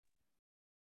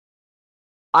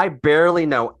I barely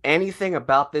know anything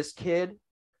about this kid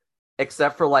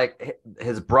except for like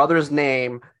his brother's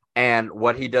name and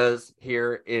what he does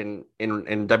here in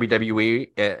WWE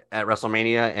at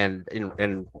WrestleMania and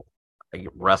in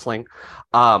wrestling.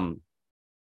 Um,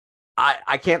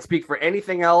 I can't speak for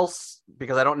anything else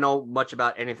because I don't know much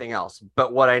about anything else.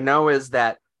 But what I know is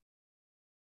that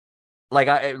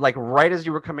like right as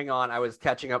you were coming on, I was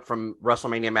catching up from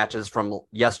WrestleMania matches from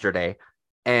yesterday,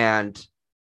 and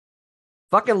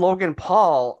fucking Logan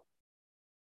Paul,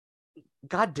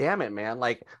 god damn it, man!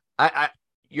 Like I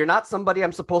you're not somebody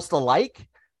I'm supposed to like,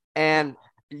 and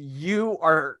you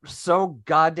are so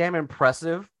goddamn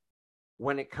impressive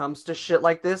when it comes to shit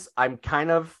like this. I'm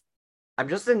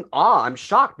just in awe. I'm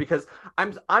shocked because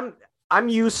I'm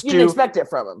used You didn't to expect it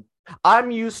from him.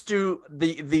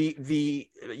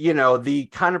 the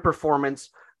kind of performance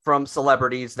from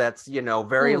celebrities that's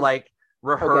very Mm. like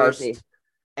Okay, I see. rehearsed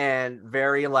and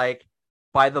very like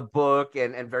by the book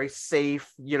and very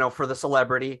safe, for the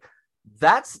celebrity.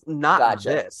 That's not Gotcha.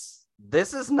 this.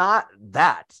 This is not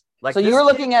that. So Like you this were kid,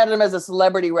 looking at him as a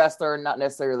celebrity wrestler, not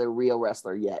necessarily a real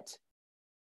wrestler yet.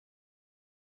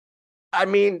 I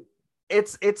mean,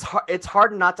 it's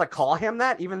hard not to call him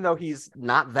that, even though he's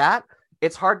not that.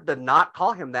 It's hard to not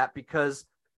call him that because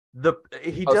the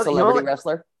he Oh, does he celebrity only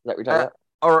wrestler? Is that what you're talking uh, about?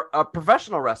 or a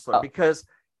professional wrestler Oh, because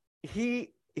he's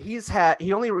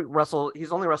only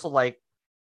wrestled like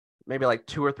maybe like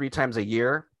two or three times a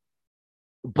year,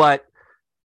 but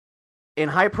in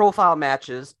high profile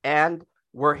matches and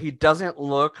where he doesn't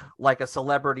look like a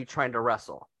celebrity trying to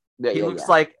wrestle. yeah, He yeah, looks yeah.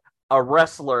 like a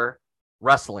wrestler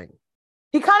wrestling.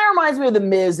 He kind of reminds me of the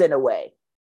Miz in a way.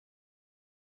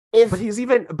 But If he's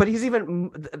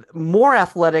even more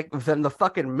athletic than the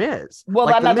fucking Miz. Well,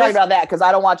 Like I'm the not talking Miz, about that because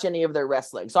I don't watch any of their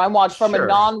wrestling. So I'm watched from a sure,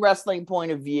 non-wrestling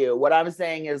point of view. What I'm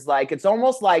saying is like it's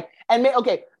almost like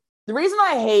okay, the reason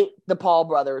I hate the Paul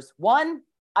brothers, one,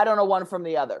 I don't know one from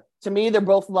the other. To me, they're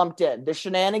both lumped in. The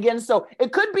shenanigans. So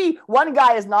it could be one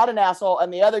guy is not an asshole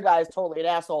and the other guy is totally an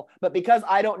asshole, but because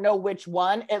I don't know which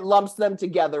one, it lumps them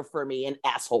together for me in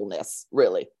assholeness,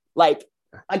 really. Like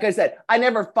I said, I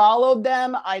never followed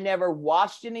them. I never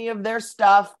watched any of their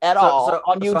stuff at so all so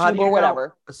on so how YouTube do or you know?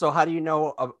 whatever. So how do you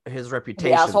know of his The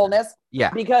reputation then? assholeness Yeah,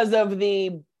 because of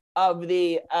the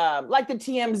like the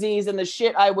TMZs and the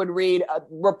shit I would read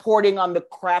reporting on the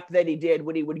crap that he did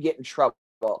when he would get in trouble,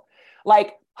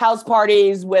 like house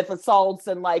parties with assaults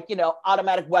and like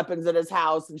automatic weapons in his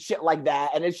house and shit like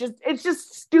that. And it's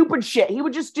just stupid shit he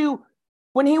would just do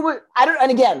when he would. I don't.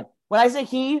 And again, when I say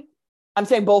he, I'm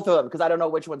saying both of them because I don't know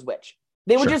which one's which.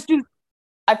 They would sure. just do.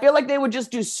 I feel like they would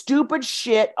just do stupid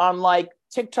shit on like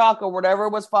TikTok or whatever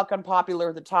was fucking popular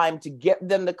at the time to get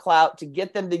them the clout, to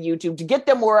get them the YouTube, to get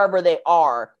them wherever they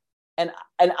are. And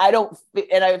I don't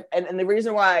and the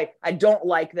reason why I don't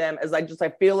like them is I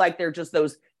feel like they're just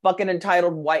those fucking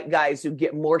entitled white guys who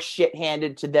get more shit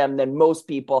handed to them than most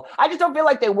people. I just don't feel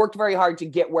like they worked very hard to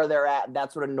get where they're at, and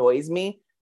that's what annoys me.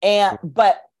 And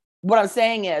but what I'm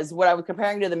saying is what I was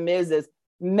comparing to the Miz is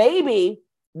maybe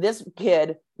this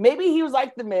kid, maybe he was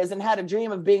like the Miz and had a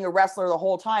dream of being a wrestler the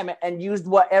whole time and used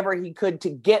whatever he could to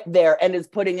get there and is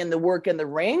putting in the work in the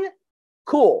ring.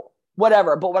 Cool,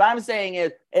 whatever. But what I'm saying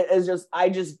is just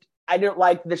I don't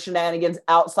like the shenanigans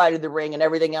outside of the ring and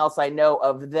everything else I know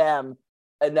of them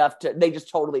enough to they just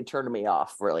totally turn me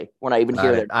off really when I even Got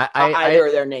hear it. their either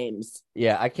of their names.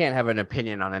 Yeah, I can't have an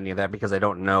opinion on any of that because I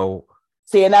don't know.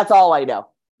 See, and that's all I know.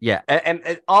 Yeah,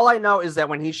 and all I know is that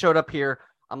when he showed up here,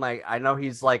 I'm like, I know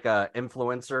he's like a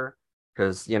influencer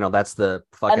because that's the And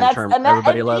fucking that's term and that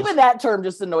everybody and even loves. that term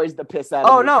just annoys the piss out of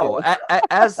Oh me no, too.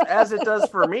 as it does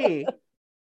for me,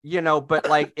 but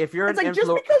like if you're It's an like just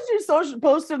influ, because you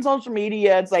post on social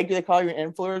media, it's like they call you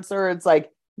an influencer. It's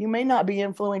like you may not be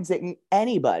influencing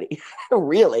anybody,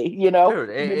 really. dude,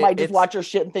 You might just watch your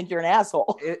shit and think you're an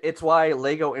asshole. it's why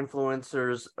Lego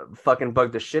influencers fucking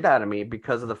bug the shit out of me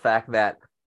because of the fact that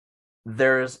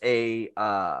there's a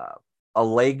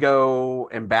Lego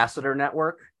ambassador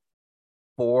network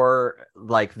for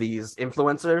like these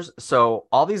influencers. So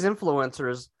all these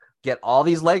influencers get all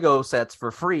these Lego sets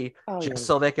for free Oh just yeah,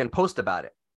 so they can post about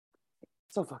it.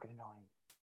 so fucking annoying.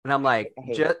 And I'm like, I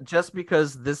hate it. just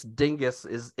because this dingus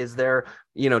is there,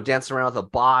 dancing around with a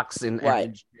box Right.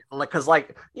 and like, because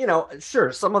like,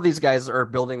 sure, some of these guys are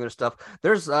building their stuff.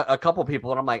 There's a couple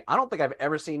people, and I'm like, I don't think I've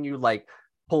ever seen you like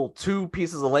pull two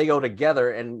pieces of Lego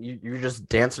together and you're just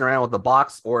dancing around with the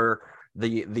box or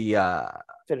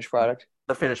Finished product.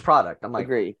 the finished product. I'm like,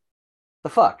 Agree. the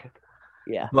fuck.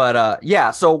 Yeah. But yeah,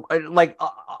 so like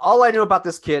all I knew about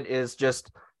this kid is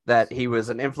just that he was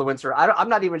an influencer. I'm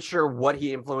not even sure what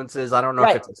he influences. I don't know if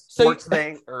Right. it's a sports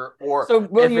thing or So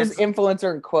we'll if use it's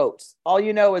influencer in quotes. All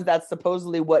you know is that's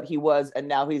supposedly what he was, and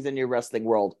now he's in your wrestling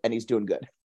world, and he's doing good.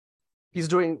 he's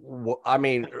doing. I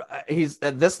mean, he's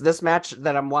this match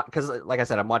that I'm watching because, like I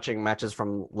said, I'm watching matches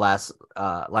from last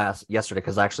yesterday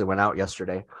because I actually went out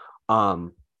yesterday.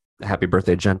 Happy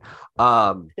birthday, Jen.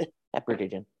 Happy birthday,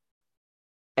 Jen.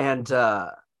 And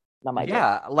Not my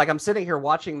yeah, like I'm sitting here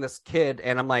watching this kid,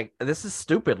 and I'm like, this is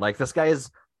stupid. Like this guy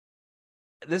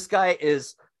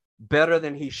is better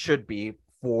than he should be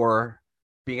for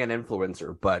being an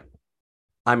influencer. But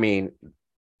I mean,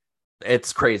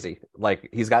 it's crazy. Like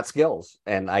he's got skills,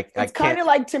 and I It's kind can't. of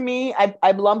like, to me,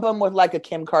 I lump him with like a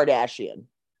Kim Kardashian.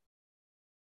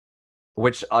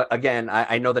 Which again,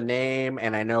 I know the name,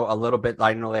 and I know a little bit.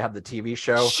 I know they have the TV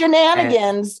show.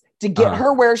 Shenanigans to get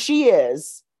her where she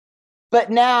is. But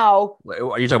now,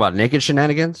 Are you talking about naked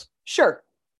shenanigans? sure.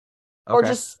 Okay. Or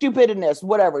just stupidness,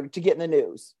 whatever, to get in the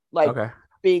news. Like Okay.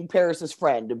 being Paris's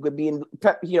friend, being,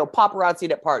 paparazzi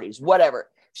at parties, whatever.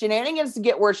 Shenanigans to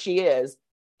get where she is.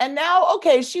 And now,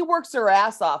 okay, she works her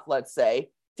ass off, let's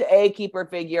say, to keep her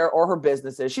figure or her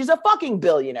businesses. She's a fucking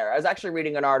billionaire. I was actually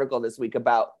reading an article this week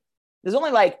about there's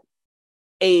only like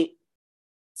 8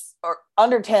 or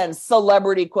under 10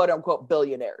 celebrity quote unquote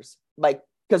billionaires. Like,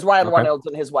 because Ryan Reynolds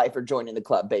and his wife are joining the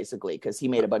club basically because he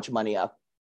made a bunch of money off.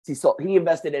 He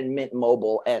invested in Mint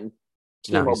Mobile and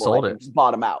T-Mobile. He sold it. Just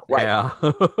bought him out. Right. Yeah.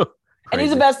 And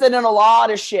he's invested in a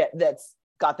lot of shit that's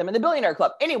got them in the billionaire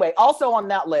club. Anyway, also on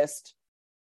that list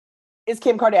is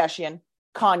Kim Kardashian,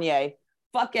 Kanye,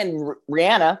 fucking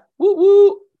Rihanna, woo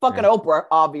woo, fucking Oprah,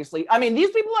 obviously. I mean,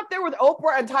 these people up there with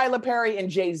Oprah and Tyler Perry and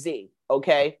Jay-Z,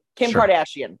 okay? Kim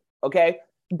Kardashian, okay?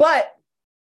 But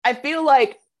I feel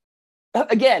like,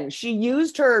 again, she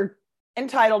used her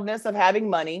entitledness of having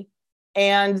money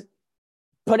and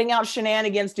putting out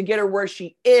shenanigans to get her where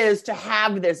she is to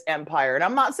have this empire. And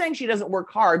I'm not saying she doesn't work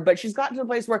hard, but she's gotten to a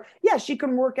place where, yeah, she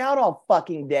can work out all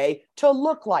fucking day to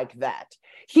look like that.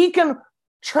 He can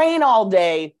train all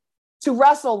day to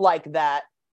wrestle like that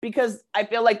because I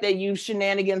feel like they use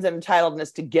shenanigans and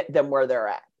entitledness to get them where they're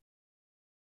at.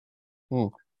 I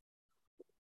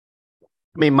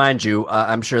mean, mind you,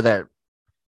 I'm sure that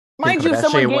Mind you, if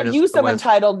someone gave you some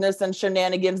entitledness and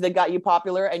shenanigans that got you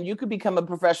popular and you could become a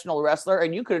professional wrestler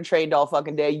and you could have trained all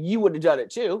fucking day, you would have done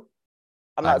it too.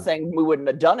 I'm not saying we wouldn't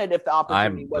have done it if the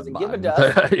opportunity wasn't given to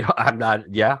us. I'm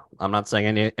not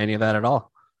saying any of that at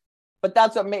all. But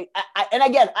that's what made, and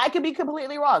again, I could be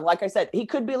completely wrong. Like I said, he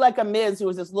could be like a Miz who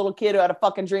was this little kid who had a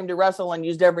fucking dream to wrestle and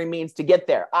used every means to get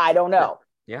there. I don't know.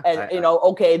 Yeah. And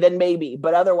okay, then maybe.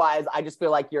 But otherwise, I just feel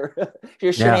like your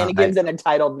shenanigans and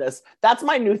entitledness. That's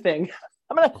my new thing.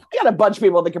 I got a bunch of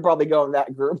people that could probably go in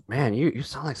that group. Man, you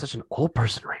sound like such an old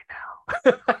person right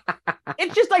now.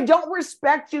 It's just I don't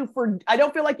respect you I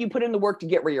don't feel like you put in the work to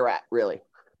get where you're at, really.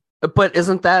 But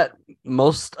isn't that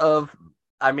most of,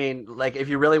 I mean, like if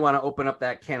you really want to open up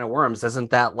that can of worms, isn't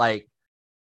that like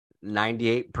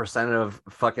 98% of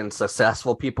fucking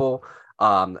successful people?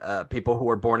 People who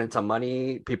are born into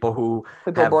money, people who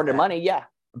are born into money, yeah.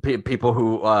 People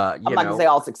who I'm not gonna say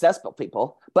all successful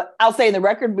people, but I'll say in the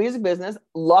record music business,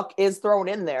 luck is thrown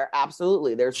in there.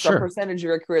 Absolutely, there's some percentage of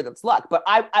your career that's luck, but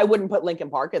I wouldn't put Linkin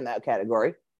Park in that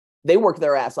category. They worked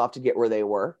their ass off to get where they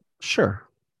were. Sure,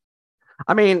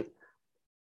 I mean,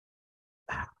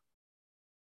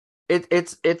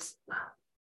 it's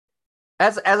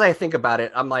as I think about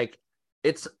it, I'm like,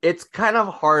 it's kind of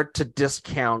hard to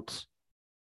discount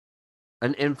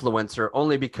an influencer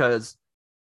only because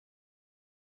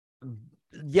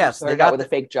yes, they got with a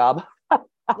fake job.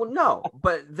 Well, no,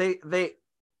 but they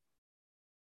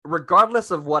regardless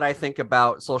of what I think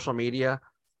about social media,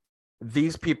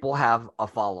 these people have a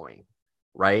following,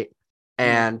 right?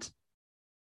 And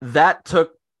that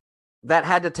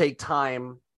had to take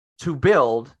time to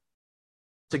build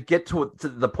to get to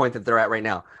the point that they're at right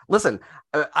now. Listen,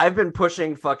 I've been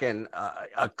pushing fucking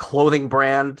a clothing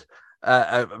brand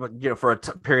for a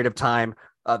period of time,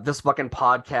 this fucking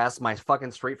podcast, my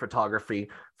fucking street photography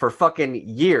for fucking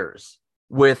years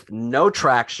with no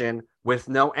traction, with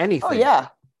no anything. Oh yeah.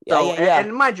 Yeah.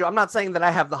 And mind you, I'm not saying that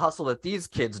I have the hustle that these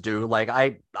kids do. Like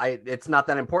I it's not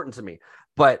that important to me,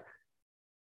 but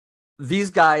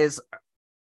these guys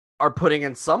are putting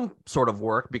in some sort of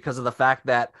work because of the fact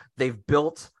that they've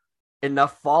built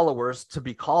enough followers to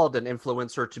be called an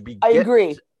influencer I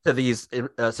agree. To these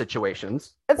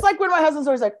situations. It's like when my husband's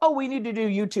always like, oh, we need to do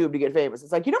YouTube to get famous.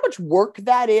 It's like, you know how much work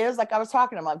that is? Like I was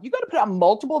talking to him, like, you got to put out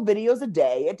multiple videos a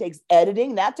day. It takes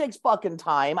editing. That takes fucking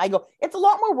time. I go, it's a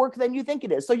lot more work than you think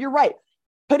it is. So you're right.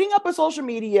 putting up a social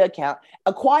media account,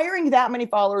 acquiring that many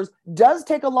followers does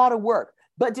take a lot of work.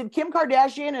 But did Kim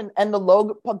Kardashian and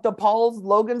the Pauls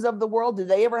Logans of the world, did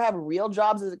they ever have real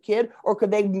jobs as a kid, or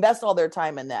could they invest all their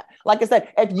time in that? Like I said,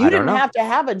 if you didn't have to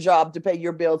have a job to pay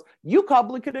your bills, you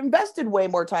probably could have invested way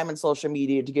more time in social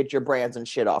media to get your brands and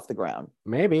shit off the ground.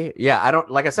 Maybe. Yeah, I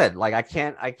don't, like I said, like I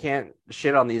can't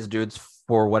shit on these dudes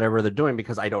for whatever they're doing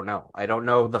because I don't know. I don't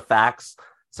know the facts,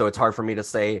 so it's hard for me to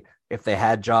say if they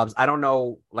had jobs. I don't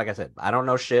know. Like I said, I don't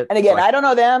know shit. And again, I don't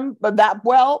know them, but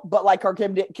like her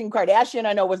Kim Kardashian,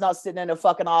 I know was not sitting in a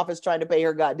fucking office trying to pay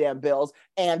her goddamn bills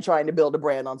and trying to build a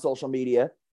brand on social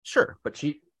media. Sure, but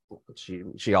she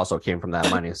also came from that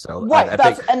money, so right.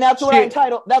 That's what I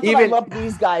entitled. That's what I love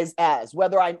these guys as.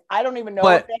 Whether I don't even know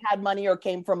if they had money or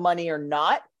came from money or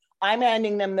not. I'm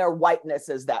handing them their whiteness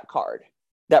as that card,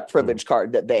 that privilege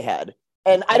card that they had.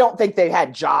 And I don't think they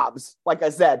had jobs. Like I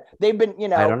said, they've been,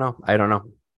 I don't know.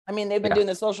 I mean, they've been doing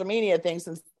the social media thing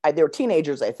since they were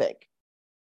teenagers, I think.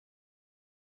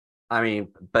 I mean,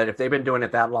 but if they've been doing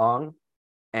it that long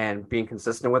and being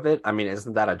consistent with it, I mean,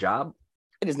 isn't that a job?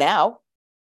 It is now.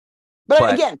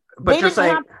 But again, you're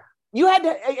saying you had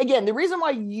to, again, the reason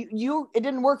why it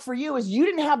didn't work for you is you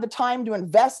didn't have the time to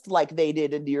invest like they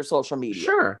did into your social media.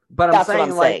 Sure. But I'm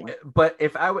saying but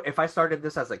if I started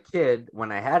this as a kid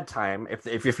when I had time,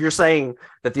 if you're saying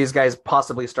that these guys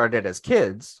possibly started as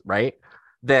kids, right?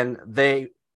 Then they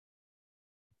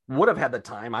would have had the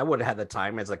time. I would have had the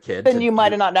time as a kid. Then you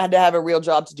might have not had to have a real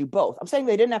job to do both. I'm saying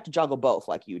they didn't have to juggle both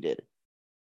like you did.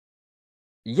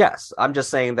 Yes, I'm just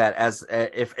saying that as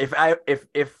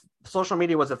if social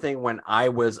media was a thing when I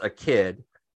was a kid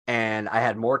and I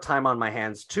had more time on my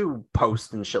hands to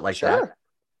post and shit like that.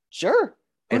 Sure.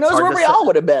 Who knows where we all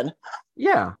would have been?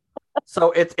 Yeah.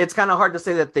 So it's kind of hard to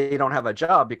say that they don't have a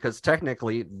job because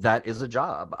technically that is a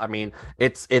job. I mean,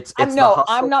 it's no,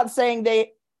 I'm not saying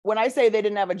when I say they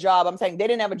didn't have a job, I'm saying they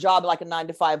didn't have a job like a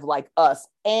 9-to-5 like us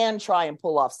and try and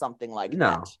pull off something like that.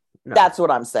 No. That's what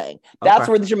I'm saying. That's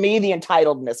where, to me, the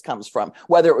entitledness comes from.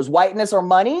 Whether it was whiteness or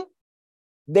money,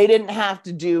 they didn't have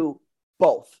to do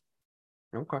both.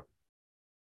 Okay.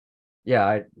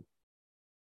 Yeah,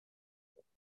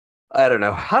 I don't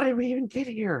know. How did we even get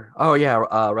here? Oh yeah,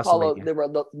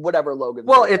 WrestleMania. Whatever Logan.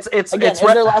 Well, it's again. Is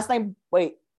their last name?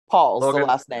 Wait, Paul's Logan, the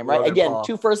last name, right? Logan Again, Paul.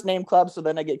 2 first name clubs, so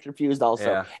then I get confused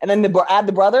also. Yeah. And then add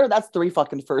the brother. That's 3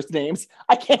 fucking first names.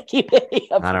 I can't keep any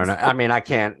of them. I don't know. I mean, I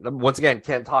can't. Once again,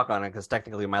 can't talk on it because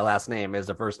technically my last name is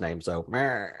the first name. So.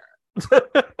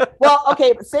 Well,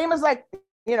 okay, but same as like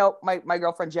my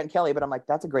girlfriend Jen Kelly, but I'm like,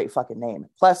 that's a great fucking name.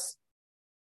 Plus,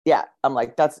 yeah, I'm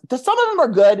like, some of them are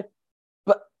good,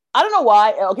 but I don't know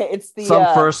why. Okay, it's the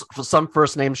some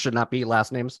first names should not be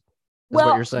last names. Well,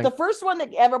 what you're saying? The first one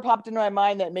that ever popped into my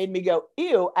mind that made me go,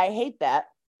 ew, I hate that,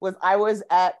 was I was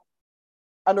at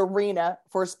an arena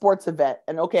for a sports event.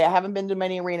 And okay, I haven't been to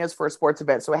many arenas for a sports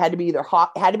event, so it had to be either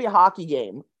it had to be a hockey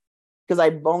game because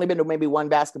I've only been to maybe one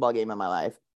basketball game in my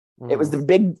life. It was the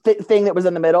big thing that was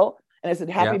in the middle, and I said,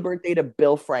 "Happy birthday to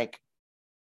Bill Frank."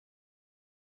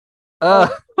 Ew,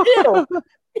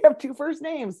 you have 2 first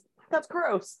names. That's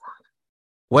gross.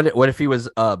 What if he was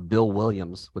Bill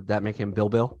Williams? Would that make him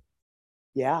Bill?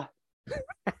 Yeah.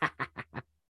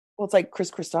 Well, it's like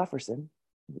Chris Christopherson.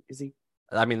 Is he?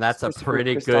 I mean, that's a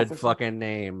pretty good fucking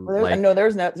name. Well, no,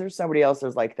 there's somebody else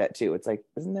that's like that too. It's like,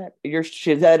 isn't that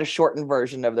is that a shortened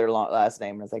version of their last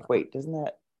name? And it's like, wait, isn't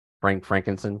that Frank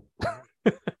Frankenson?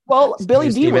 Well, Billy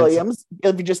D. Stevens. Williams.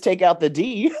 If you just take out the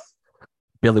D,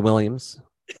 Billy Williams.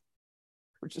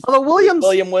 Although William.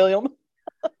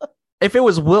 If it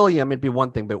was William, it'd be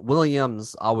one thing, but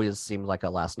Williams always seemed like a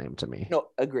last name to me. No,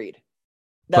 agreed.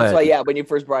 That's why, yeah, when you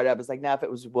first brought it up, it's like, if it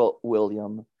was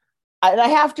William. And I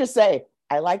have to say,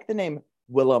 I like the name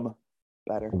Willem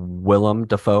better. Willem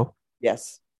Dafoe?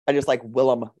 Yes. I just like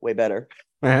Willem way better.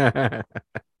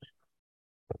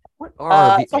 What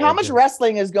are so how much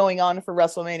wrestling is going on for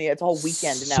WrestleMania? It's a whole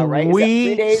weekend now, right? Is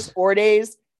it 3 days, 4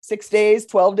 days, 6 days,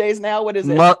 12 days now? What is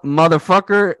it?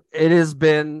 Motherfucker, it's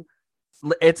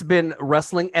been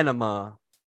wrestling enema.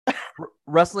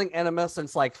 Wrestling enema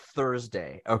since like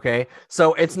Thursday, okay?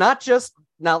 So it's not just...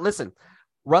 Now listen,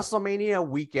 WrestleMania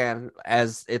weekend,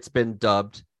 as it's been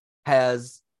dubbed,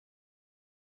 has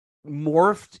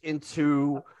morphed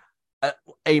into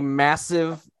a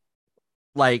massive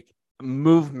like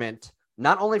movement,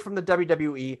 not only from the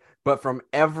WWE, but from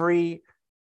every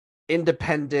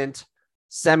independent,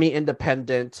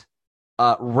 semi-independent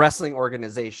wrestling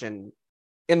organization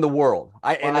in the world.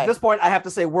 And at this point, I have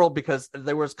to say world because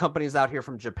there was companies out here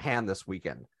from Japan this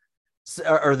weekend.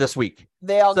 Or this week.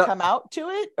 They all come out to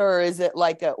it? Or is it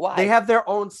like why? They have their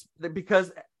own,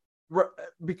 because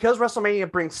because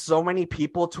WrestleMania brings so many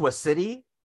people to a city.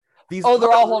 They're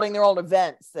all holding their own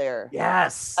events there.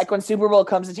 Yes. Like when Super Bowl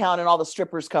comes to town and all the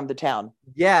strippers come to town.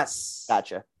 Yes.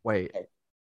 Gotcha. Wait. Okay.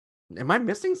 Am I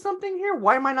missing something here?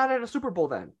 Why am I not at a Super Bowl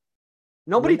then?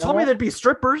 Nobody told me there'd be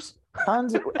strippers.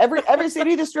 Tons of, every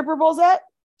city the stripper bowl's at,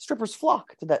 strippers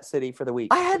flock to that city for the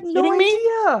week. I had no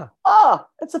idea.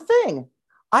 It's a thing.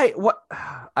 I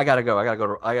gotta go. I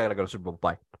gotta go to Super Bowl.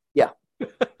 Bye. Yeah. You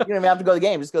don't even have to go to the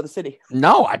game. Just go to the city.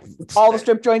 No, all the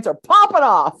strip joints are popping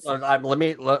off.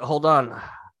 Hold on.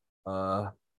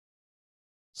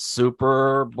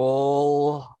 Super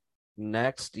Bowl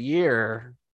next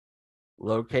year.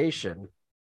 Location.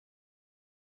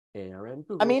 Aaron.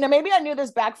 I mean, maybe I knew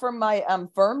this back from my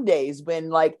firm days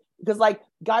when because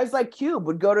guys like Cube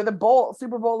would go to the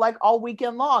Super Bowl like all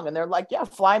weekend long, and they're like, yeah,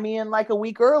 fly me in like a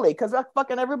week early because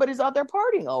fucking everybody's out there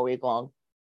partying all week long.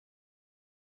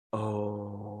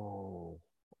 Oh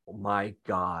my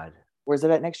God. Where's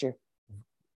it at next year?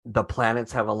 The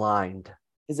planets have aligned.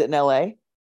 Is it in LA?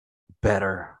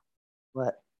 Better.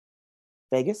 What?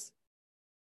 Vegas?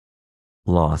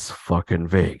 Las fucking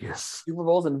Vegas. Super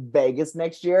Bowl's in Vegas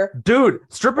next year? Dude,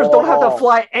 strippers don't have to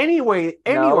fly anywhere.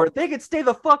 No. They could stay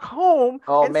the fuck home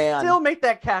still make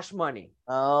that cash money.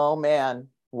 Oh, man.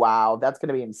 Wow, that's going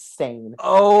to be insane.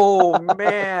 Oh,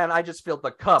 man. I just filled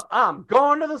the cup. I'm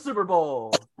going to the Super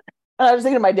Bowl. I was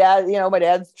thinking of my dad, my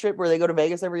dad's trip where they go to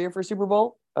Vegas every year for Super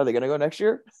Bowl. Are they going to go next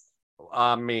year?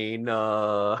 I mean,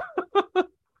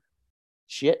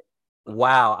 shit.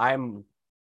 Wow, I'm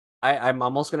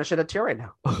almost gonna shed a tear right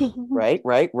now. Right.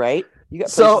 You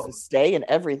got places to stay and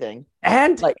everything,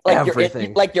 and like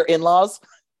everything, like your in-laws.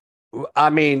 I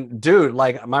mean, dude,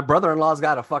 like my brother-in-law's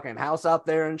got a fucking house out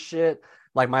there and shit.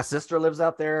 Like my sister lives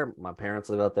out there. My parents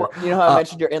live out there. Well, you know how I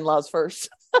mentioned your in-laws first,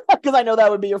 because I know that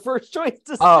would be your first choice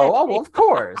to say. Well, of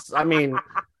course. I mean,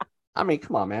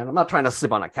 come on, man. I'm not trying to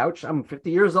sleep on a couch. I'm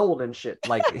 50 years old and shit.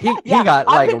 Like he got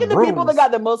like I'm picking the people that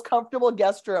got the most comfortable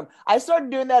guest room. I started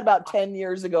doing that about 10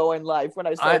 years ago in life when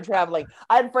I started traveling.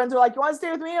 I had friends who were like, "You want to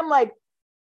stay with me?" I'm like,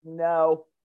 "No."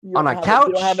 On a couch?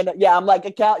 You don't have I'm like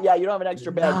a couch. Yeah, you don't have an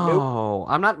extra bed. No, nope.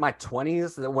 I'm not in my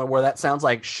 20s where that sounds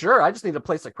like, sure, I just need a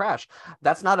place to crash.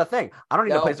 That's not a thing. I don't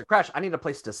need a place to crash. I need a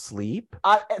place to sleep.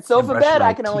 For bed,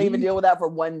 I can only even deal with that for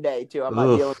one day, too. I'm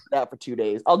not dealing with that for 2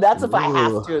 days. Oh, that's if I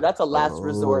have to. That's a last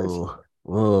resort.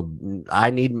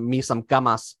 I need me some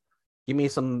camas. Give me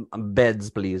some beds,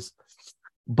 please.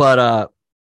 But,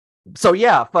 so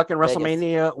yeah, fucking Vegas.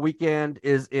 WrestleMania weekend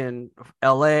is in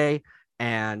LA,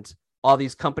 and all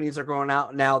these companies are going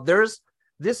out now. This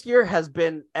year has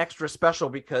been extra special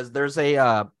because there's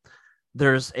an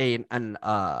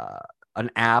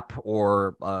app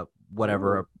or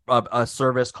whatever, a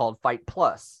service called Fight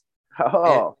Plus.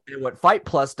 Oh, and what Fight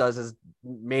Plus does is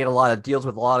made a lot of deals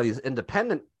with a lot of these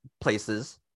independent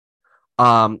places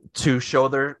to show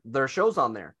their shows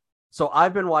on there. So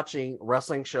I've been watching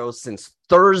wrestling shows since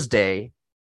Thursday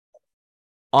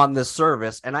on this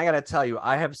service, and I got to tell you,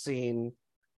 I have seen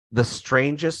the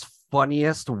strangest,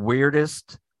 funniest,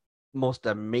 weirdest, most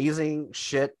amazing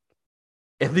shit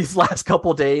in these last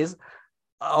couple days.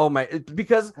 Oh my!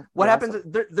 Because what happens?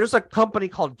 There's a company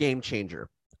called Game Changer,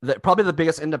 probably the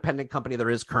biggest independent company there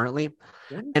is currently.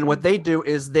 And what they do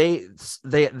is they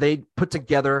put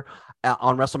together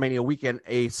on WrestleMania weekend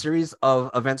a series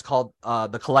of events called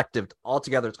the Collective.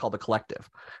 Altogether, it's called the Collective.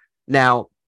 Now,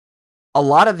 a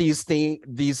lot of these Did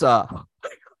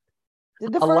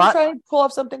the firm try and pull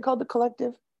off something called the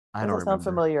Collective? I don't remember. Sound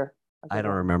familiar. I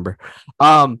don't remember.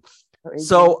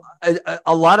 So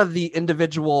a lot of the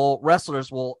individual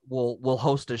wrestlers will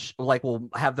host will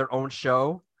have their own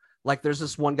show. Like there's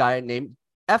this one guy named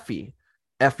Effie.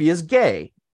 Effie is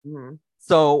gay. Mm-hmm.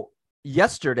 So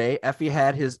yesterday, Effie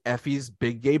had his Effie's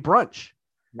Big Gay Brunch.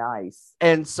 Nice.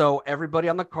 And so everybody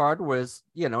on the card was,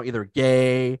 either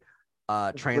gay,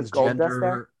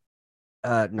 transgender.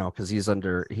 No, because he's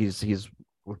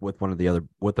with one of the other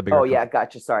with the bigger. Oh yeah,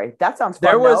 gotcha. Sorry, that sounds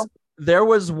fun. There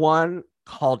was one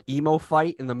called Emo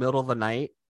Fight in the middle of the night.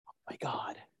 Oh my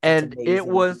God, and it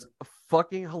was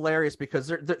fucking hilarious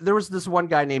because there was this one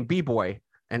guy named B-Boy,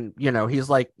 and he's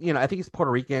like I think he's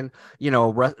Puerto Rican.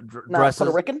 Dresses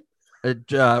Puerto Rican.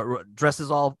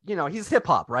 Dresses all he's hip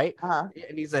hop, right? Uh-huh.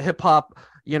 And he's a hip hop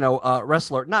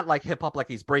wrestler, not like hip hop like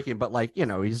he's breaking, but like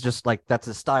he's just like that's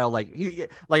his style. Like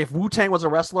if Wu-Tang was a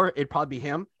wrestler, it'd probably be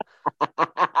him.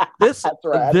 This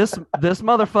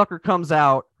motherfucker comes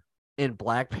out in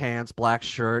black pants, black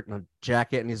shirt, and a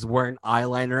jacket, and he's wearing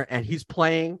eyeliner, and he's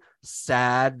playing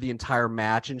sad the entire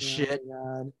match and shit.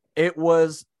 God. It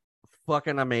was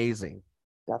fucking amazing.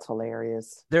 That's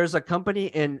hilarious. There's a company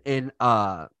in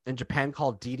Japan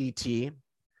called DDT,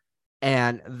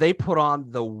 and they put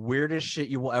on the weirdest shit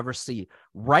you will ever see.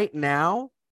 Right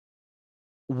now,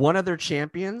 one of their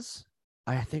champions,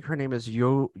 I think her name is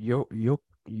Yokishiro,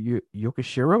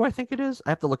 I think it is. I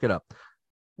have to look it up.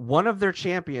 One of their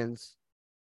champions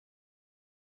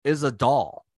is a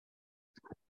doll.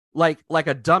 Like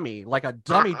a dummy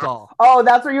doll. Oh,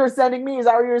 that's what you were sending me. Is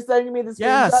that what you were sending me? The screenshot?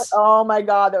 Yes. Oh my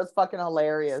god, that was fucking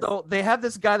hilarious. So they have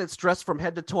this guy that's dressed from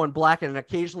head to toe in black, and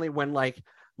occasionally when like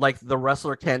the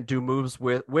wrestler can't do moves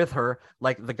with her,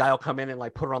 like the guy will come in and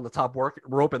like put her on the top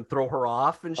rope and throw her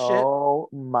off and shit. Oh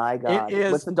my god. It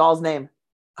is... What's the doll's name?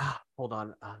 Hold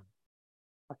on.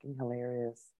 Fucking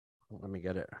hilarious. Let me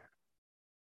get it.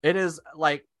 It is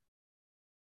like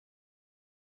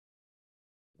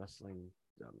wrestling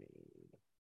dummy.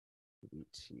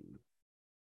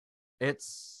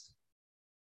 It's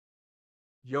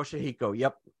Yoshihiko.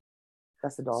 Yep.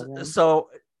 That's the doll's name. So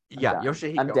yeah,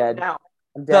 Yoshihiko. I'm dead. Now,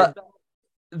 I'm dead.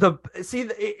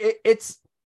 It's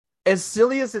as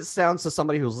silly as it sounds to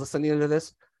somebody who's listening to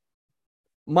this.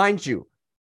 Mind you,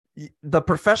 the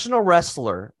professional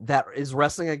wrestler that is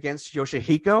wrestling against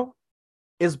Yoshihiko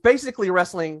is basically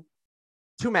wrestling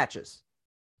 2 matches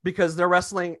because they're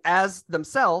wrestling as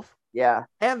themselves. Yeah.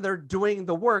 And they're doing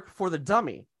the work for the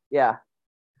dummy. Yeah.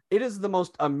 It is the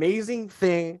most amazing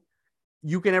thing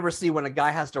you can ever see when a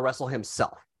guy has to wrestle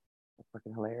himself. That's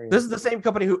fucking hilarious. This is the same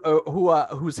company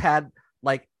who's had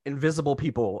like invisible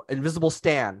people. Invisible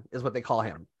Stan is what they call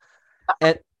him.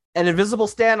 And an invisible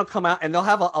Stan will come out and they'll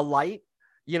have a light.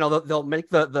 You know, they'll make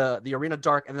the arena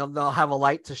dark and they'll have a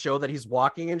light to show that he's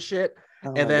walking and shit.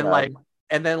 Oh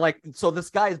and then so this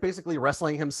guy is basically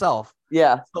wrestling himself.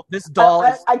 Yeah. So this doll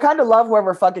I kind of love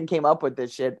whoever fucking came up with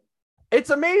this shit. It's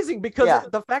amazing because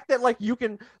the fact that like you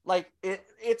can like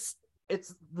it's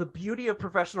the beauty of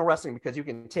professional wrestling because you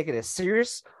can take it as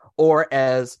serious or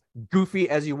as goofy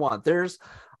as you want. There's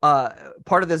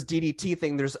part of this DDT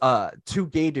thing. There's 2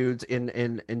 gay dudes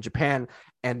in Japan,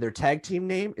 and their tag team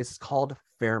name is called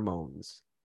Pheromones,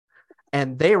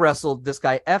 and they wrestled this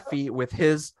guy Effie with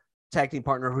his tag team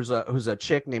partner who's a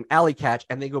chick named Alley Catch,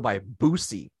 and they go by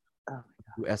Boosie,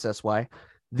 USSY.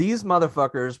 These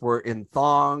motherfuckers were in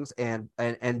thongs and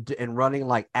running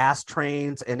like ass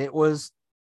trains, and it was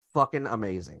fucking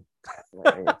amazing.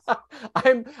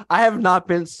 I have not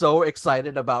been so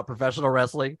excited about professional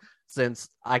wrestling since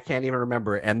I can't even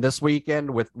remember it. And this weekend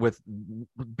with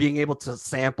being able to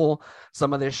sample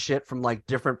some of this shit from like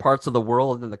different parts of the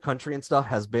world and the country and stuff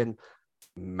has been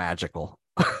magical.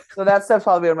 So that stuff's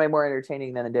probably way more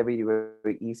entertaining than the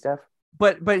WWE stuff.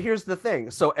 But here's the thing.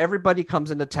 So everybody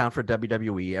comes into town for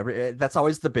WWE. That's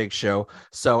always the big show.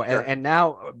 So Sure. and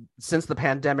now since the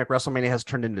pandemic, WrestleMania has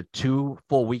turned into 2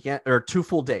 full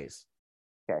days.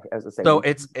 Okay, as I say. So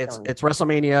it's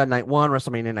WrestleMania night 1,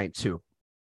 WrestleMania night 2.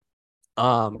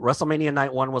 WrestleMania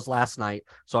night 1 was last night,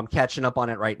 so I'm catching up on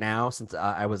it right now since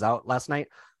I was out last night.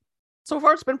 So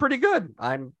far, it's been pretty good.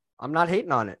 I'm not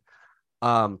hating on it.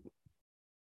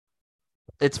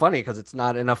 It's funny because it's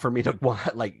not enough for me to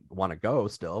want to go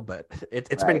still, but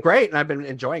it's been great and I've been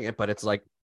enjoying it. But it's like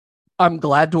I'm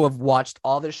glad to have watched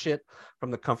all this shit from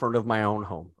the comfort of my own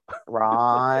home.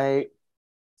 Right.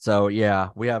 So yeah,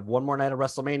 we have one more night of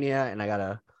WrestleMania,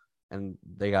 and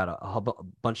they got a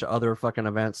bunch of other fucking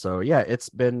events. So yeah, it's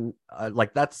been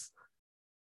that's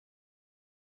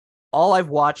all I've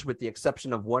watched, with the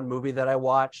exception of one movie that I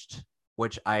watched,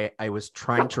 which I was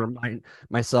trying to remind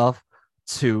myself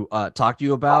to talk to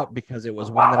you about because it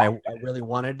was one that I really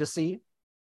wanted to see,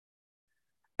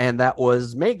 and that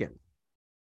was Megan.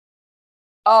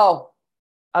 Oh,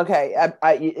 okay.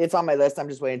 It's on my list. I'm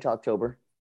just waiting until October.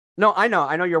 No, I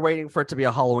know you're waiting for it to be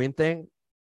a Halloween thing,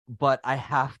 but I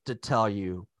have to tell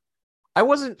you, I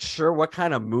wasn't sure what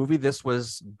kind of movie this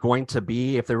was going to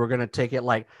be. If they were going to take it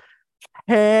like,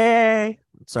 hey,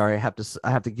 sorry, I have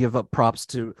to give up props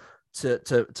to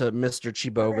Mr.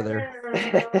 Chiba over there.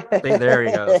 See, there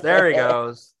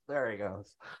he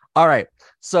goes. All right.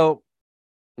 So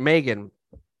Megan,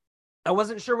 I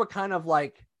wasn't sure what kind of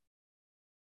like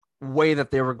way that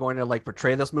they were going to like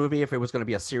portray this movie, if it was going to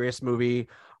be a serious movie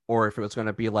or if it was going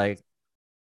to be like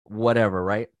whatever,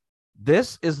 right?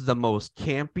 This is the most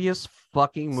campiest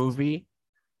fucking movie.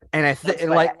 And I think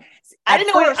I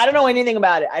don't know anything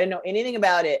about it. I didn't know anything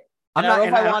about it. I don't know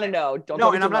if I want to know. Don't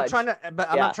no, and I'm not trying to,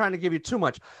 but I'm not trying to give you too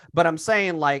much. But I'm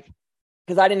saying like,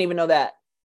 because I didn't even know that.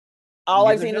 All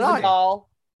I've seen is the doll,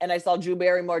 and I saw Drew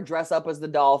Barrymore dress up as the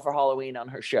doll for Halloween on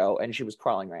her show, and she was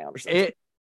crawling around or something.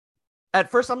 At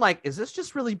first, I'm like, is this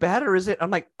just really bad, or is it?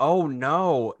 I'm like, oh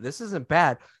no, this isn't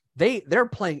bad. They're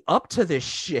playing up to this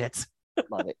shit.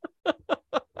 Love it.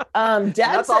 And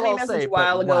Dad that's sent all me a I'll message say, a but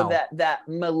while ago wow. that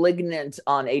Malignant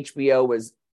on HBO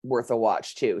was worth a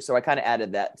watch too. So I kind of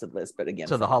added that to the list, but again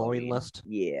To for the Halloween Halloween. list.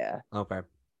 Yeah. Okay.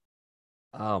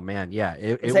 Oh man, yeah.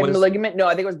 It Was it was Malignant? No,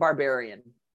 I think it was Barbarian.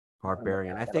 Oh my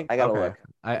Barbarian. God, I think I gotta okay. look.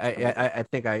 I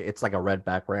think it's like a red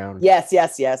background. Yes,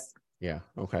 yes, yes. Yeah.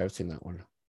 Okay, I've seen that one.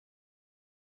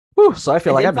 Whew, so I I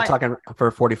feel like did I've been find. talking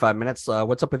for 45 minutes.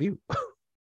 What's up with you?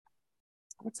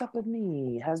 What's up with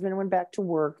me? Husband went back to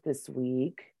work this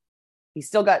week. He's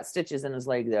still got stitches in his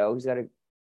leg though. He's got to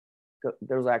go.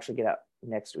 Those will actually get out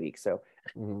next week. So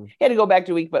Mm-hmm. he had to go back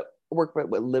to week, but work with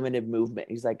limited movement.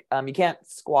 He's like, you can't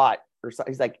squat or so.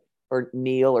 He's like, or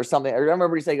kneel or something. I remember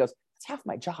what he said. He goes, "It's half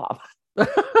my job."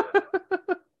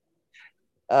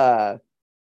 Uh,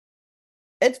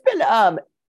 it's been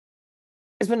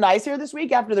it's been nice here this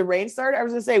week after the rain started. I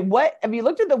was gonna say, what have you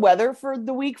looked at the weather for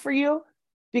the week for you?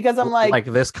 Because I'm like, Like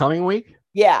this coming week?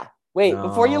 yeah. Wait, No.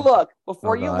 before Oh you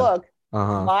God. look,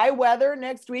 Uh-huh. my weather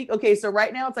next week. Okay, so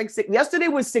right now it's like yesterday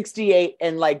was 68,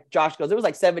 and like Josh goes, it was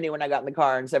like 70 when I got in the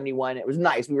car, and 71. It was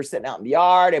nice. We were sitting out in the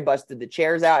yard. I busted the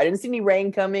chairs out. I didn't see any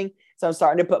rain coming, so I'm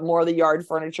starting to put more of the yard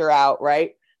furniture out,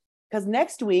 right? Because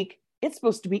next week it's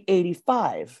supposed to be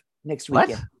 85 next What?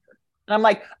 weekend. And I'm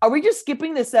like, are we just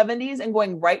skipping the 70s and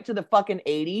going right to the fucking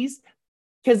 80s?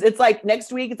 Because it's like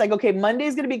next week, it's like, okay,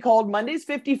 Monday's going to be cold. Monday's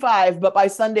 55, but by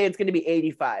Sunday, it's going to be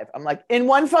 85. I'm like, in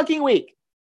one fucking week.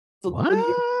 So What?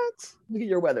 look at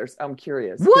your weathers. I'm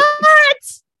curious. What?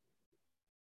 What?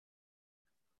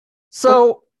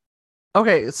 So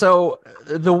okay, so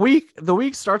the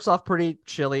week starts off pretty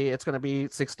chilly. It's going to be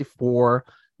 64.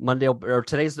 Or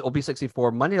today's will be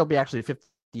 64. Monday will be actually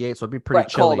 58, so it'll be pretty Right,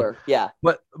 chilly. colder. Yeah.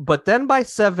 But then by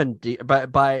 70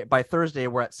 by Thursday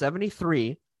we're at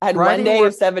 73. I had Friday one day we're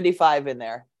of 75 in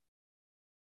there.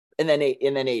 And then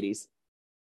 80s.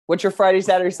 What's your Friday,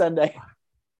 Saturday, Sunday?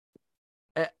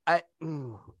 I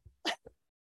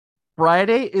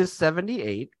Friday is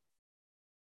 78.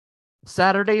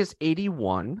 Saturday is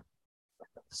 81.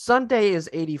 Sunday is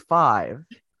 85.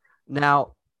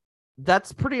 Now,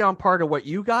 that's pretty on par to what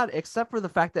you got, except for the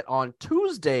fact that on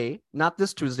Tuesday, not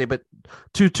this Tuesday, but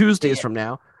 2 Tuesdays from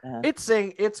now, it's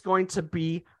saying it's going to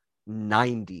be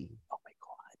 90. Oh my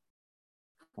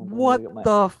God. What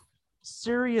the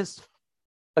serious?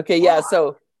 Okay, yeah.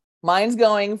 So mine's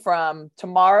going from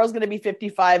tomorrow's going to be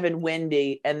 55 and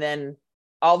windy, and then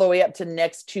all the way up to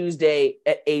next Tuesday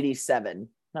at 87.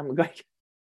 I'm going,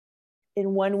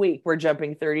 in 1 week, we're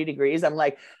jumping 30 degrees. I'm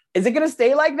like, is it going to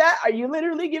stay like that? Are you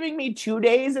literally giving me 2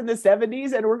 days in the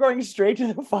 70s and we're going straight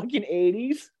to the fucking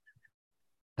 80s?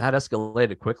 That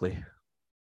escalated quickly.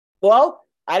 Well,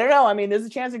 I don't know. I mean, there's a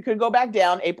chance it could go back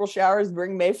down. April showers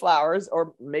bring May flowers,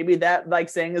 or maybe that like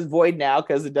saying is void now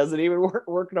because it doesn't even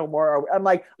work no more. I'm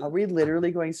like, are we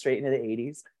literally going straight into the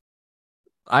 80s?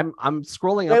 I'm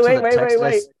scrolling up to the text.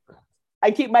 Wait.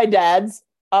 I keep my dad's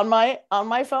on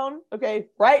my phone. Okay,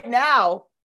 right now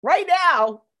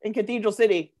in Cathedral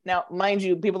City. Now, mind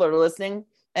you, people that are listening,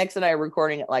 X and I are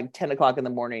recording at like 10 o'clock in the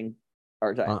morning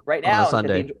our time. Right on a now,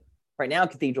 Sunday.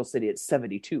 Cathedral City, it's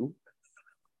 72.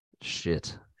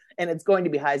 Shit. And it's going to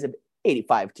be highs of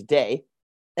 85 today.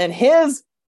 And his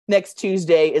next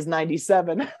Tuesday is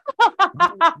 97.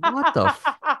 What the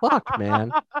fuck,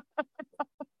 man?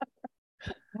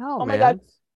 Hell, oh my man. God.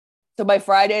 So by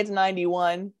Friday, it's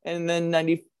 91, and then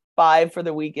 95 for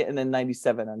the weekend, and then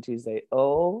 97 on Tuesday.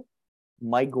 Oh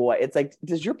my God. It's like,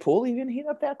 does your pool even heat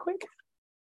up that quick?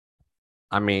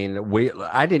 I mean,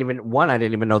 I didn't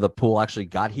even know the pool actually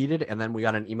got heated. And then we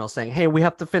got an email saying, hey, we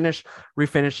have to finish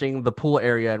refinishing the pool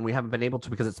area, and we haven't been able to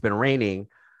because it's been raining.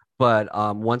 But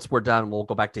once we're done, we'll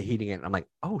go back to heating it. And I'm like,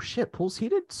 oh shit, pool's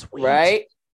heated? Sweet. Right?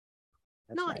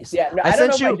 Nice. Yeah, no, I don't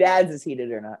know if my dad's is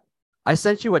heated or not. I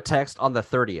sent you a text on the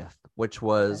 30th, which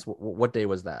was what day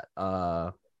was that?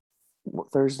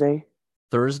 Thursday,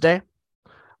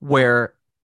 where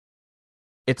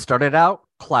it started out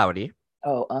cloudy.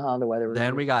 Oh, the weather.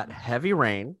 Then we got heavy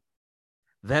rain.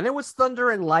 Then it was thunder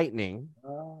and lightning.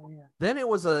 Oh, yeah. Then it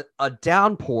was a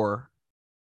downpour.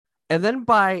 And then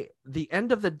by the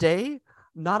end of the day,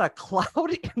 not a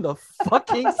cloud in the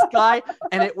fucking sky.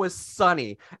 And it was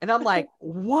sunny. And I'm like,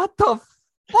 what the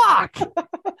fuck?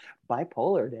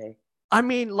 Bipolar day. I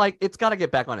mean, like, it's got to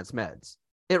get back on its meds.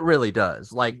 It really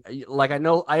does. Like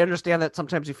I understand that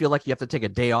sometimes you feel like you have to take a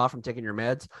day off from taking your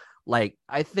meds. Like,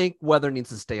 I think weather needs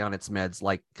to stay on its meds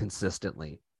like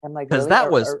consistently. I'm like, because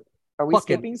really? Are we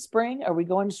skipping spring? Are we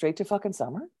going straight to fucking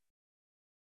summer?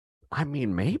 I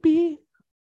mean, maybe.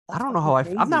 I don't know how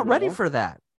I'm not ready for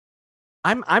that.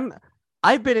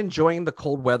 I've been enjoying the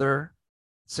cold weather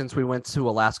since we went to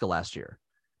Alaska last year,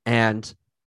 and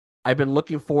I've been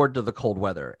looking forward to the cold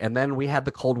weather. And then we had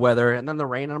the cold weather and then the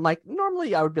rain. And I'm like,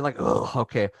 normally I would be like, oh,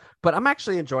 okay. But I'm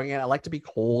actually enjoying it. I like to be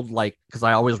cold, like, because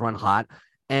I always run hot.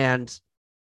 And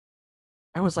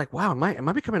I was like, wow, am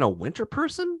I becoming a winter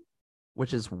person?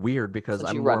 Which is weird because Since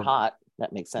I'm you run more, hot,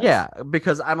 that makes sense. yeah,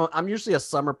 because I'm usually a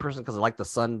summer person because I like the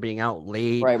sun being out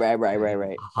late,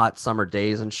 Right. hot summer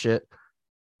days and shit.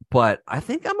 But I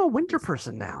think I'm a winter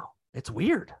person now. It's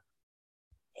weird.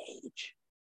 Age.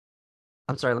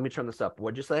 I'm sorry, let me turn this up.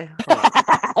 What'd you say? Hold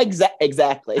on.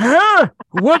 Exactly. Huh?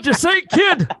 What'd you say,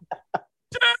 kid?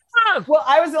 Well,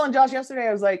 I was telling Josh yesterday,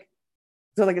 I was like,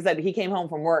 so like I said, he came home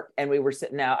from work and we were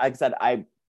sitting out. Like I said,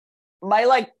 my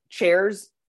like chairs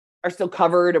are still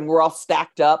covered and we're all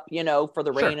stacked up, you know, for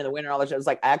the rain and the winter and all that shit. I was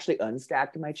like, I actually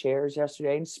unstacked my chairs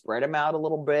yesterday and spread them out a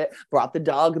little bit, brought the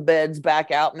dog beds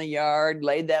back out in the yard,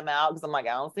 laid them out because I'm like,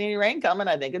 I don't see any rain coming.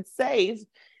 I think it's safe.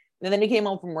 And then he came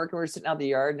home from work and we were sitting out the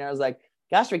yard and I was like,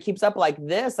 gosh, if it keeps up like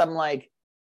this, I'm like,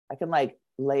 I can like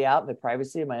lay out in the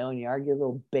privacy of my own yard, get a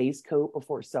little base coat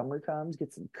before summer comes,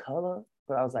 get some color.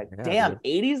 But I was like, damn,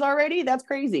 dude. 80s already? That's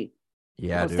crazy.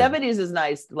 Yeah, 70s is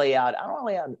nice to lay out. I don't want to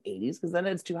lay out in 80s because then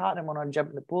it's too hot and I want to jump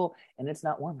in the pool and it's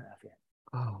not warm enough yet.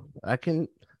 Oh, I can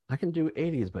do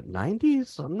 80s, but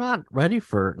 90s? I'm not ready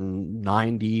for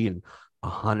 90 and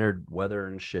 100 weather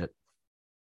and shit.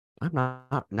 I'm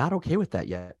not okay with that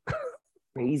yet.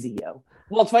 Crazy, yo.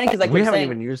 Well, it's funny because we haven't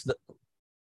even used the.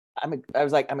 I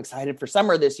was like, I'm excited for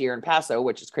summer this year in Paso,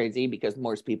 which is crazy because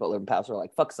most people live in Paso are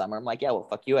like, fuck summer. I'm like, yeah, well,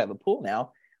 fuck you. I have a pool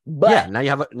now. But yeah, now you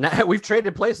have now we've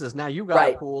traded places. Now you got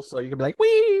a pool, so you can be like,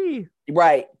 wee.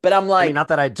 Right. But I'm like, I mean, not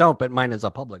that I don't, but mine is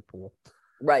a public pool.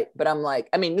 Right. But I'm like,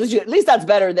 I mean, at least that's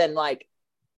better than like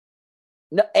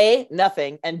A,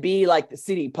 nothing, and B, like the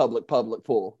city public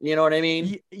pool. You know what I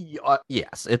mean?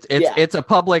 Yes. It's a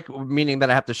public, meaning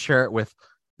that I have to share it with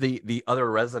the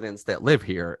other residents that live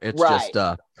here. It's just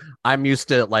I'm used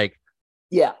to like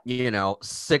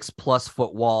 6+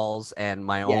 foot walls and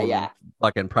my own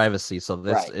fucking privacy. So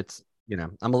this it's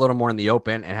I'm a little more in the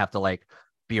open and have to like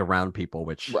be around people,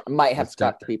 which might have to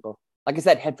talk to people. Like I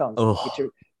said, headphones.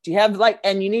 Do you have like,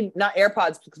 and you need not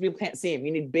AirPods because people can't see them.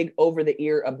 You need big over the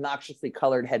ear, obnoxiously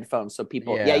colored headphones so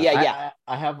people. Yeah.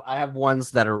 I have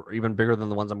ones that are even bigger than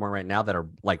the ones I'm wearing right now that are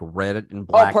like red and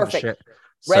black. Oh, perfect. And shit.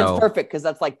 Red's perfect because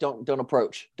that's like don't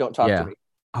approach, don't talk to me.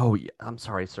 Oh, yeah. I'm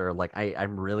sorry, sir. Like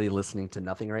I'm really listening to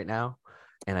nothing right now,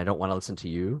 and I don't want to listen to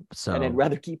you. So and I'd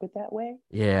rather keep it that way.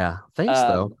 Yeah. Thanks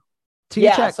though.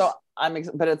 THX. So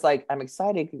but it's like I'm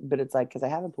excited, but it's like because I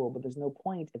have a pool, but there's no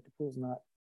point if the pool's not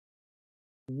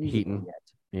heating yet.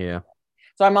 Yeah.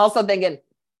 So I'm also thinking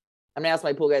I'm gonna ask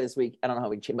my pool guy this week. I don't know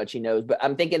how much he knows, but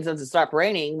I'm thinking since it stopped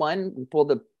raining, one, pull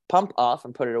the pump off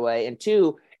and put it away, and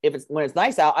two, when it's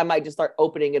nice out, I might just start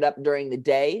opening it up during the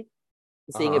day,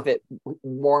 seeing if it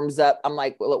warms up. I'm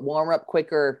like, will it warm up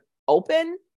quicker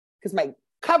open? Because my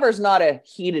cover's not a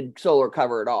heated solar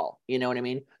cover at all. You know what I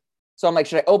mean? So I'm like,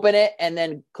 should I open it and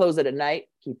then close it at night?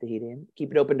 Keep the heat in.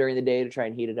 Keep it open during the day to try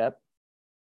and heat it up.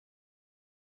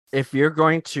 If you're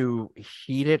going to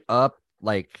heat it up,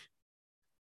 like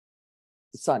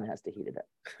the sun has to heat it up,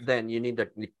 then you need to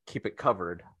keep it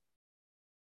covered.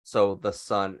 So the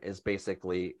sun is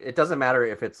basically, it doesn't matter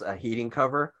if it's a heating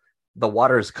cover, the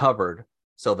water is covered.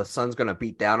 So the sun's going to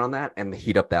beat down on that and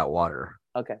heat up that water.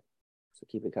 Okay. So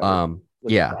keep it covered.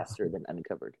 Faster than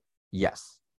uncovered.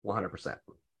 Yes. 100%.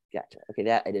 Gotcha. Okay.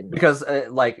 That I didn't know. Because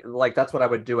like that's what I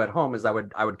would do at home is I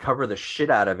would cover the shit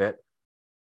out of it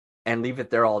and leave it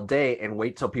there all day and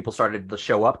wait till people started to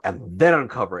show up and then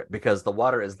uncover it because the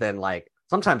water is then like,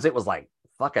 sometimes it was like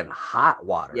fucking hot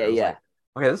water. Yeah. Like,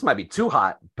 okay, this might be too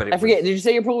hot, but I forget. Did you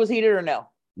say your pool was heated or no?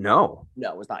 No,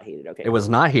 it was not heated. Okay, it was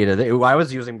not heated. I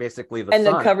was using basically the sun.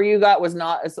 The cover you got was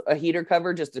not a heater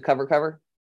cover, just a cover.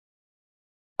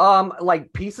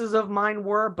 Like pieces of mine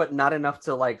were, but not enough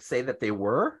to like say that they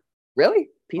were. Really?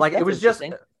 Like it was just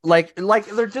like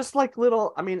they're just like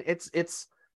little. I mean, it's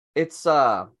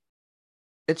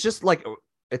just like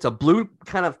it's a blue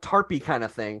kind of tarpy kind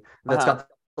of thing that's got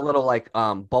a little like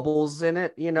bubbles in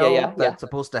it, that's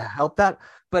supposed to help that.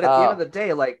 But at the end of the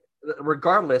day, like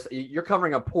regardless, you're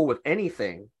covering a pool with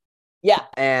anything. Yeah.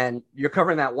 And you're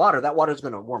covering that water's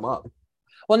going to warm up.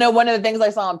 Well, no, one of the things I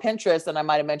saw on Pinterest, and I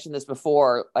might have mentioned this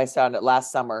before, I found it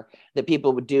last summer, that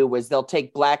people would do was they'll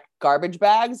take black garbage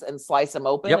bags and slice them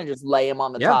open and just lay them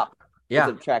on the top. Yeah.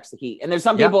 It attracts the heat. And there's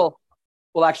some people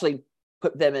will actually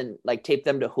put them in, like tape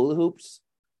them to hula hoops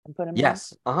and put them in.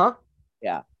 Yes.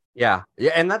 Yeah. Yeah.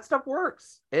 And that stuff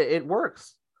works. It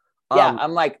works. Yeah.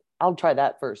 I'm like, I'll try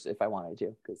that first if I wanted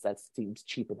to, because that seems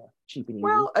cheap and easy.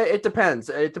 Well, it depends.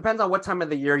 It depends on what time of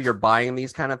the year you're buying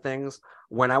these kind of things.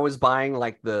 When I was buying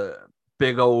like the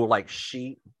big old like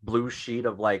blue sheet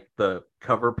of like the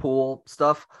cover pool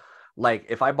stuff, like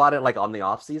if I bought it like on the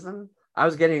off season, I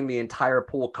was getting the entire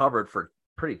pool covered for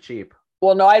pretty cheap.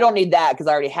 Well, no, I don't need that because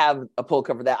I already have a pool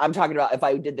cover. That I'm talking about if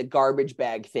I did the garbage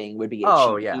bag thing would be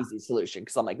a cheap, easy solution.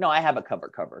 Because I'm like, no, I have a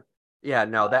cover. Yeah,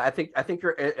 no, that I think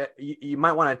you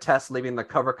might want to test leaving the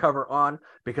cover on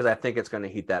because I think it's going to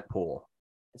heat that pool.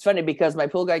 It's funny because my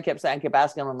pool guy kept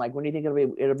asking him, I'm like, when do you think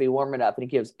it'll be warm enough? And he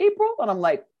gives April, and I'm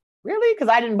like, really? Because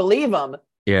I didn't believe him.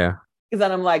 Yeah. Because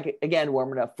then I'm like, again,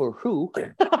 warm enough for who?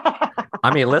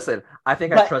 I mean, listen, I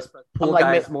think I trust pool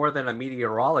guys more than a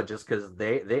meteorologist because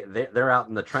they're out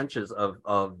in the trenches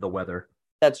of the weather.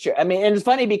 That's true. I mean, and it's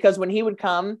funny because when he would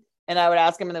come and I would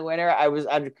ask him in the winter, I was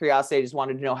out of curiosity. I just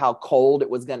wanted to know how cold it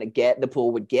was going to get, the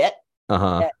pool would get.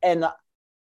 And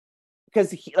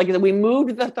because like we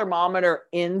moved the thermometer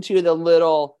into the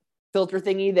little filter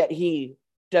thingy that he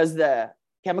does the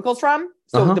chemicals from.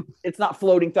 So it's not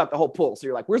floating throughout the whole pool. So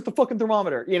you're like, where's the fucking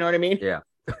thermometer? You know what I mean? Yeah.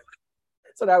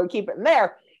 So now we keep it in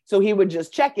there. So he would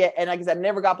just check it. And like I said,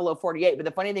 never got below 48. But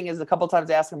the funny thing is a couple of times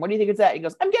I asked him, what do you think it's at? He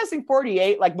goes, I'm guessing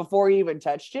 48, like before he even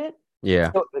touched it.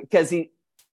 Yeah. Because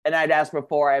and I'd asked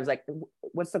before, I was like,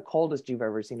 what's the coldest you've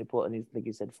ever seen a pool? And I think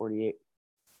he said 48.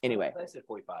 Anyway. I said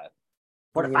 45.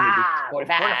 45. I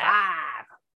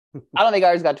don't think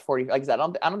ours got to 40. Like I said,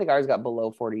 I don't think ours got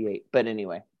below 48. But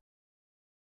anyway.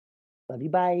 Love you.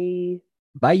 Bye.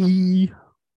 Bye.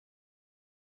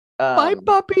 Bye,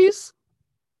 puppies.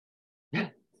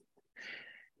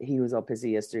 He was all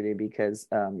pissy yesterday because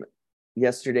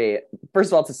yesterday, first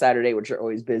of all, it's a Saturday, which are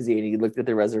always busy, and he looked at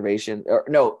the reservation. Or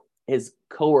no, his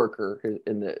coworker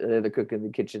in the cook in the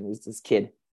kitchen is this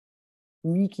kid,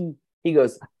 Mickey. He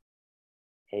goes,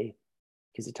 hey,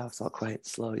 because he talks all quiet and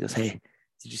slow. He goes, hey,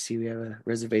 did you see we have a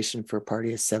reservation for a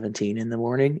party at 17 in the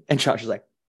morning? And Josh is like,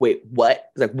 wait, what?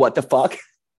 He's like, what the fuck?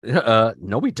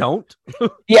 No, we don't.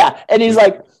 Yeah. And he's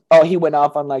like, oh, he went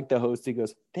off on like the host. He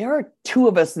goes, there are 2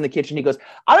 of us in the kitchen. He goes,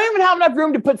 I don't even have enough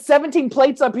room to put 17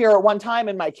 plates up here at one time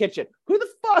in my kitchen. Who the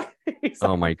fuck?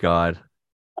 Oh my God.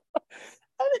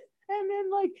 And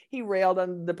then like he railed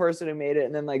on the person who made it.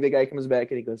 And then like the guy comes back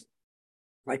and he goes,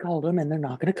 I called them and they're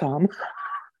not going to come.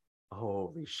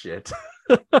 Holy shit.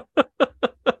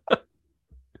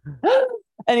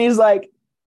 And he's like,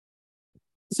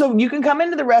 so you can come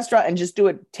into the restaurant and just do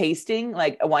a tasting,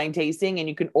 like a wine tasting, and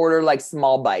you can order like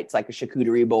small bites, like a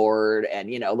charcuterie board and,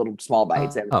 little small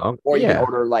bites. Or you can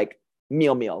order like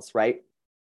meals, right?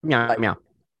 Meow.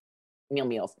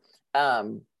 Meals.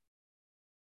 So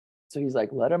he's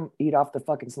like, let him eat off the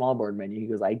fucking small board menu. He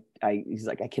goes, he's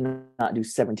like, I cannot do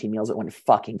 17 meals at one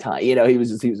fucking time. He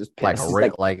was just pissed.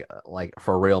 Like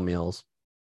for real meals.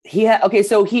 So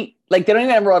they don't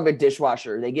even have a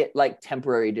dishwasher. They get like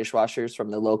temporary dishwashers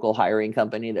from the local hiring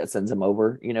company that sends them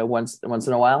over, once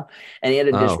in a while. And he had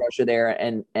a dishwasher there,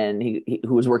 and he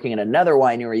who was working at another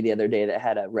winery the other day that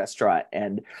had a restaurant.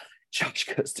 And Josh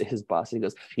goes to his boss. He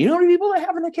goes, you know how many people I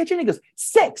have in the kitchen? He goes,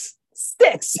 6.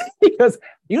 He goes,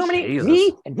 you know how many? Jesus.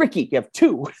 Me and Ricky. You have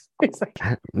 2. It's like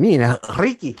me and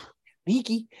Ricky.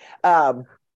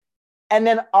 And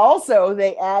then also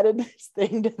they added this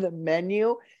thing to the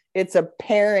menu. It's a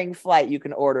pairing flight you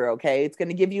can order, okay? It's going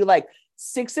to give you like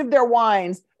 6 of their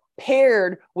wines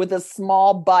paired with a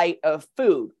small bite of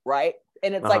food, right?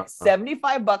 And it's like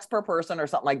 $75 per person or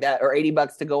something like that, or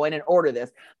 $80 to go in and order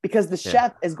this, because the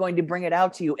chef is going to bring it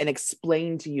out to you and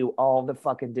explain to you all the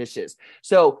fucking dishes.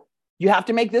 So you have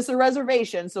to make this a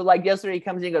reservation. So like yesterday he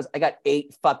comes in and goes, I got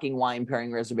 8 fucking wine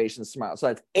pairing reservations tomorrow. So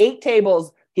that's 8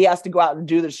 tables he has to go out and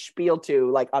do the spiel to,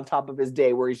 like on top of his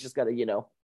day where he's just got to,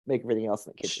 make everything else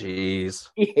in the kitchen. Jeez.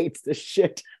 He hates this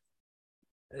shit.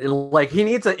 Like he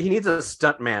needs a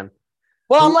stunt man.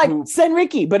 Well, I'm like, send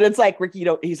Ricky, but it's like Ricky,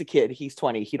 he's a kid. He's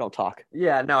 20. He don't talk.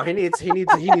 Yeah, no, he needs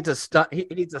a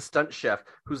stunt chef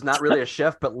who's not really a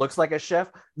chef but looks like a chef.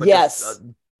 But just,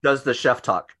 does the chef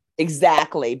talk?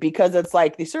 Exactly, because it's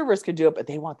like the servers could do it, but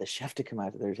they want the chef to come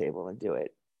out to their table and do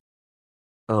it.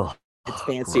 Oh, it's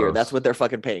fancier. Gross. That's what they're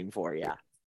fucking paying for. Yeah,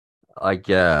 I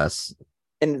guess.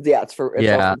 And it's for he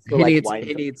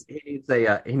needs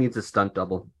a stunt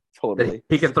double. Totally.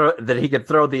 He can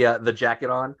throw the jacket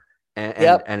on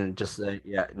and just say,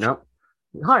 nope.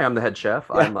 Hi, I'm the head chef.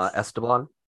 Yes. I'm Esteban.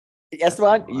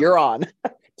 Esteban, you're on.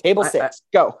 Table 6.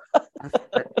 Go.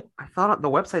 I thought the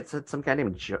website said some guy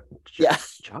named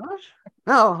Josh.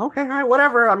 Oh, okay, all right,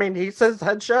 whatever. I mean, he says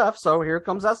head chef, so here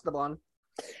comes Esteban.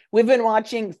 We've been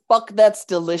watching Fuck That's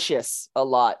Delicious a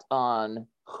lot on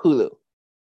Hulu.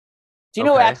 Do you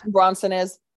know who Okay. Action Bronson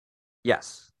is?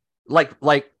 Yes. Like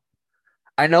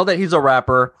I know that he's a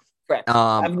rapper. Correct.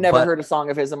 I've never But heard a song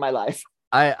of his in my life.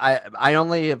 I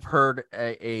only have heard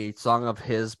a song of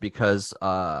his because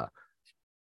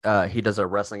he does a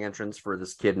wrestling entrance for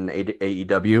this kid in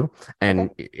AEW, and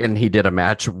Okay. and he did a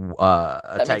match, a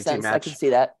That makes tag team sense. I can match. see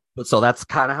that. So that's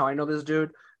kind of how I know this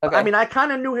dude. But I Okay. mean, I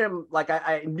kind of knew him. Like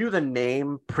I knew the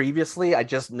name previously. I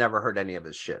just never heard any of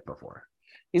his shit before.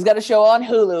 He's got a show on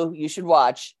Hulu you should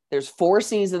watch. There's 4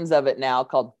 seasons of it now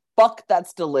called Fuck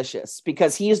That's Delicious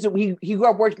because he grew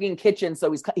up working in kitchen,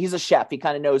 so he's a chef. He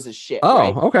kind of knows his shit,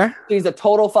 right? Oh, okay. So he's a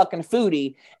total fucking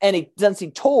foodie, and since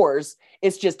he tours,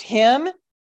 it's just him.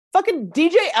 Fucking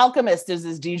DJ Alchemist is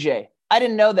his DJ. I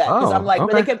didn't know that because I'm Oh, like,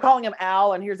 but they okay. kept calling him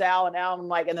Al, and here's Al, and Al, and I'm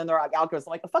like, and then they're like Alchemist.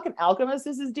 I'm like, the fucking Alchemist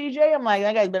is his DJ. I'm like,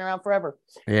 that guy's been around forever.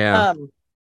 Yeah.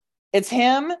 It's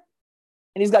him,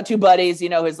 and he's got 2 buddies,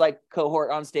 his like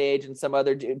cohort on stage, and some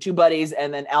other 2 buddies,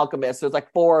 and then Alchemist. So it's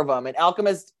like 4 of them, and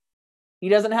Alchemist, he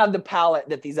doesn't have the palate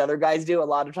that these other guys do. A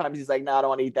lot of times he's like, no, I don't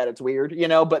want to eat that. It's weird,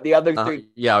 But the other 3,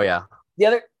 Yeah, yeah. the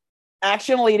other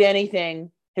Action will eat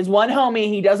anything. His one homie,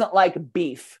 he doesn't like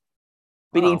beef,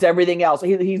 but he eats everything else.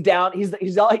 He's down.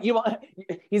 He's all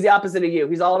he's the opposite of you.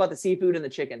 He's all about the seafood and the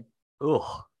chicken.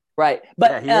 Ugh. Right.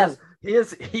 But yeah,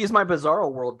 he's my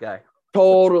Bizarro World guy.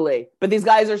 Totally. But these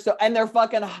guys are and they're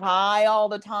fucking high all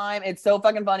the time. It's so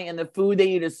fucking funny. And the food they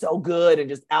eat is so good and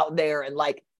just out there. And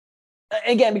like,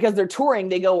 again, because they're touring,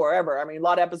 they go wherever. I mean, a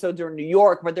lot of episodes are in New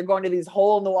York, but they're going to these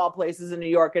hole in the wall places in New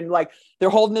York. And like, they're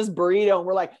holding this burrito and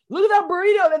we're like, look at that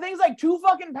burrito. That thing's like 2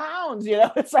 fucking pounds,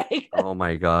 It's like, oh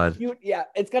my God.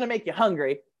 It's going to make you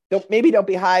hungry. Maybe don't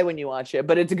be high when you watch it,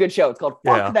 but it's a good show. It's called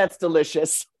Fuck That's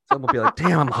Delicious. Someone will be like,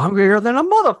 damn, I'm hungrier than a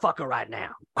motherfucker right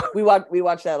now. we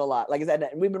watch that a lot. Like I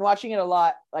said, we've been watching it a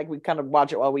lot. Like we kind of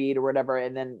watch it while we eat or whatever.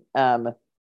 And then,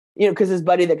 because his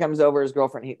buddy that comes over, his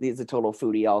girlfriend, he's a total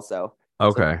foodie also.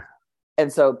 Okay.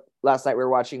 So last night we were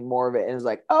watching more of it, and it was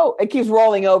like, oh, it keeps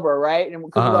rolling over, right? And we're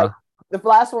like, the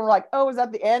last one, we're like, oh, is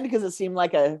that the end? Because it seemed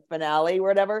like a finale or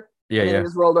whatever. Yeah, and then yeah. it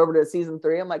just rolled over to season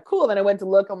 3. I'm like, cool. Then I went to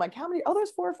look. I'm like, how many? Oh,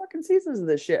 there's 4 fucking seasons of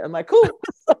this shit. I'm like, cool.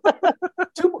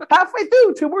 Halfway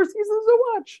through, 2 more seasons to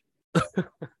watch.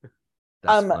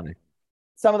 That's funny.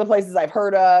 Some of the places I've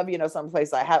heard of, some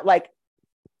places I have, like, it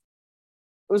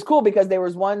was cool because there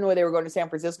was one where they were going to San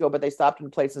Francisco, but they stopped in a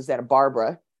place in Santa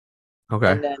Barbara.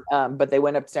 Okay. And then, but they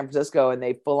went up to San Francisco and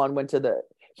they full on went to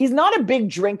he's not a big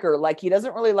drinker. Like, he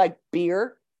doesn't really like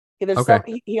beer.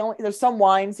 There's some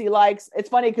wines he likes. It's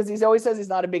funny because he always says he's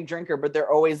not a big drinker, but they're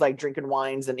always like drinking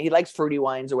wines, and he likes fruity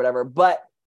wines or whatever. But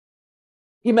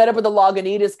he met up with the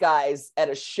Lagunitas guys at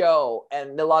a show,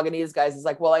 and the Lagunitas guys is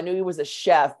like, well, I knew he was a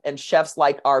chef, and chefs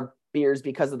like our beers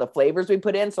because of the flavors we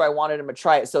put in, so I wanted him to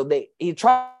try it. So he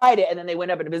tried it, and then they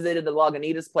went up and visited the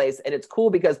Lagunitas place, and it's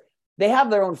cool because they have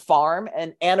their own farm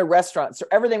and a restaurant. So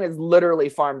everything is literally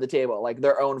farm to table, like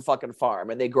their own fucking farm.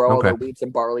 And they grow all their wheats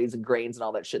and barleys and grains and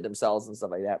all that shit themselves and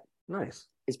stuff like that. Nice.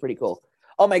 It's pretty cool.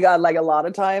 Oh my God. Like, a lot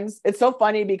of times it's so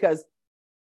funny because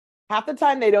half the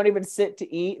time they don't even sit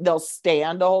to eat. They'll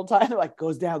stand the whole time. They're like,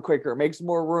 goes down quicker, makes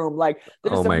more room. Like,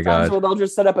 there's some times where they'll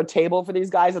just set up a table for these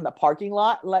guys in the parking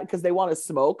lot, because they want to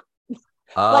smoke.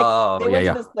 Like, they went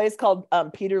to this place called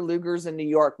Peter Luger's in New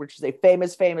York, which is a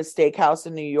famous steakhouse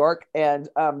in New York, and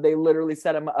they literally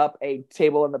set him up a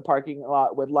table in the parking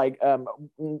lot with like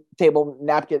table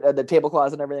napkin, the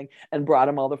tablecloths and everything, and brought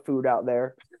him all the food out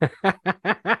there.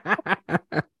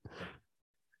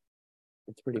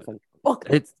 It's pretty funny.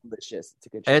 It's delicious. It's a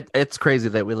good show. It's crazy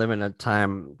that we live in a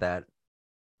time that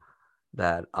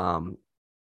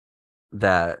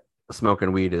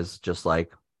smoking weed is just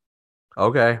like,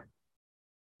 okay.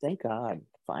 Thank God.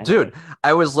 Finally. Dude,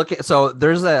 I was looking. So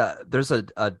there's a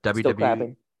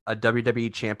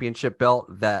WWE championship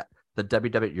belt that the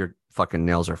WWE, your fucking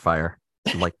nails are fire.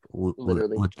 Like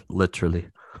literally,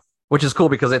 which is cool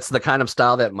because it's the kind of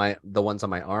style that the ones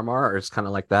on my arm are, or it's kind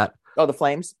of like that. Oh, the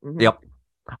flames. Mm-hmm. Yep.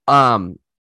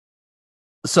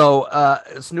 So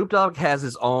Snoop Dogg has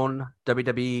his own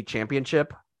WWE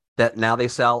championship that now they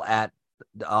sell at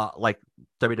like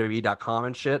WWE.com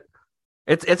and shit.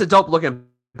 It's a dope looking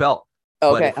belt.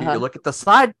 Okay. But if you look at the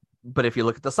side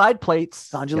plates,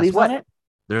 ganja leaves on it.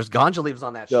 There's ganja leaves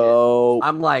on that shit.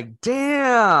 I'm like,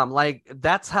 damn, like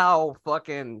that's how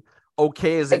fucking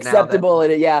okay is it acceptable now?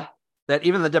 Yeah. That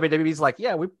even the WWE's like,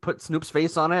 yeah, we put Snoop's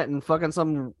face on it and fucking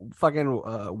some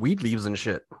fucking weed leaves and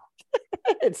shit.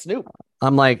 It's Snoop.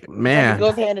 I'm like, man, it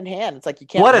goes hand in hand. It's like you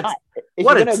can't. What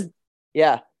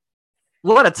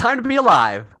a time to be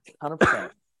alive. 100%.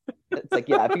 It's like,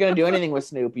 yeah, if you're gonna do anything with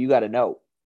Snoop, you got to know.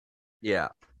 Yeah,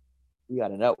 you got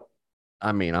to know.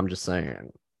 I mean, I'm just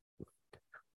saying.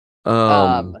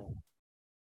 Um,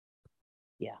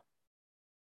 yeah,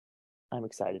 I'm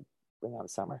excited. Bring on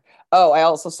summer. Oh, I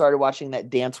also started watching that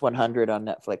Dance 100 on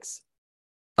Netflix.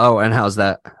 Oh, and how's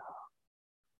that?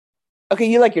 Okay,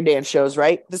 you like your dance shows,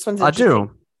 right? This one's I interesting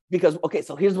do. because okay,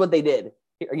 so here's what they did.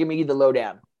 Here, give me the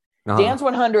lowdown. Uh-huh. Dance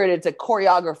 100, it's a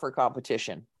choreographer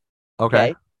competition. Okay.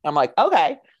 Okay, I'm like,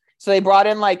 okay. So they brought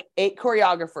in like 8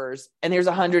 choreographers, and there's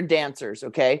 100 dancers.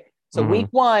 Okay, so Mm-hmm. week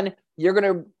one, you're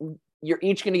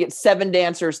each gonna get 7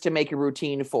 dancers to make a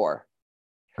routine for.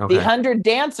 The Okay. 100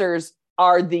 dancers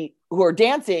are the who are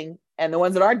dancing, and the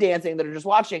ones that aren't dancing that are just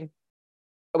watching.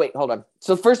 Oh, wait, hold on.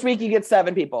 So first week you get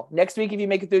 7 people. Next week, if you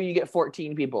make it through, you get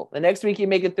 14 people. The next week you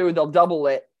make it through, they'll double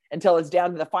it until it's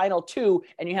down to the final 2,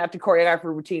 and you have to choreograph a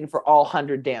routine for all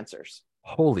 100 dancers.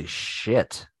 Holy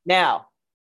shit. Now,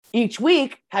 each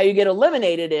week, how you get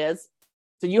eliminated is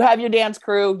so you have your dance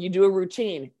crew, you do a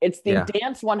routine. It's the Yeah.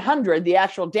 Dance 100, the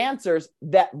actual dancers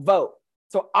that vote.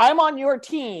 So I'm on your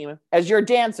team as your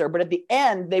dancer, but at the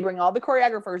end, they bring all the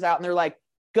choreographers out and they're like,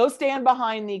 go stand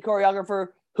behind the choreographer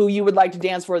who you would like to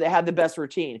dance for that had the best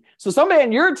routine. So somebody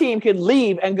on your team could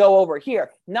leave and go over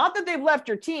here. Not that they've left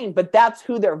your team, but that's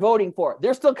who they're voting for.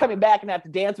 They're still coming back and have to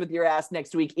dance with your ass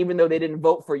next week, even though they didn't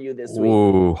vote for you this week.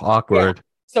 Ooh, Yeah. awkward.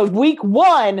 So week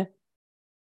one,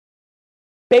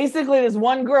 basically this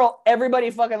one girl, everybody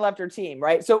fucking left her team,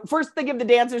 right? So first they give the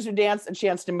dancers who danced a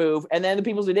chance to move, and then the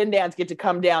people who didn't dance get to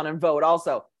come down and vote.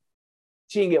 Also,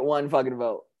 she didn't get one fucking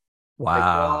vote. Like,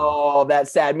 Wow. oh,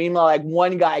 that's sad. Meanwhile, like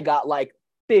one guy got like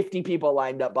 50 people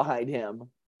lined up behind him.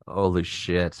 Holy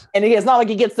shit. And it's not like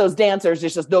he gets those dancers,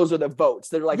 it's just those are the votes.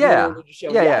 They're like Yeah. literally just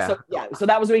showing. Yeah, Yeah. yeah. So yeah. So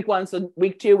that was week one. So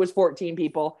week 2 was 14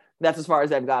 people. That's as far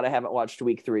as I've got. I haven't watched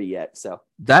week 3 yet. So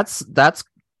That's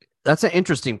an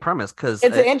interesting premise because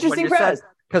it's an when interesting you said premise.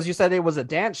 because you said it was a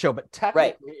dance show, but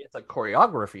Right. technically it's a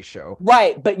choreography show.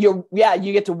 Right, but you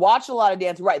get to watch a lot of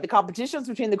dance. Right, the competitions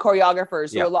between the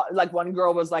choreographers. So Yeah. a lot, like one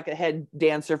girl was like a head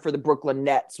dancer for the Brooklyn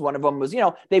Nets. One of them was,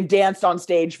 they've danced on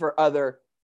stage for other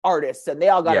artists, and they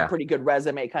all got a Yeah. pretty good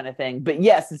resume, kind of thing. But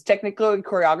yes, it's technically a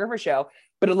choreographer show,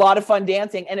 but a lot of fun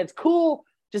dancing, and it's cool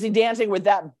to see dancing with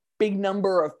that big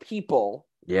number of people.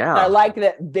 And I Yeah. like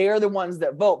that they're the ones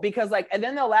that vote because and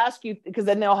then they'll ask you because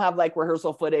then they'll have like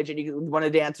rehearsal footage and one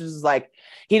of the dancers is like,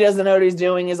 he doesn't know what he's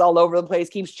doing, is all over the place,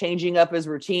 keeps changing up his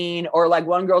routine. Or like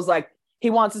one girl's like, he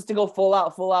wants us to go full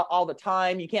out all the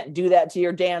time. You can't do that to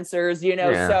your dancers,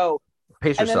 Yeah. So,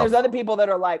 Pace and then yourself. there's other people that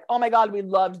are like, oh my God, we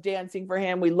loved dancing for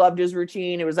him. We loved his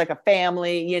routine. It was like a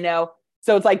family,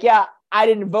 So it's like, yeah, I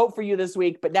didn't vote for you this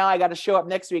week, but now I got to show up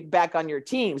next week back on your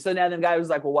team. So now the guy was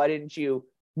like, well, why didn't you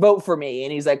vote for me?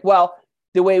 And he's like, well,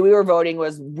 the way we were voting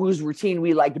was whose routine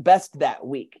we liked best that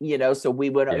week, so we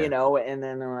would, Yeah. and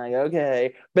then I'm like,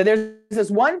 okay. But there's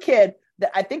this one kid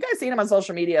that I think I've seen him on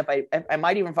social media. If I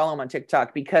might even follow him on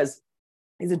TikTok because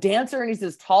he's a dancer and he's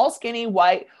this tall, skinny,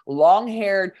 white, long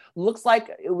haired, looks like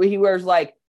he wears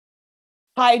like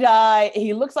tie dye.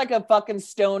 He looks like a fucking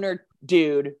stoner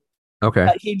dude. Okay.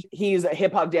 He's a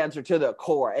hip hop dancer to the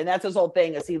core, and that's his whole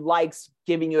thing. Is he likes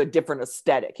giving you a different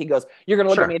aesthetic. He goes, "You're gonna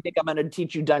look at me Sure. and think I'm gonna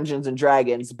teach you Dungeons and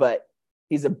Dragons, but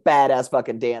he's a badass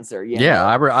fucking dancer." Yeah,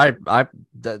 I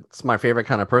that's my favorite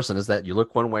kind of person is that you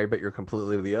look one way but you're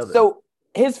completely the other. So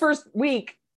his first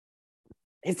week,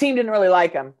 his team didn't really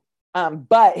like him,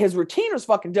 but his routine was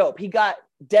fucking dope. He got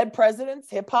Dead Presidents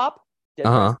hip hop,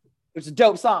 Uh-huh. which is a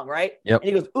dope song, right? Yep. And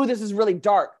he goes, "Ooh, this is really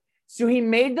dark." So he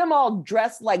made them all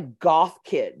dressed like goth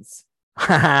kids.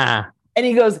 And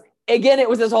he goes, again, it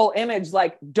was this whole image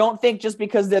like, don't think just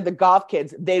because they're the goth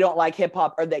kids, they don't like hip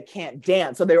hop or they can't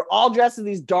dance. So they were all dressed as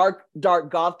these dark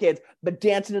goth kids, but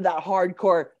dancing to that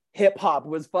hardcore hip hop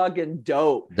was fucking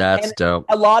dope. That's dope.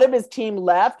 A lot of his team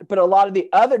left, but a lot of the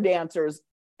other dancers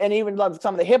and even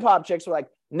some of the hip hop chicks were like,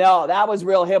 no, that was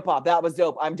real hip hop. That was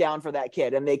dope. I'm down for that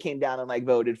kid. And they came down and like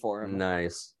voted for him.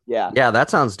 Nice. Yeah. Yeah, that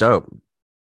sounds dope.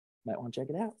 Might want to check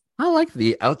it out. I like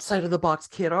the outside of the box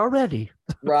kid already.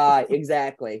 Right,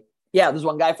 exactly. Yeah, there's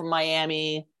one guy from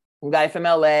Miami, one guy from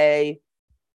LA,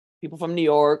 people from New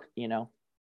York,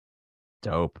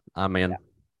 Dope. I'm in.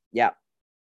 Yeah.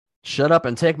 Shut up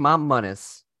and take my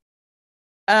monies.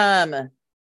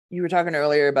 You were talking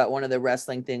earlier about one of the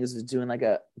wrestling things was doing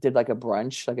did a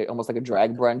brunch, almost like a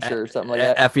drag brunch or something like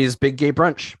that. Effie's Big Gay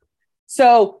Brunch.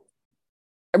 So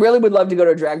I really would love to go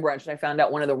to a drag brunch, and I found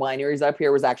out one of the wineries up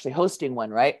here was actually hosting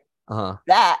one, right? Uh-huh.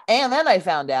 That, and then I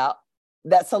found out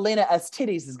that Selena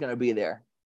Titties is going to be there.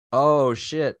 Oh,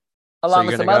 shit. Along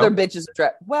with some other bitches.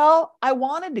 Well, I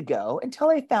wanted to go until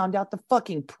I found out the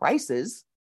fucking prices.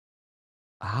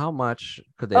 How much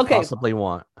could they possibly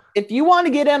want? If you want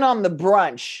to get in on the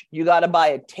brunch, you got to buy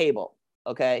a table,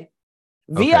 okay?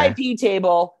 Okay. VIP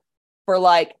table for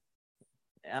like,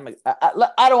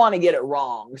 I don't want to get it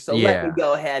wrong, so let me Yeah.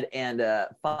 go ahead and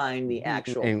find the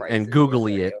actual And prices here for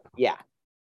googly you. it. Yeah.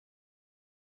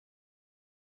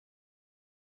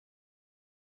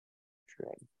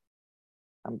 Drag.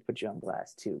 I'm gonna put you on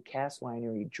blast too. Cass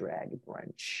Winery Drag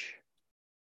Brunch.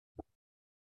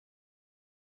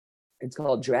 It's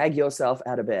called Drag Yourself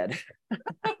Out of Bed.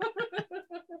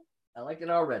 I like it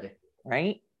already.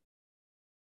 Right?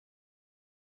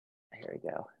 Here we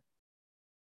go.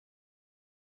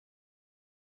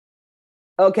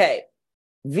 Okay.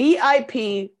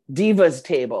 VIP Divas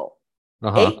table.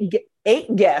 Uh-huh.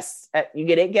 Eight guests. You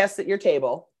get 8 guests at your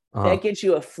table. Uh-huh. That gets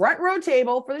you a front row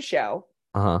table for the show,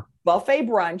 Uh-huh. buffet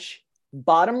brunch,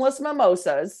 bottomless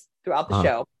mimosas throughout the Uh-huh.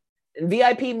 show, and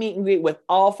VIP meet and greet with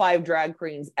all 5 drag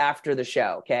queens after the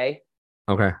show. Okay.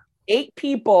 Okay. 8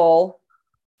 people,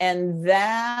 and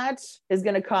that is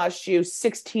going to cost you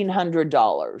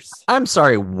 $1,600. I'm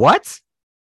sorry, what?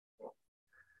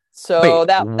 So Wait,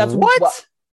 that's what?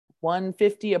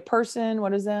 150 a person.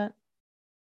 What is that?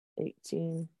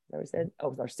 18. That was said.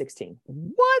 Oh, or 16.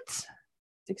 What?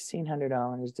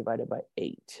 $1,600 divided by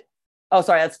 8. Oh,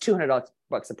 sorry, that's $200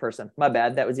 a person. My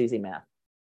bad. That was easy math.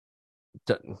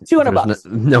 $200.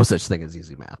 No such thing as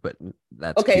easy math, but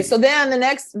that's okay. key. So then the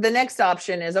next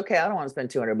option is, okay, I don't want to spend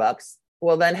 $200.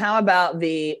 Well, then how about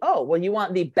you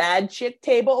want the bad chick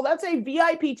table? That's a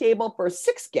VIP table for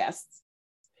 6 guests.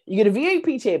 You get a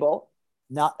VIP table,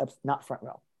 not front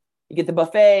row. You get the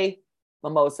buffet,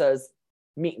 mimosas,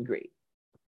 meet and greet.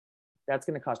 That's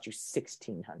going to cost you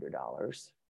 $1,600.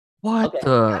 What okay.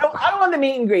 the? I don't want the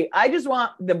meet and greet. I just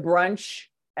want the brunch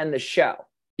and the show.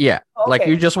 Yeah, okay. Like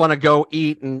you just want to go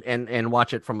eat and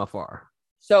watch it from afar.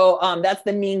 So that's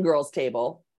the Mean Girls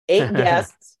table. 8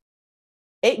 guests.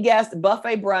 8 guests,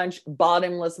 buffet brunch,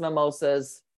 bottomless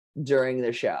mimosas during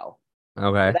the show.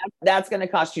 Okay. That's going to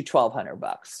cost you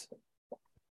 $1,200.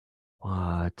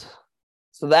 What?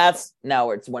 So that's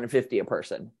now it's $150 a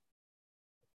person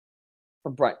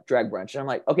for drag brunch. And I'm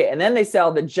like, okay. And then they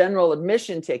sell the general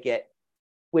admission ticket,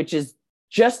 which is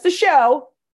just the show,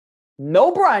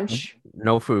 no brunch,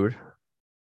 no food,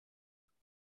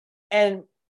 and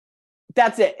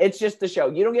that's it. It's just the show.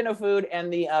 You don't get no food,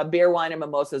 and the beer, wine, and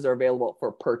mimosas are available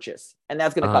for purchase, and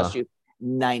that's going to cost you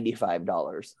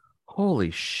 $95. Holy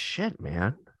shit,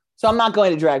 man! So I'm not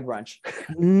going to drag brunch.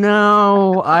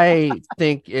 No, I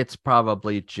think it's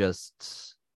probably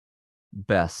just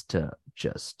best to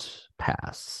just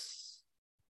pass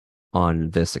on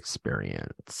this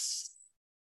experience.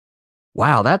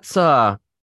 Wow, that's sad.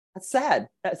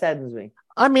 That saddens me.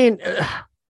 I mean,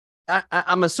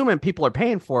 I'm assuming people are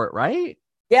paying for it, right?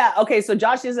 Yeah. Okay. So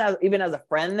Josh even has a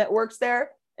friend that works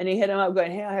there, and he hit him up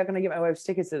going, "Hey, how can I get my wife's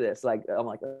tickets to this?" Like, I'm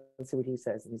like, let's see what he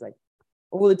says, and he's like,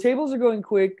 "Oh, well, the tables are going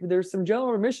quick. There's some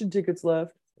general admission tickets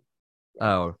left."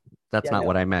 Oh, that's not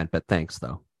what I meant, but thanks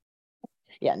though.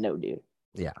 Yeah, no, dude.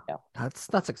 Yeah, no.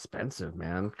 That's expensive,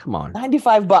 man. Come on,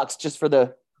 $95 just for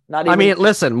the. Not even, I mean,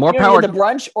 listen, more power to the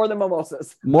brunch or the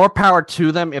mimosas. More power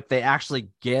to them if they actually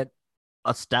get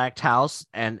a stacked house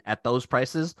and at those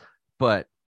prices. But,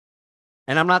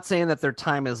 and I'm not saying that their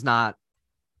time is not,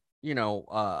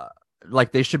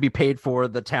 like they should be paid for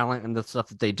the talent and the stuff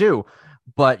that they do,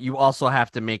 but you also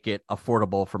have to make it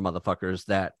affordable for motherfuckers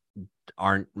that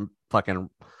aren't fucking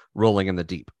rolling in the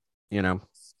deep,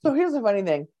 So here's the funny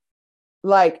thing,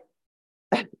 like.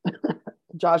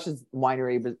 Josh's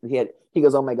winery, but he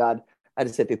goes, "Oh my god, I had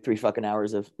to sit through 3 fucking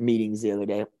hours of meetings the other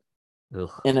day."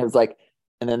 Ugh. And it was like,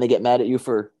 and then they get mad at you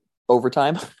for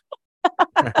overtime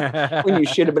when you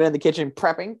should have been in the kitchen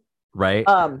prepping. Right.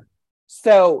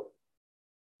 So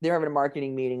they're having a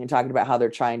marketing meeting and talking about how they're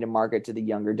trying to market to the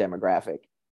younger demographic.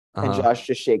 And Josh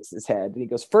just shakes his head and he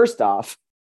goes, "First off,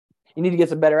 you need to get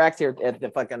some better acts here at the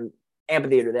fucking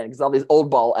amphitheater then, because all these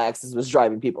old ball acts was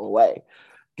driving people away.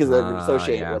 Because they're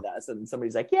associated with us." And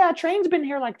somebody's like, "Yeah, Train's been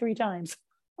here like 3 times.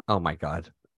 Oh my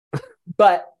god.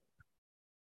 But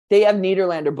they have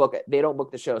Niederlander book it. They don't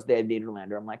book the shows. They have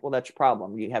Niederlander. I'm like, well, that's your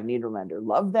problem. You have Niederlander.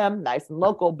 Love them, nice and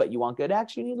local, but you want good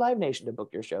acts, you need Live Nation to book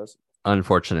your shows.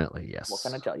 Unfortunately, yes. What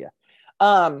can I tell you?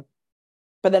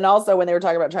 But then also when they were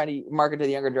talking about trying to market to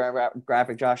the younger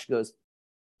demographic, Josh goes,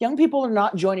 "Young people are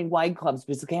not joining wine clubs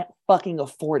because they can't fucking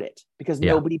afford it, because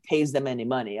nobody pays them any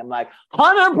money." I'm like,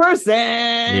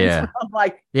 100%. Yeah. I'm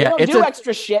like, they don't do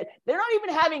extra shit. They're not even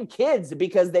having kids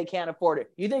because they can't afford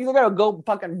it. You think they're going to go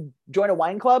fucking join a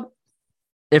wine club?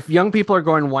 If young people are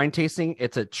going wine tasting,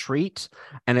 it's a treat.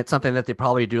 And it's something that they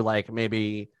probably do like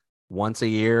maybe once a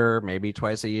year, maybe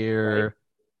twice a year. Right.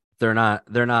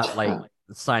 They're not like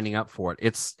signing up for it.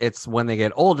 It's when they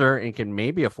get older and can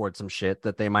maybe afford some shit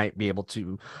that they might be able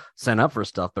to sign up for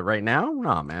stuff. But right now,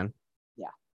 no, man. Yeah.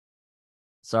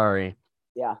 Sorry.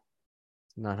 Yeah.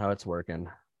 Not how it's working.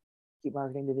 Keep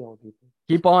marketing to the old people.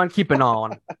 Keep on keeping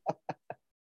on.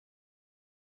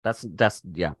 That's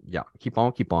yeah. Keep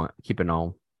on keeping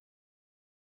on.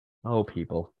 Oh,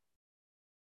 people.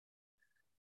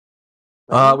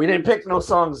 We didn't pick no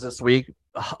songs this week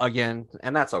again,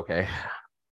 and that's okay.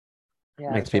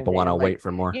 Yeah, Makes people want to wait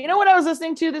for more. You know what I was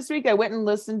listening to this week? I went and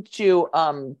listened to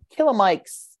Killer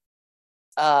Mike's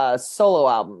solo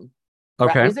album.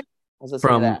 Okay. Rap music? I was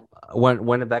listening to that.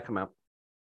 When did that come out?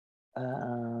 Let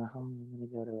me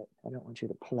go to it. I don't want you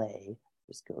to play.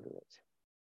 Just go to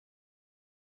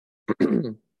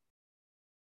it.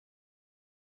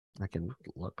 I can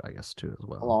look, I guess, too, as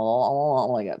well.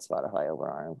 Oh, I got Spotify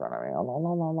over in front of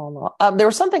me. There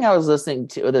was something I was listening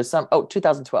to. There's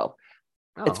 2012.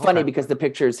 It's funny because the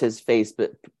picture is his face,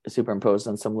 but superimposed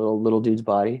on some little dude's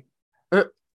body. I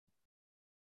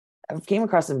came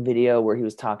across a video where he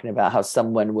was talking about how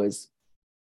someone was,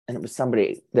 and it was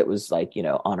somebody that was like,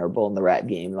 honorable in the rap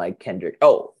game, like Kendrick.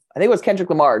 Oh, I think it was Kendrick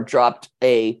Lamar dropped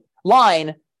a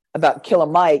line about Killer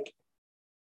Mike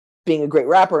being a great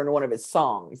rapper in one of his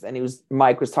songs. And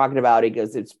Mike was talking about, he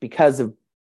goes, it's because of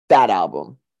that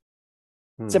album,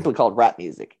 simply called Rap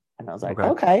Music. And I was like,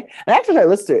 okay. And actually, I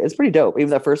listened to it. It's pretty dope. Even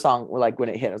the first song, like when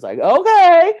it hit, I was like,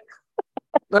 okay.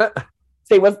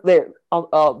 Say, what's there?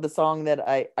 The song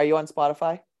that are you on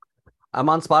Spotify? I'm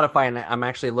on Spotify, and I'm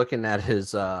actually looking at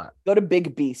his. Go to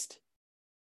Big Beast.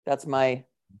 That's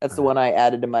the one I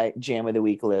added to my Jam of the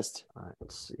Week list.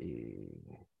 Let's see.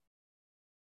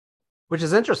 Which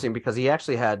is interesting because he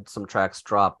actually had some tracks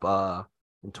drop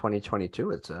in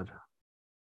 2022. It said.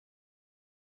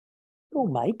 Oh,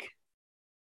 Mike.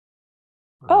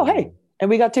 Oh, hey, and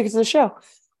we got tickets to the show.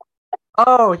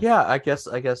 Oh yeah, I guess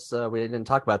we didn't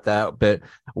talk about that, but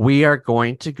we are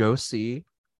going to go see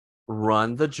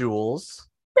Run the Jewels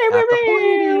at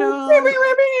the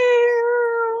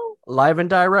live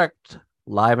and direct.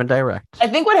 I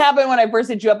think what happened when I first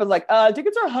hit you up is like,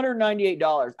 tickets are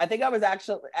 $198. I think I was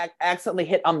actually accidentally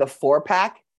hit on the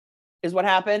 4-pack, is what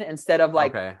happened, instead of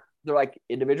like. Okay. They're like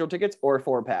individual tickets or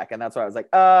 4-pack. And that's why I was like,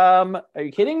 are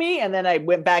you kidding me? And then I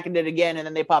went back and did it again. And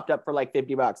then they popped up for like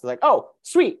 $50. I was like, oh,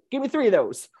 sweet. Give me 3 of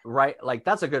those. Right. Like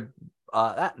that's a good,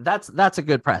 that's a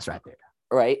good price right there.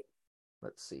 Right.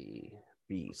 Let's see.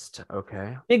 Beast.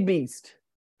 Okay. Big Beast.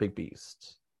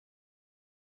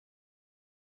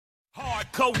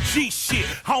 Hardcore G shit,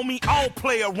 homie, all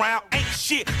play around, ain't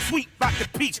shit, sweet like the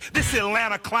peach, this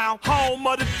Atlanta clown, home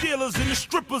of the dealers and the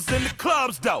strippers and the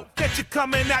clubs though, catch you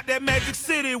coming out that Magic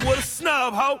City with a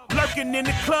snub hoe, lurking in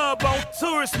the club on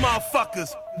tourist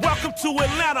motherfuckers, welcome to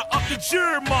Atlanta, up the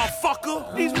jury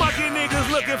motherfucker, these monkey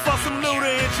niggas looking for some Luda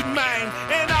and Jermaine,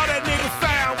 and all that nigga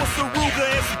found was some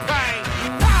Ruger and some pain,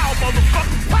 pow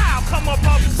motherfucker, pow, come up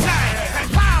off the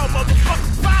chain, pow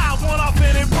motherfucker, pow, one off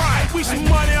in it bright, we some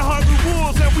money hungry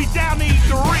wolves and we down to eat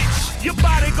the rich. Your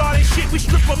bodyguard and shit, we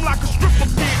strip them like a stripper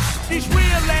bitch. These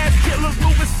real ass killers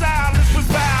moving silence with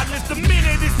violence. The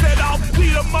minute it's set off,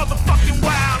 we the motherfucking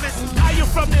wildest. Are you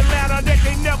from Atlanta that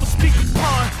they never speak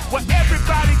upon? Where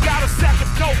everybody got a sack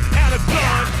of dope and a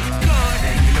gun.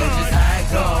 And you know just how it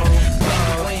go.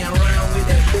 Ain't around with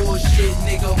that bullshit,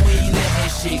 nigga. We ain't let that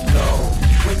shit go.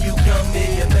 When you come in,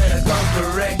 you better go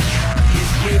correct.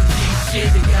 It's real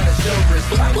shit, you gotta show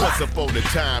respect. Once upon a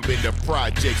time in the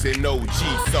projects in OG,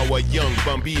 saw a young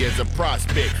Bumby as a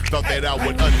prospect. Thought that I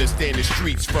would understand the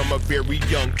streets from a very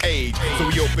young age. So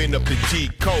we opened up the G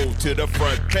code to the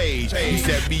front page. He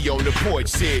sat me on the porch,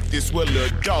 said this where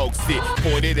little dog sit.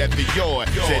 Pointed at the yard,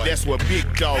 said that's where big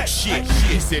dog shit.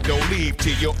 He said don't leave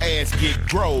till your ass get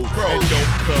grown, and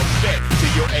don't come back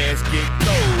till your ass get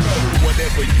cold.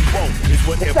 Whatever you want is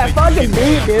whatever it's that fucking you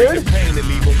beat, dude. Pain to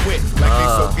leave them wet, like they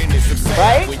soaking in some sand.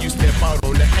 Right? When you step out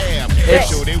on the app, make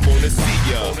sure they wanna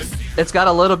see ya. It's got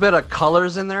a little bit of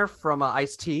colors in there from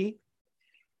Ice-T.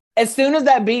 As soon as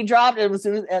that beat dropped, I was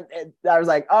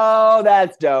like, oh,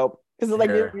 that's dope. Because it's like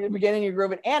you're beginning your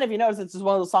grooving. And if you notice, it's just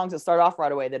one of those songs that start off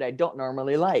right away that I don't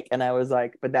normally like. And I was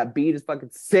like, but that beat is fucking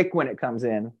sick when it comes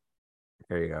in.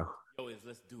 There you go.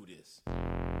 Let's do this.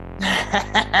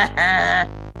 That's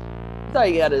all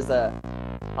you got is a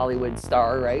Hollywood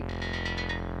star, right?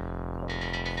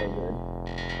 So good.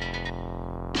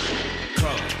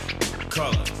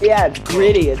 Color. Yeah, it's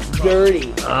gritty. It's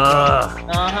dirty.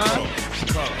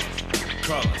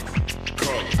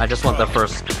 I just want the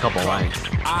first couple lines.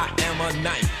 I am a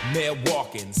nightmare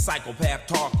walking, psychopath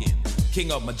talking.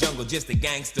 King of my jungle, just a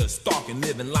gangster, stalking,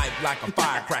 living life like a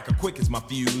firecracker, quick as my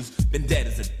fuse. Been dead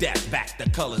as a death, back the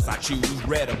colors I choose,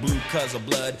 red or blue, cause of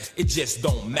blood, it just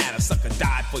don't matter. Sucker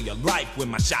died for your life when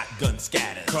my shotgun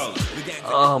scatters.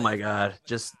 Oh my god,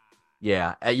 just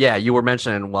yeah. You were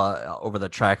mentioning over the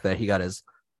track that he got his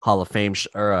Hall of Fame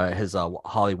his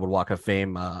Hollywood Walk of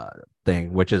Fame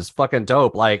thing, which is fucking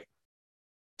dope. Like,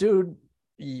 dude,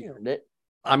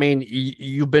 I mean,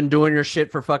 you've been doing your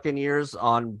shit for fucking years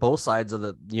on both sides of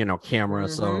the camera,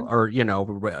 so or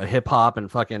hip hop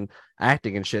and fucking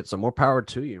acting and shit. So more power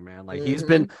to you, man. Like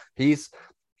he's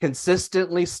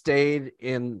consistently stayed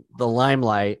in the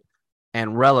limelight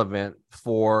and relevant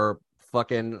for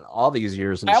fucking all these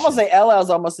years. And I almost say LL's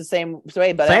almost the same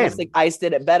way, but Same. I almost think Ice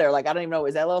did it better. Like, I don't even know,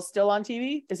 is LL still on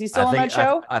TV? Is he still on that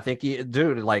show? I think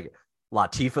dude, like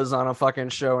Latifah's on a fucking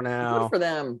show now. Good for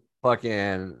them.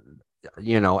 Fucking,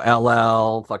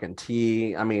 LL, fucking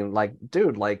T. I mean, like,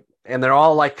 dude, like, and they're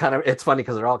all like kind of. It's funny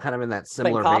because they're all kind of in that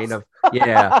similar vein of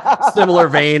similar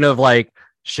vein of like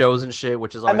shows and shit,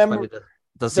 which is always funny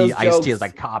to see Ice-T as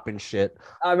like cop and shit.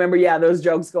 I remember, those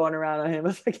jokes going around on him.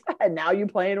 It's like, now you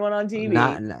playing one on TV.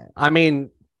 I mean,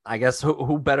 I guess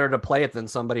who better to play it than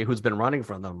somebody who's been running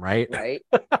from them, right? Right.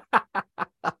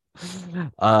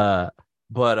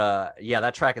 But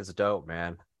that track is dope,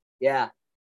 man. Yeah.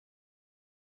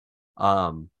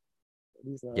 I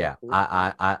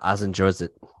enjoys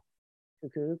it.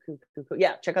 Cool.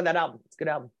 Yeah, check out that album. It's a good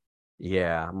album.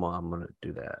 Yeah, I'm gonna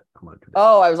do that.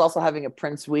 Oh, I was also having a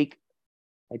Prince week.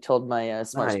 I told my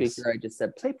smart Nice. speaker, I just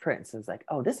said, play Prince. I was like,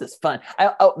 oh, this is fun.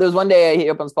 There was one day I hit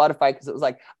up on Spotify because it was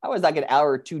like, I was like an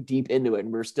hour or two deep into it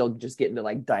and we are still just getting to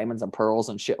like diamonds and pearls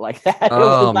and shit like that. It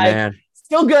was like, man.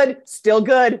 Still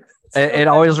good. It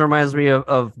always reminds me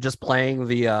of just playing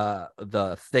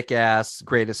the thick ass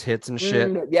greatest hits and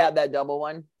shit. Yeah, that double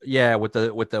one. Yeah, with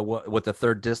the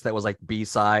third disc that was like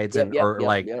B-sides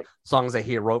songs that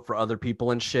he wrote for other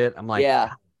people and shit. I'm like,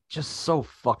 just so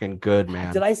fucking good,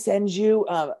 man. Did I send you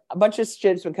a bunch of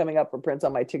shit's been coming up for Prince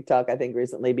on my TikTok, I think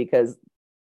recently, because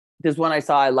there's one I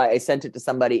saw, I sent it to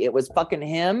somebody. It was fucking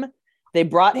him. They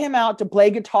brought him out to play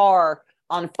guitar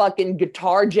on fucking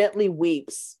Guitar Gently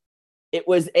Weeps. It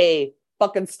was a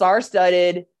fucking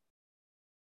star-studded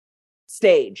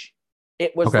stage.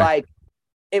 It was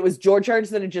it was George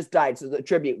Harrison had just died, so the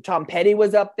tribute. Tom Petty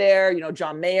was up there,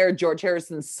 John Mayer, George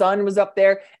Harrison's son was up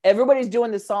there. Everybody's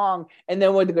doing the song, and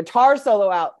then when the guitar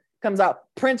solo comes out,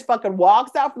 Prince fucking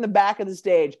walks out from the back of the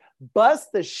stage, busts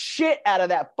the shit out of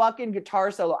that fucking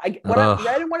guitar solo. What I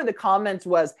read in one of the comments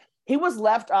was, he was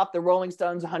left off the Rolling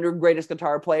Stones 100 greatest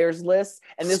guitar players list,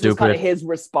 and this was kind of his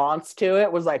response to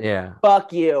it, was like,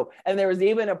 fuck you. And there was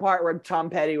even a part where Tom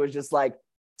Petty was just like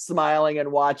smiling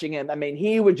and watching him. I mean,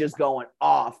 he was just going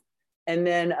off. And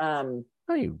then how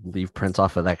do you leave Prince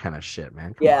off of that kind of shit,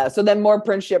 man? Come on. So then more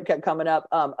Prince shit kept coming up.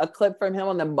 A clip from him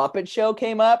on the Muppet Show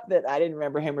came up that I didn't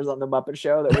remember him was on the Muppet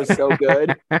Show. That was so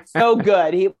good. So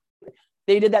good.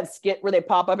 They did that skit where they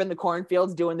pop up in the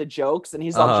cornfields doing the jokes, and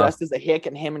he's all dressed as a hick,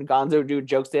 and him and Gonzo do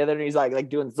jokes together, and he's like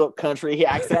doing this country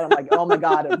accent. I'm like, oh my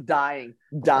god, I'm dying.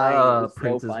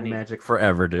 Prince is magic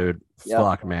forever, dude. Yep.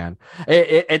 Fuck, man.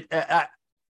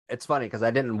 It's funny because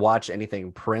I didn't watch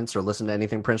anything Prince or listen to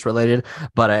anything Prince related,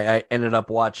 but I ended up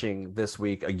watching this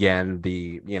week again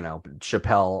the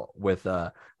Chappelle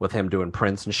with him doing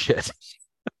Prince and shit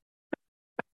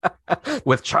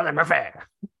with Charlie Murphy.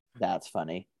 That's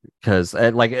funny because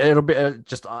it'll be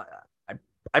just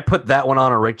I put that one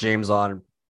on or Rick James on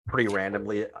pretty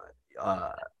randomly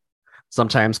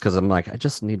sometimes because I'm like, I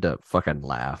just need to fucking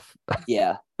laugh.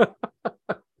 Yeah.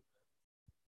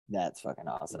 That's fucking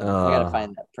awesome. I gotta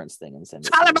find that Prince thing and send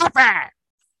it. Charlie Murphy.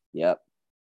 Yep.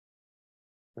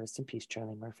 Rest in peace,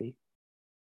 Charlie Murphy.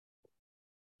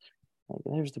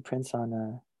 There's the Prince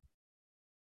on.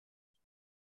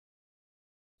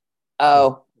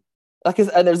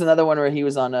 There's another one where he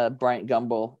was on Bryant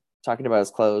Gumbel talking about his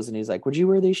clothes, and he's like, "Would you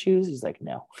wear these shoes?" He's like,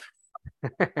 "No."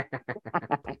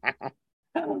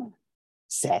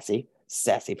 Sassy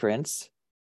Prince.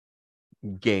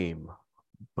 Game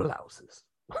blouses.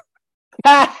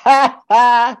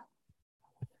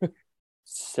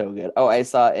 So good. Oh, I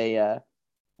saw it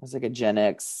was like a Gen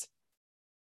X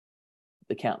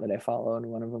account that I follow, and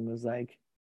one of them was like,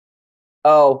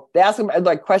 oh, they asked him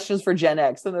like questions for Gen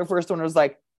X, and the first one was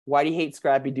like, why do you hate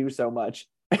Scrappy Doo so much?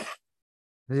 He's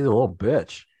a little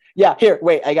bitch. Yeah, here,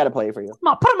 wait, I gotta play it for you.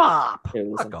 Come on, put him up.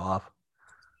 Here, fuck off.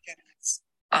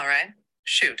 All right,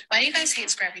 shoot. Why do you guys hate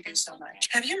Scrappy Doo so much?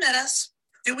 Have you met us?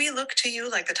 Do we look to you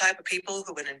like the type of people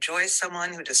who would enjoy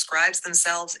someone who describes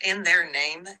themselves in their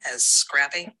name as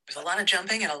scrappy? There's a lot of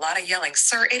jumping and a lot of yelling.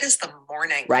 Sir, it is the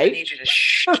morning. Right? I need you to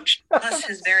shh. Plus,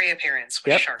 his very appearance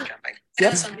was Yep. shark jumping.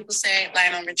 Yep. Some people say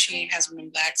Lionel Richie hasn't been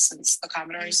black since the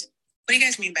Commodores. What do you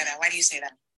guys mean by that? Why do you say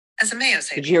that? As a Mayo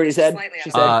say. Did you hear what he said?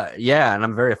 She said, Yeah, and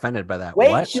I'm very offended by that.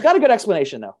 wait, What? she's got a good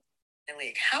explanation, though.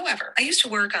 League. However, I used to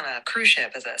work on a cruise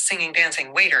ship as a singing,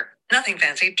 dancing waiter. Nothing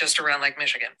fancy, just around Lake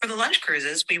Michigan. For the lunch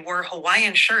cruises, we wore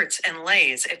Hawaiian shirts and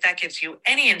leis, if that gives you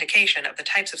any indication of the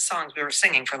types of songs we were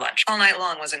singing for lunch. All Night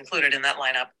Long was included in that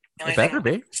lineup. The only It better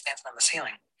thing be. was dancing on the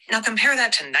ceiling. Now compare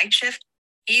that to Night Shift,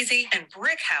 Easy, and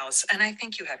Brick House, and I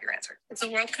think you have your answer. Is the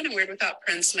world kind of weird without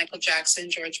Prince, Michael Jackson,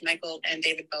 George Michael, and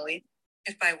David Bowie?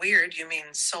 If by weird you mean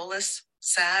soulless,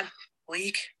 sad,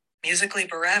 bleak, musically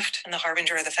bereft, and the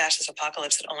harbinger of the fastest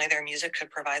apocalypse that only their music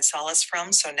could provide solace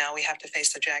from, so now we have to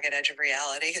face the jagged edge of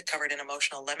reality covered in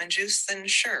emotional lemon juice, then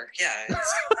sure, yeah.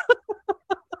 It's...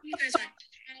 You guys are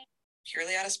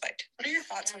purely out of spite. What are your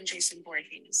thoughts on Jason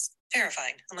Voorhees?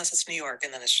 Terrifying, unless it's New York,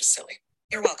 and then it's just silly.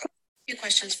 You're welcome. A few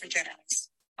questions for Gen X.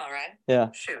 All right. Yeah.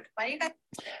 Shoot. Why do you guys...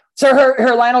 So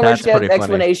her Lionel That's Richie pretty funny.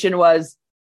 explanation was,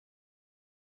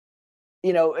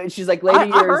 you know, she's like, later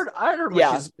years. I heard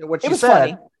Yeah. what It she was said.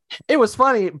 funny. It was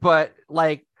funny, but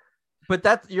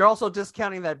that you're also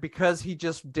discounting that because he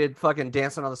just did fucking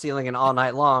Dancing on the Ceiling and All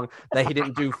Night Long, that he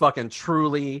didn't do fucking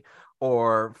Truly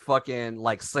or fucking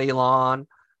like Ceylon.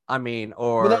 I mean,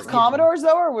 or Were those Commodores,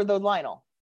 though, or were those Lionel?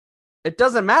 It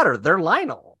doesn't matter. They're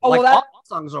Lionel. Oh, like well, that- all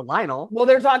songs are Lionel. Well,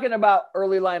 they're talking about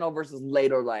early Lionel versus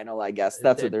later Lionel, I guess.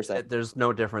 That's what they're saying. There's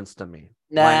no difference to me.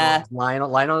 Nah.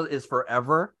 Lionel is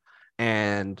forever,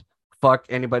 and fuck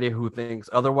anybody who thinks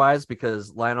otherwise,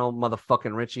 because Lionel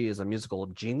motherfucking Richie is a musical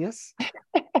genius.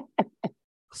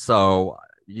 So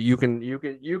you can He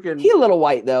a little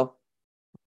white, though.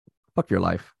 fuck your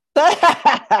life.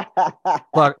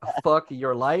 fuck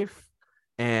your life,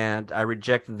 and I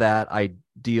reject that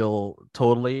ideal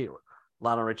totally.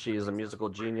 Lionel Richie is a musical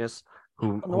genius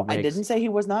who No, I didn't say he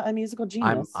was not a musical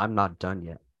genius. I'm not done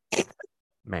yet,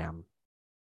 ma'am.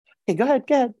 Okay, go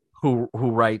ahead. Who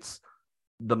writes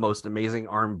the most amazing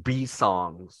R&B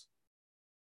songs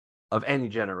of any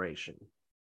generation.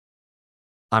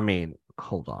 I mean,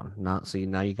 hold on. Now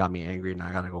you got me angry, and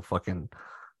I gotta go fucking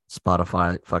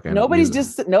Spotify fucking Nobody's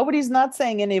music. not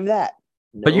saying any of that.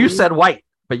 But you said white.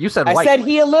 I white. said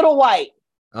he a little white.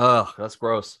 Ugh, that's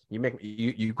gross. You make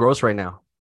you gross right now.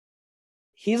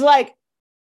 He's like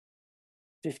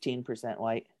 15%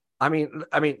 white. I mean,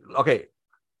 okay.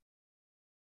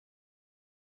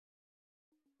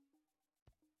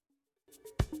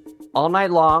 All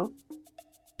Night Long.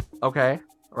 Okay,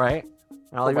 right?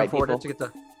 And I'll For even white forward people. it to get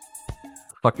the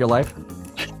fuck your life.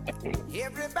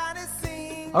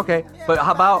 Okay, but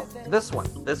how about this one?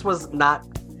 This was not.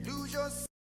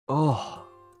 Oh.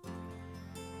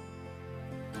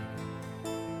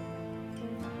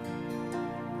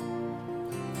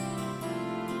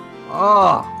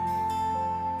 Oh.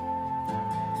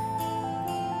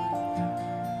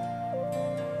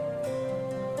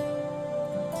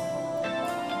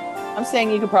 I'm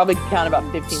saying you could probably count about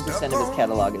 15% of his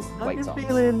catalog as white I'm songs.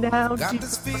 feeling down Got deep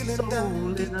this in my feeling soul,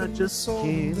 down and I just soul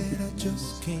can't. that I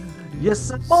just can't do.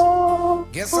 Yes, I'm all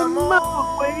Guess on I'm my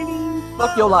on way.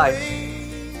 Fuck your life.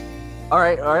 All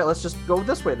right, let's just go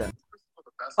this way then.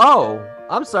 Oh,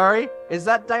 I'm sorry. Is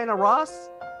that Diana Ross?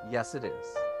 Yes, it is.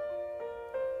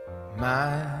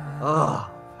 My Ugh.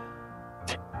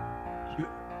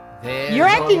 You're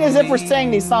acting as if we're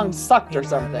saying these songs sucked or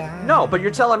something. No, but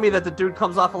you're telling me that the dude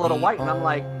comes off a little white, and I'm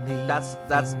like, that's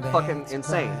fucking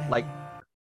insane. Like,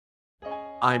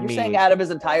 I You're mean, saying out of his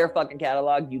entire fucking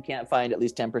catalog, you can't find at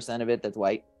least 10% of it that's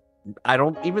white? I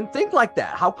don't even think like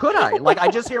that. How could I? Like, I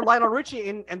just hear Lionel Richie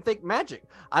and think Magic.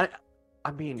 I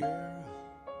mean,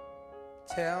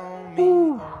 Tell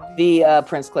me The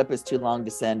Prince clip is too long to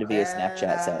send via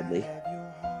Snapchat, sadly.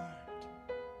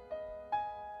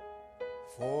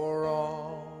 For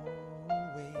always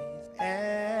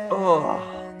and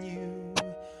Ugh. you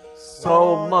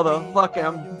so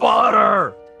motherfucking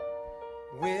butter.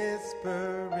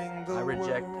 whispering the I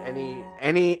reject word.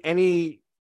 any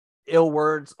ill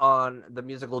words on the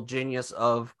musical genius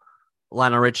of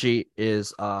Lionel Richie.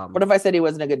 Is What if I said he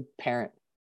wasn't a good parent?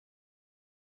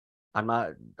 I'm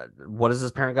not. What does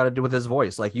his parent got to do with his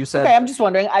voice? Like you said. Okay, I'm just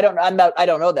wondering. I don't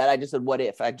know that. I just said, what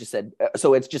if? I just said,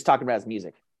 so it's just talking about his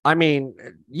music. I mean,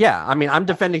 yeah. I mean, I'm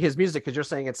defending his music because you're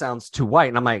saying it sounds too white,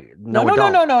 and I'm like, no.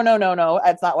 No.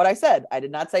 That's not what I said. I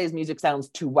did not say his music sounds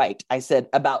too white. I said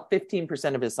about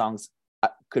 15% of his songs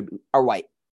are white.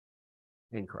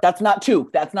 Incorrect. That's not two.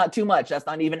 That's not too much. That's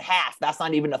not even half. That's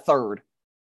not even a third.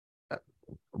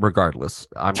 regardless,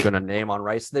 I'm gonna name on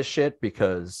Rice this shit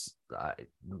because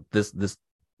this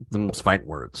the most fighting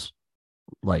words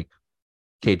like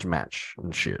cage match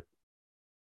and shit.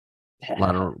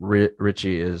 Lionel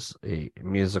Richie is a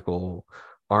musical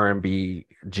R&B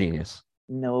genius.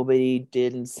 Nobody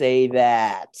didn't say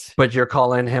that. But you're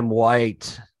calling him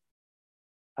white.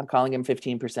 I'm calling him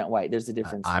 15% white. There's a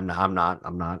difference. I'm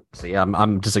not. See,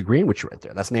 I'm disagreeing with you right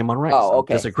there. That's name on Rice. Oh,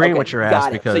 okay. I'm disagreeing with your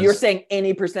ass because. So you're saying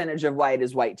any percentage of white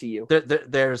is white to you?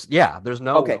 There's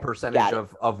no percentage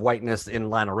of whiteness in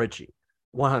Lionel Richie.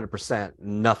 100%,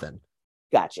 nothing.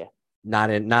 Gotcha.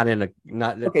 Not in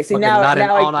okay. See, now I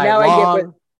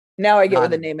get where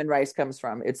the name and Rice comes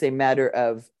from. It's a matter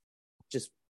of just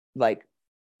like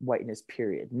whiteness,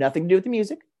 period. Nothing to do with the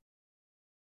music.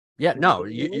 Yeah, no,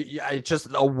 it's just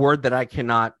a word that I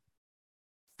cannot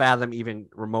fathom even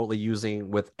remotely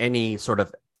using with any sort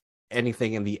of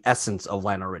anything in the essence of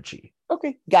Lionel Richie.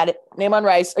 Okay, got it. Name on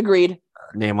Rice, agreed.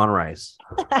 Name on Rice.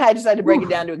 I just had to break it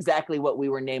down to exactly what we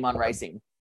were name on ricing.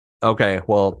 Okay,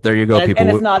 well, there you go, people.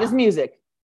 And it's not his music.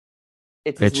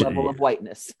 It's his level of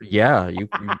whiteness. Yeah, you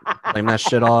claim that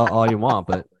shit all you want,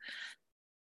 but...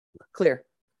 Clear.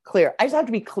 I just have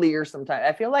to be clear sometimes.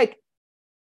 I feel like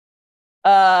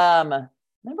remember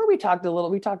we talked a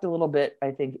little bit,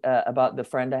 I think, about the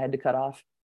friend I had to cut off.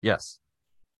 Yes.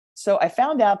 So I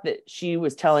found out that she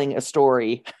was telling a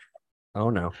story. Oh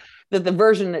no. That the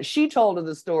version that she told of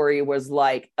the story was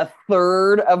like a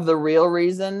third of the real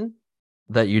reason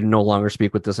that you no longer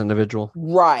speak with this individual.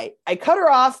 Right. I cut her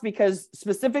off because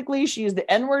specifically she used the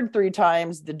N-word 3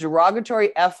 times, the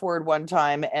derogatory F word 1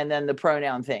 time, and then the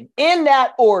pronoun thing. In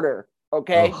that order.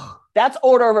 Okay. Ugh. That's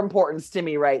order of importance to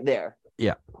me right there.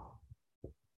 Yeah.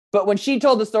 But when she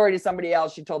told the story to somebody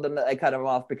else, she told them that I cut him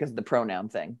off because of the pronoun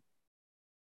thing.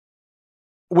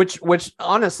 Which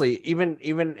honestly, even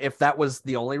if that was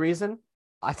the only reason,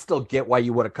 I still get why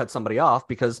you would have cut somebody off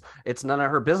because it's none of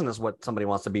her business what somebody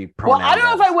wants to be pronounced. Well, I don't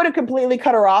know if I would have completely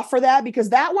cut her off for that because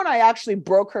that one I actually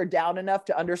broke her down enough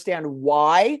to understand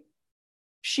why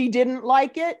she didn't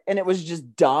like it, and it was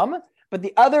just dumb. But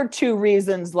the other 2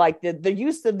 reasons, like the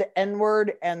use of the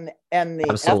N-word and the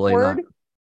Absolutely F-word, not.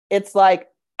 It's like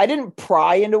I didn't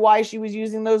pry into why she was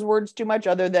using those words too much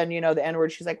other than, the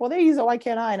N-word. She's like, well, they use it. Why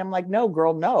can't I? And I'm like, no,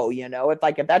 girl, no.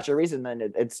 If that's your reason,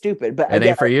 then it's stupid. But it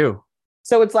ain't for you.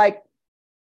 So it's like,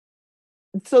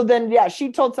 so then, yeah,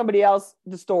 she told somebody else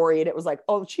the story and it was like,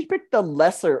 oh, she picked the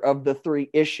lesser of the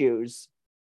 3 issues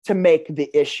to make the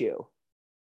issue.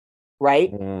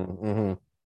 Right. Mm-hmm.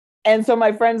 And so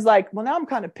my friend's like, well, now I'm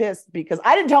kind of pissed because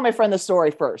I didn't tell my friend the story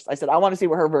first. I said, I want to see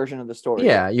what her version of the story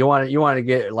is. Is. You want to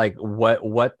get like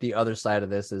what the other side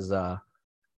of this is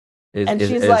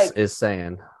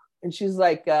saying. And she's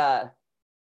like, well,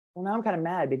 now I'm kind of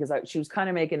mad because she was kind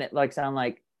of making it like sound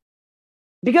like,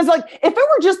 because like if it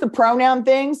were just the pronoun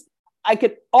things, I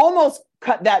could almost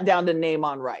cut that down to name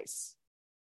on Rice.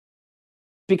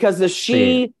 Because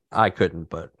I couldn't,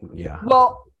 but yeah.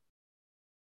 Well,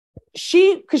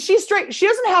 because she's straight, she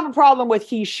doesn't have a problem with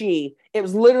he, she. It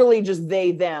was literally just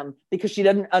they, them, because she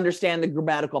doesn't understand the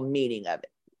grammatical meaning of it,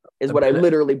 is what I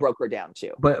literally broke her down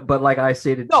to. But like I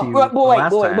stated to you but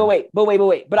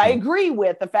wait. But I agree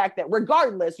with the fact that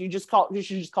regardless, you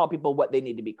should just call people what they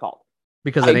need to be called.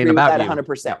 Because it ain't about you.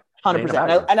 100%.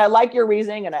 100%. And I like your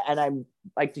reasoning, and I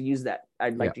like to use that.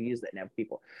 I'd like to use that now with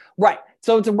people. Right.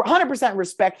 So it's a 100%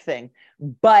 respect thing.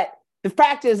 But the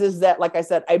fact is that, like I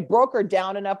said, I broke her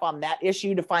down enough on that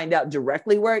issue to find out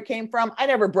directly where it came from. I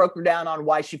never broke her down on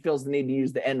why she feels the need to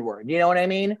use the N-word. You know what I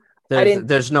mean?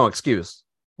 There's no excuse.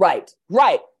 Right.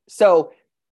 So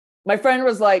my friend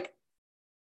was like,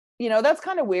 that's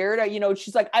kind of weird.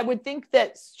 She's like, I would think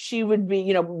that she would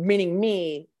be, meaning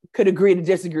me, could agree to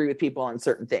disagree with people on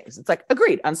certain things. It's like,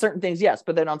 agreed. On certain things, yes.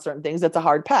 But then on certain things, that's a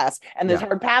hard pass. And there's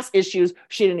hard pass issues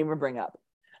she didn't even bring up.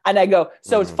 And I go,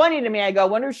 so it's funny to me. I go, I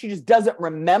wonder if she just doesn't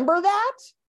remember that,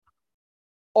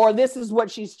 or this is what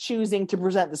she's choosing to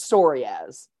present the story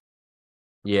as.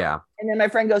 Yeah. And then my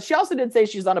friend goes, she also did say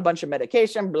she's on a bunch of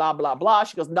medication, blah, blah, blah.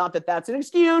 She goes, not that that's an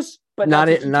excuse, but not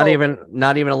even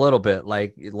a little bit.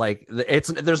 Like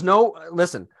there's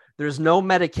no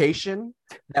medication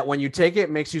that when you take it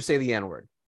makes you say the N-word.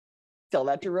 Tell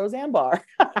that to Roseanne Barr.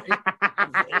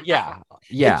 Yeah.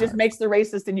 It just makes the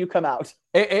racist in you come out.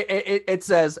 It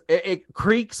says it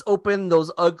creaks open those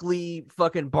ugly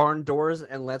fucking barn doors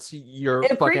and lets your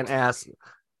ass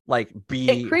like be.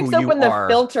 It creaks open the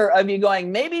filter of you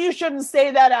going, maybe you shouldn't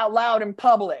say that out loud in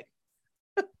public.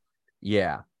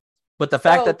 Yeah, but the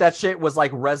fact that shit was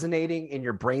like resonating in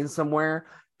your brain somewhere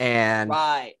and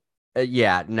right.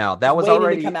 Yeah, no, that was waiting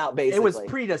already to come out. It was Basically,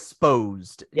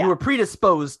 predisposed. Yeah. You were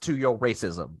predisposed to your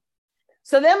racism.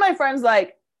 so then my friend's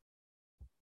like,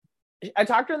 I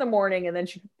talked to her in the morning, and then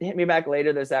she hit me back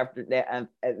later this afternoon.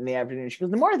 In the afternoon, she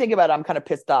goes, "The more I think about it, I'm kind of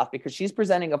pissed off because she's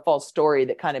presenting a false story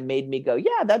that kind of made me go,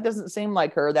 yeah, that doesn't seem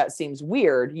like her. That seems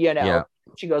weird, you know." Yeah.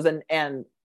 She goes, and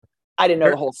I didn't know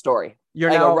the whole story.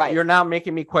 You're right. You're now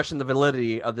making me question the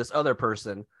validity of this other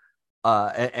person,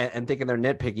 and thinking they're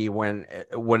nitpicky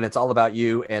when it's all about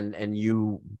you and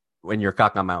you when you're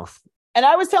cock on mouth. And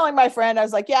I was telling my friend, I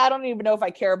was like, yeah, I don't even know if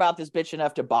I care about this bitch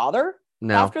enough to bother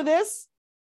after this.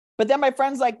 But then my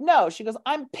friend's like, no. She goes,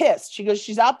 I'm pissed. She goes,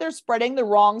 she's out there spreading the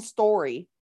wrong story.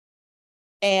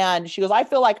 And she goes, I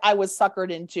feel like I was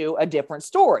suckered into a different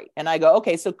story. And I go,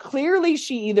 okay, so clearly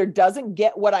she either doesn't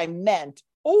get what I meant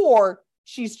or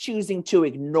she's choosing to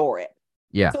ignore it.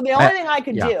 Yeah. So the only thing I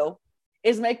could do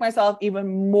is make myself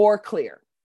even more clear.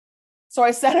 So I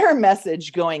sent her a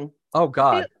message going, oh,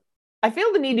 God. I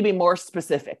feel the need to be more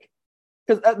specific.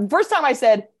 Because the first time I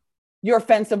said, your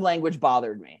offensive language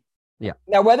bothered me. Yeah.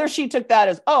 Now, whether she took that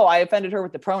as, oh, I offended her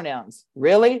with the pronouns.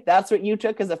 Really? That's what you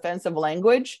took as offensive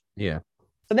language? Yeah.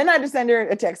 So then I just send her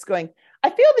a text going,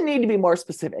 I feel the need to be more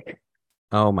specific.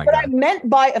 Oh, my God. What I meant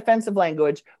by offensive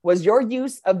language was your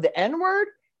use of the N-word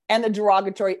and the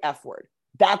derogatory F-word.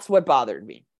 That's what bothered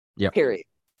me. Yep. Period.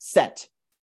 Sent.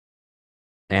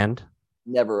 And?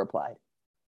 Never replied.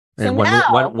 And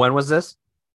So when was this?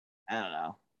 I don't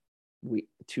know.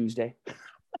 Tuesday.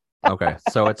 Okay,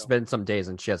 so it's been some days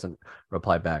and she hasn't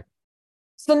replied back.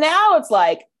 So now it's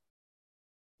like,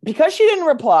 because she didn't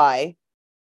reply,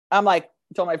 I'm like,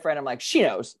 told my friend, I'm like, she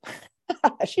knows.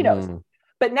 She knows.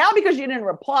 But now because she didn't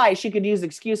reply, she could use the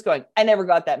excuse going, I never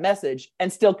got that message,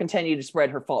 and still continue to spread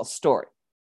her false story.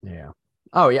 Yeah.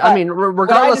 Oh, yeah. I mean,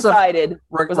 regardless what I decided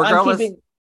was I'm keeping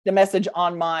the message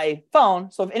on my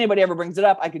phone. So if anybody ever brings it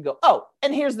up, I could go, oh,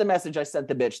 and here's the message I sent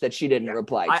the bitch that she didn't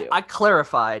reply to. I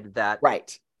clarified that.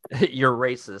 Right. You're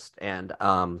racist, and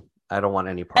I don't want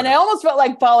any part. And I almost felt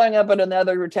like following up on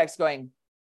another text going,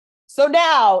 so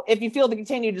now if you feel to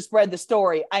continue to spread the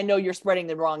story, I know you're spreading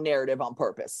the wrong narrative on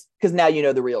purpose because now you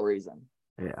know the real reason.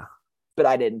 Yeah. But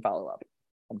I didn't follow up.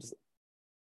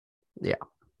 Yeah.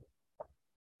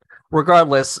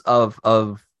 Regardless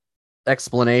of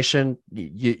explanation,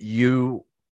 you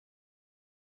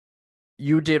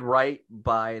did right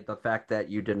by the fact that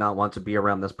you did not want to be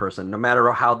around this person, no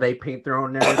matter how they paint their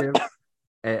own narrative,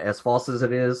 as false as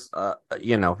it is.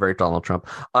 Very Donald Trump.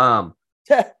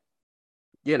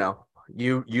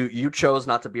 You chose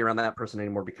not to be around that person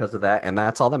anymore because of that, and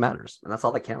that's all that matters, and that's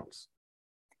all that counts.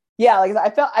 Yeah, like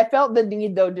I felt the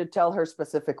need though to tell her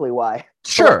specifically why.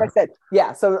 Sure. So like I said,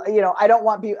 yeah. So I don't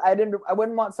want people. I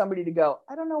wouldn't want somebody to go,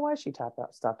 I don't know why she stopped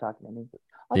talking to me.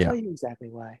 I'll tell you exactly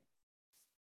why.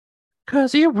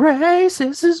 Cause you're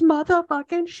racist is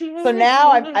motherfucking shit. So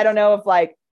now I don't know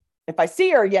if I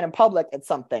see her again in public at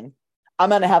something, I'm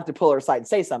gonna have to pull her aside and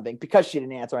say something because she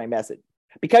didn't answer my message.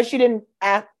 Because she didn't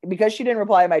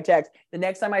reply to my text, the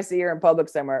next time I see her in public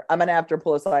somewhere, I'm gonna have to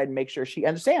pull aside and make sure she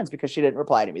understands because she didn't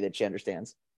reply to me that she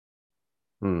understands.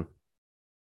 I'm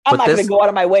not gonna go out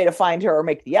of my way to find her or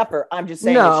make the effort. I'm just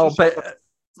saying. No, but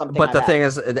the thing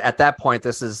is, at that point,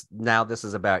 this is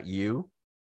about you.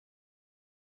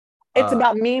 It's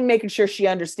about me making sure she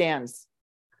understands.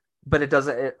 But it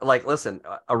doesn't listen,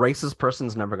 a racist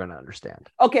person's never going to understand.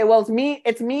 Okay, well,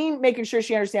 it's me making sure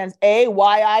she understands A,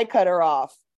 why I cut her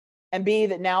off, and B,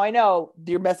 that now I know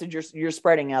your message you're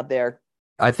spreading out there.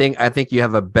 I think you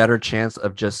have a better chance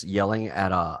of just yelling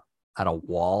at a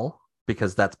wall,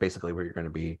 because that's basically what you're going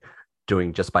to be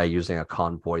doing just by using a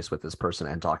calm voice with this person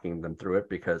and talking them through it,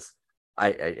 because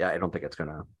I don't think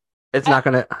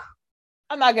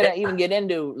I'm not gonna even get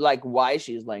into why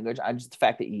she used language. The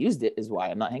fact that you used it is why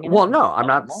I'm not hanging out. Well, no, I'm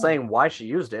not saying why she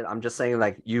used it. I'm just saying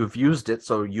you've used it,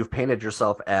 so you've painted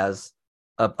yourself as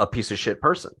a piece of shit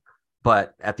person.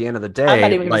 But at the end of the day, I'm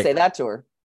not even gonna say that to her.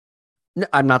 No,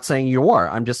 I'm not saying you are.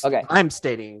 I'm just okay. I'm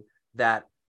stating that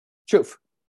truth.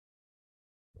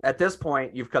 At this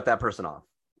point, you've cut that person off.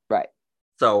 Right.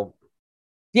 So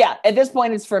yeah, at this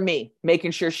point, it's for me,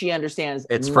 making sure she understands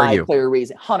it's for you. Clear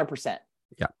reason. 100%.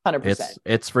 Yeah, 100%.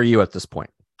 It's for you at this point.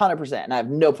 100%, and I have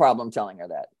no problem telling her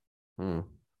that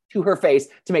to her face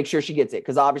to make sure she gets it.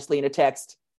 Because obviously, in a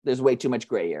text, there's way too much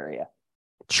gray area.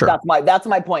 Sure, that's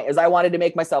my point. Is I wanted to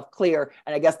make myself clear,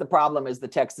 and I guess the problem is the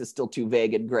text is still too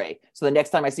vague and gray. So the next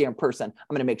time I see her in person, I'm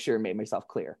going to make sure I made myself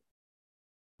clear.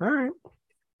 All right.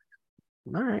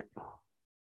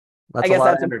 That's a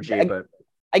lot of energy, but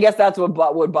I guess that's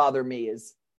what would bother me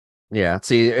is. Yeah.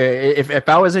 See, if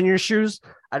I was in your shoes,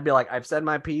 I'd be like, I've said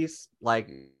my piece.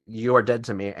 you are dead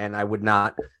to me, and I would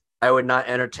not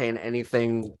entertain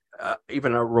anything,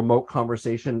 even a remote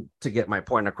conversation to get my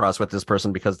point across with this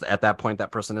person, because at that point,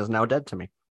 that person is now dead to me.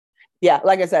 Yeah,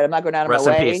 like I said, I'm not going out of Rest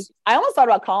my in way. peace. I almost thought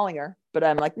about calling her, but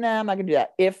I'm like, nah, I'm not gonna do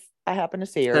that. If I happen to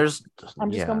see her,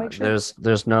 I'm just gonna make sure.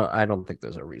 There's no, I don't think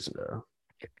there's a reason to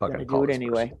fucking call do it this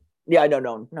anyway. person. Yeah,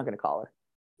 no, I'm not gonna call her.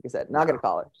 Like I said, not gonna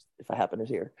call her if I happen to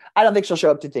see her. I don't think she'll show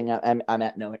up to thing I'm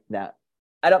at. Knowing that,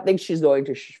 I don't think she's going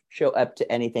to show up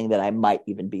to anything that I might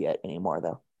even be at anymore,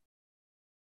 though.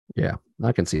 Yeah,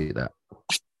 I can see that.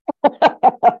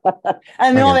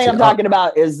 And the only thing I'm talking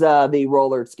about is the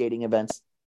roller skating events.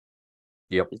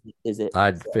 Yep. Is it?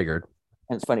 I figured.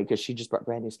 And it's funny because she just brought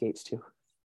brand new skates too.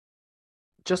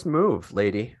 Just move,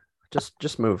 lady.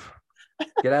 Just move.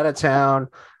 Get out of town.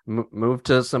 Move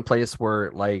to some place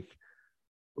where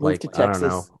Move to Texas, I don't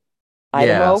know.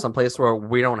 Idaho? Yeah, someplace where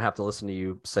we don't have to listen to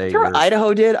you say. Sure,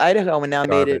 Idaho did. Idaho and now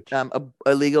garbage. made it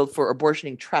illegal for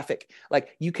abortioning traffic.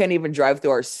 Like you can't even drive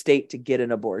through our state to get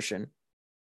an abortion.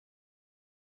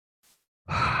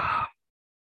 I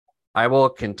will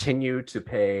continue to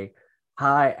pay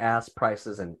high ass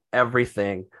prices and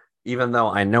everything, even though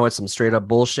I know it's some straight up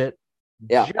bullshit.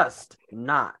 Yeah. Just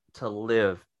not to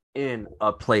live in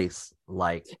a place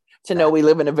like to know we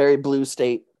live in a very blue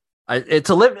state.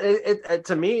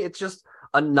 To me, it's just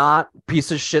a not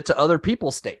piece of shit to other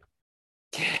people's state.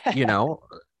 You know,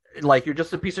 like you're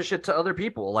just a piece of shit to other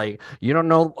people. Like you don't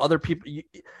know other people.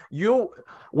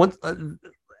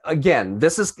 Again,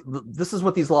 this is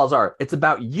what these laws are. It's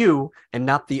about you and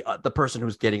not the person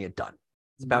who's getting it done.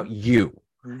 It's about you.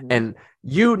 Mm-hmm. And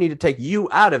you need to take you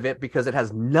out of it because it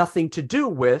has nothing to do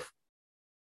with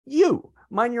you.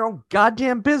 Mind your own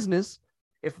goddamn business.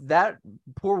 If that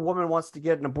poor woman wants to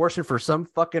get an abortion for some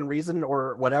fucking reason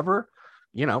or whatever,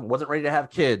 wasn't ready to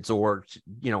have kids, or,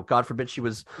 God forbid she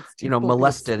was,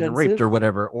 molested and raped or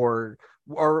whatever, or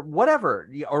whatever,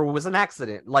 or was an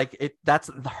accident. Like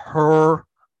that's her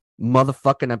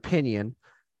motherfucking opinion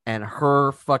and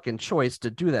her fucking choice to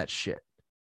do that shit.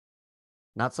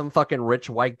 Not some fucking rich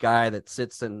white guy that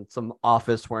sits in some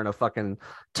office wearing a fucking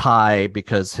tie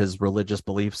because his religious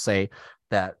beliefs say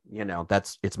that,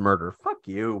 it's murder. Fuck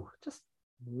you. Just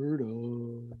murder.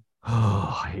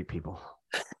 Oh, I hate people.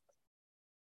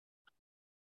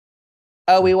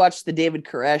 We watched the David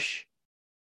Koresh,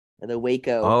 the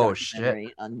Waco. Oh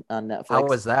shit! On Netflix. How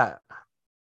was that?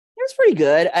 It was pretty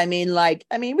good. I mean,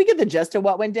 we get the gist of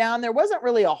what went down. There wasn't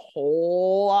really a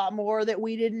whole lot more that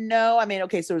we didn't know. I mean,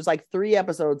 okay, so it was like 3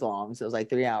 episodes long, so it was like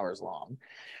 3 hours long.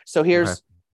 So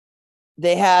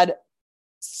they had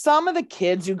some of the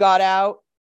kids who got out.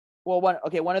 Well, one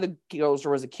of the girls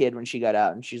was a kid when she got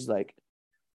out, and she's like,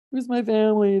 "Who's my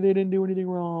family? They didn't do anything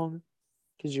wrong,"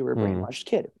 because you were a brainwashed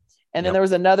kid. And then there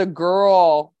was another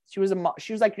girl. She was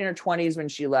like in her 20s when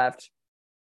she left.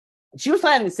 She was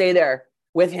planning to stay there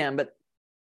with him, but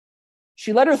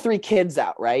she let her 3 kids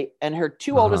out, right? And her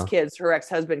 2 oldest kids, her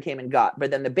ex-husband came and got,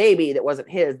 but then the baby that wasn't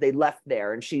his, they left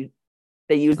there, and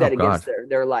they used that against her.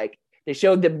 They're like, they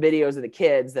showed the videos of the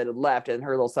kids that had left, and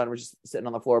her little son was just sitting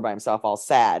on the floor by himself, all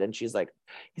sad. And she's like,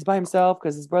 he's by himself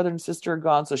because his brother and sister are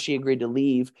gone. So she agreed to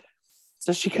leave.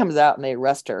 So she comes out and they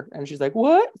arrest her, and she's like,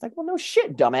 what? It's like, well, no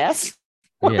shit, dumbass.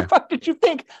 What the fuck did you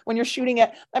think when you're shooting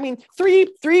at? I mean,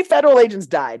 three federal agents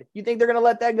died. You think they're gonna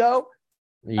let that go?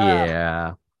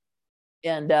 Yeah.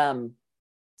 And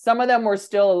some of them were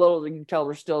still a little, you can tell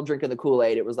we're still drinking the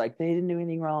Kool-Aid. It was like, they didn't do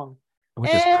anything wrong.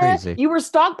 Which is crazy. You were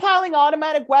stockpiling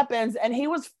automatic weapons, and he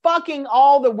was fucking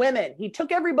all the women. He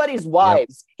took everybody's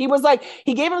wives. Yep. He was like,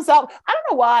 he gave himself, I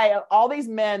don't know why all these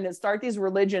men that start these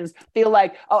religions feel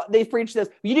like, oh, they preach this,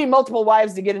 you need multiple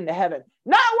wives to get into heaven.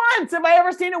 Not once have I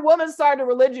ever seen a woman start a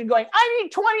religion going, I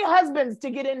need 20 husbands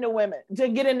to get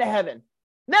into heaven.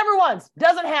 Never once.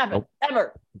 Doesn't happen.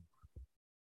 Ever.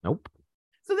 Nope.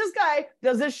 So this guy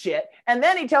does this shit, and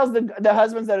then he tells the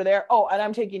husbands that are there, oh, and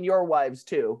I'm taking your wives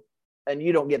too, and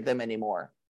you don't get them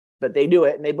anymore. But they do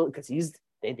it, and because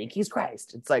they think he's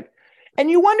Christ. It's like,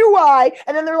 and you wonder why.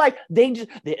 And then they're like,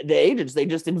 the agents, they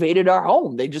just invaded our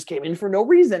home. They just came in for no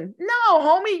reason. No,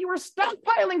 homie, you were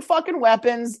stockpiling fucking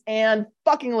weapons and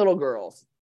fucking little girls.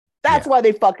 That's why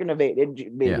they fucking invaded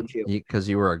you. Because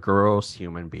you were a gross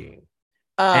human being.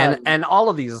 And all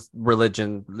of these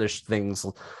religious things,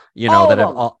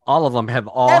 all of them have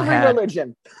every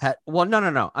religion. Well,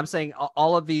 no. I'm saying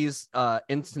all of these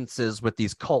instances with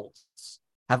these cults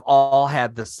have all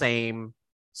had the same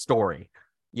story.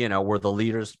 Where the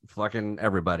leaders fucking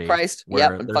everybody. Christ,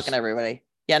 and fucking everybody.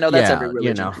 Yeah, no, that's every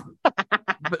religion.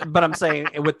 but I'm saying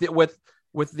with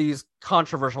with these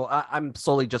controversial, I'm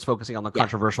solely just focusing on the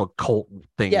controversial cult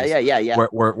things. Yeah.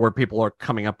 Where people are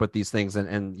coming up with these things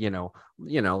and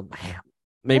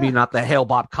maybe not the Hail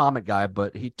Bob comic guy,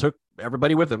 but he took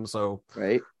everybody with him. So,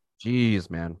 right. Jeez,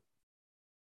 man.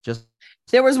 Just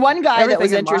there was one guy that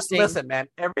was interesting. Listen, man,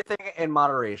 everything in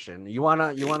moderation. You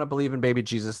wanna believe in baby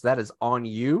Jesus, that is on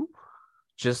you.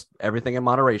 Just everything in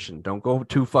moderation. Don't go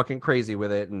too fucking crazy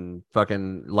with it and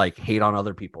fucking like hate on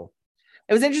other people.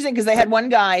 It was interesting because they had one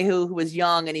guy who was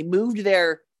young and he moved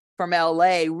there from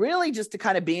LA really just to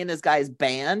kind of be in this guy's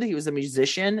band. He was a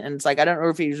musician, and it's like, I don't know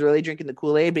if he was really drinking the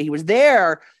Kool-Aid, but he was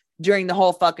there during the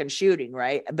whole fucking shooting,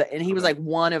 right? And he was like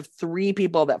one of 3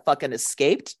 people that fucking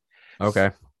escaped.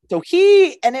 Okay. So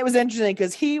and it was interesting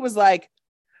because he was like,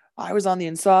 I was on the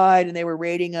inside and they were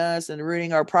raiding us and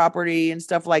raiding our property and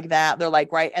stuff like that. They're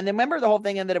like, right. And then remember the whole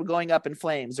thing ended up going up in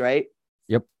flames, right?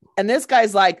 Yep. And this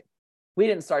guy's like, we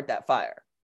didn't start that fire.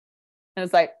 And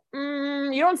it's like,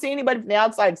 you don't see anybody from the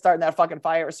outside starting that fucking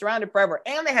fire. It was surrounded forever.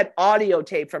 And they had audio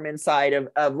tape from inside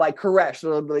of like Koresh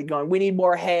literally going, we need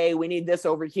more hay. We need this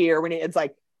over here. It's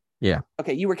like, yeah.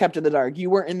 Okay, you were kept in the dark.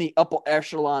 You were in the upper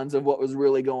echelons of what was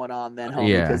really going on then, homie.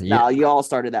 Yeah. Because now you all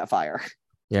started that fire.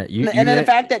 Yeah. And then the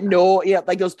fact that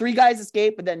like those 3 guys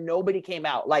escaped, but then nobody came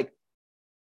out. Like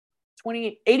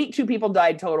 82 people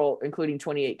died total, including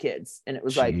 28 kids. And it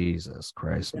was like, Jesus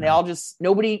Christ. And they all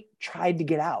nobody tried to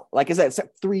get out. Like I said,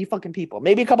 except 3 fucking people,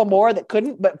 maybe a couple more that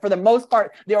couldn't, but for the most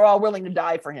part, they were all willing to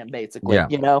die for him, basically. Yeah.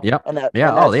 You know? Yep. And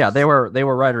they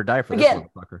were ride or die for this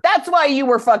motherfucker. That's why you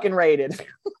were fucking raided.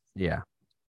 Yeah.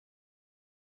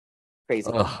 Crazy.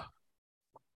 Ugh.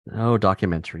 No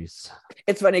documentaries.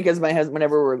 It's funny because my husband,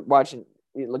 whenever we're looking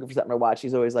for something to watch,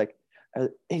 he's always like,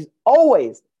 is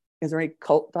there any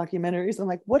cult documentaries? I'm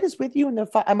like, what is with you in the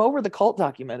I'm over the cult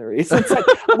documentaries. It's like,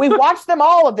 we've watched them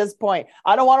all at this point.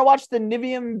 I don't want to watch the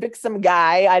Nivium Vixen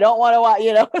guy. I don't want to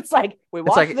watch, it's like, we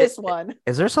watched this one.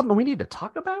 Is there something we need to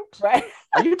talk about? Right.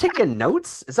 Are you taking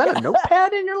notes? Is that a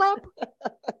notepad in your lap?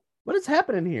 What is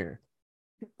happening here?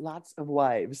 Lots of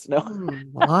wives. No.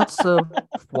 Lots of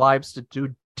wives to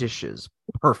do dishes.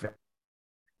 Perfect.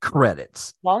 Credits.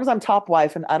 As long as I'm top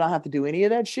wife and I don't have to do any of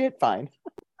that shit, fine.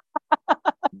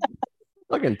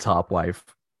 Fucking top wife.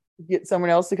 Get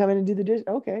someone else to come in and do the dish.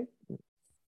 Okay.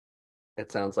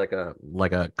 It sounds like a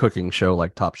cooking show,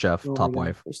 like Top Chef, Top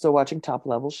Wife. We're still watching Top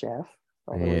Level Chef.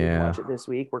 Yeah. We didn't watch it this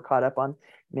week. We're caught up on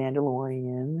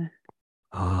Mandalorian.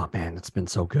 Oh man, it's been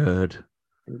so good.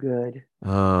 Good.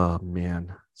 Oh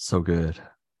man, so good.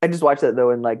 I just watched that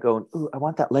though and like going, ooh, I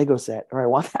want that Lego set, or I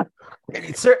want that.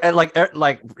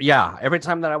 And yeah, every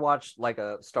time that I watch like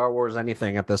a Star Wars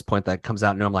anything at this point that comes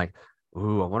out new, I'm like,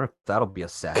 ooh, I wonder if that'll be a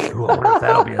set. Ooh, I wonder if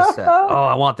that'll be a set. Oh,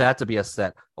 I want that to be a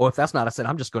set. Oh, if that's not a set,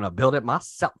 I'm just gonna build it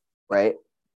myself. Right.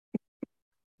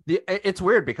 It's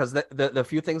weird because the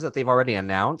few things that they've already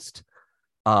announced,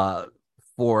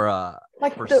 for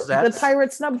sets, the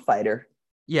pirate snub fighter.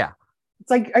 Yeah. It's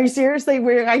like, are you serious?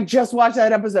 I just watched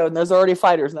that episode and there's already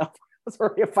fighters now. There's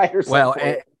already a fighter. Well,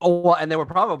 and they were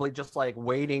probably just like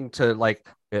waiting to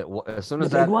as soon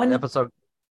as that episode.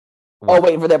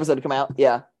 Waiting for the episode to come out.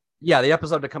 Yeah. Yeah, the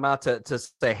episode to come out to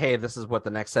say, hey, this is what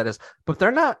the next set is. But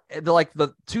they're like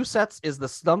the 2 sets is the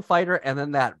Snub Fighter and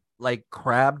then that like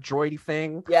crab droidy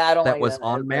thing. Yeah, I don't that like was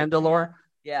on Mandalore.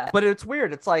 Yeah. But it's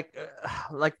weird. It's like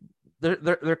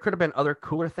there could have been other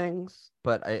cooler things,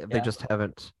 but they just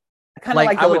haven't. I kind of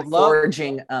like the little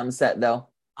foraging set though.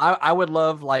 I would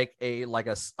love like a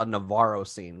Navarro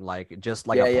scene, like just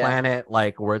like a planet,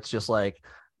 like where it's just like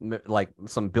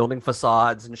some building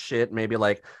facades and shit, maybe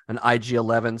like an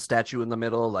IG-11 statue in the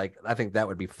middle. Like I think that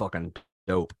would be fucking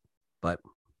dope. But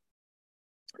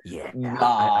yeah,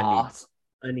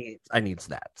 I need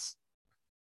stats.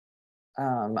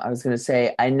 I was gonna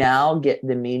say I now get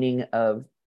the meaning of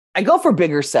I go for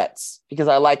bigger sets because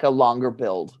I like a longer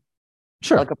build.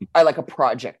 Sure. I like a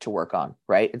project to work on,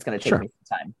 right? It's going to take me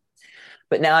some time.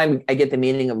 But now I get the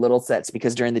meaning of little sets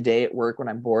because during the day at work, when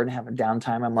I'm bored and have a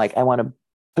downtime, I'm like, I want to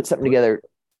put something together.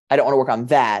 I don't want to work on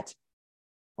that.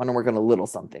 I want to work on a little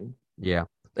something. Yeah.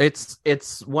 It's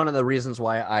one of the reasons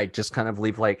why I just kind of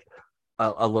leave like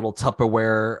a little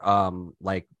Tupperware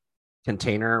like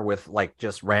container with like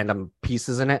just random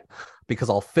pieces in it, because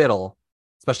I'll fiddle,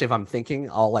 especially if I'm thinking,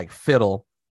 I'll like fiddle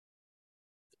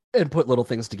and put little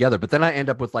things together, but then I end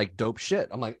up with like dope shit.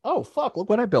 I'm like, oh fuck, look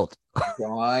what I built.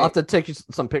 Right. I'll have to take you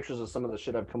some pictures of some of the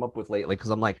shit I've come up with lately, because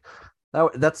I'm like,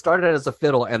 that started as a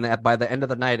fiddle, and that by the end of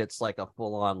the night, it's like a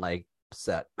full on like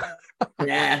set.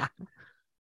 Yeah.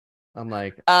 I'm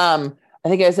like, I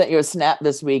think I sent you a snap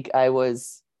this week. I don't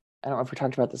know if we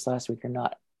talked about this last week or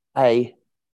not. I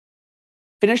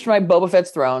finished my Boba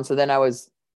Fett's throne. So then I was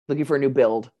looking for a new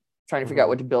build, trying to figure out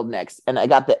what to build next. And I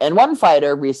got the N1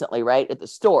 fighter recently, right, at the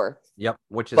store. Yep,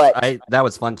 which is But- that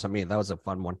was fun to me. That was a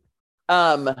fun one.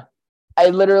 I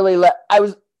literally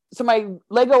my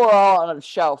Lego were all on a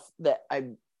shelf that I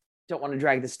don't want to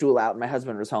drag the stool out. And my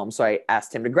husband was home, so I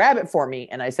asked him to grab it for me.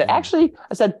 And I said,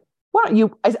 why don't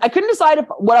you? I couldn't decide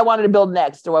what I wanted to build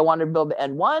next. Do I want to build the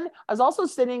N1? I was also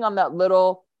sitting on that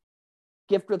little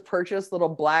gift with purchase, little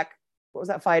black. What was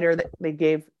that fighter that they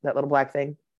gave? That little black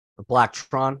thing. The Black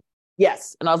Tron.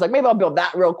 Yes, and I was like, maybe I'll build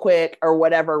that real quick or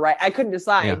whatever. Right? I couldn't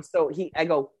decide. Yeah. So I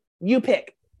go, you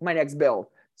pick my next build.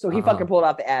 So he fucking pulled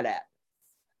out the AT-AT.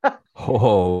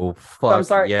 Oh, fuck. So I'm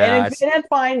sorry. Yeah, and that's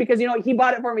fine because, he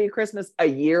bought it for me at Christmas a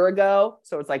year ago.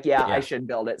 So it's like, I should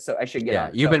build it. So I should get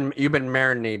on. You've been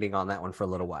marinating on that one for a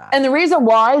little while. And the reason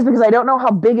why is because I don't know how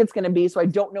big it's going to be. So I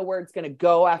don't know where it's going to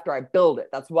go after I build it.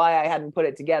 That's why I hadn't put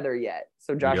it together yet.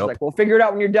 So Josh is like, well, figure it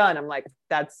out when you're done. I'm like,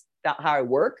 that's not how I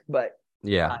work, but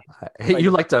yeah, you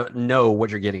like to know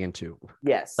what you're getting into.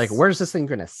 Yes. Like, where's this thing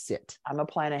going to sit? I'm a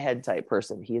plan ahead type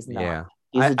person. He is not. Yeah.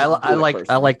 He's I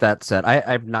like that set.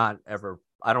 I've not ever.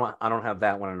 I don't have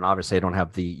that one, and obviously I don't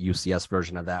have the UCS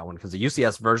version of that one because the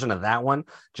UCS version of that one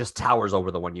just towers over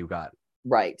the one you got.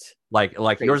 Right. Like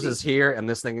Crazy. yours is here, and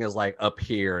this thing is like up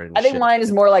here. And I think mine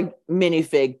is more like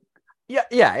minifig.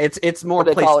 Yeah. It's more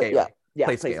play scale. Yeah.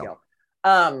 Play scale.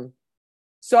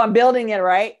 So I'm building it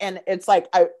right, and it's like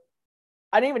I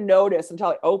didn't even notice until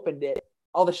I opened it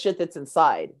all the shit that's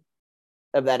inside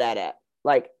of that AT-AT.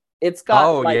 Like. It's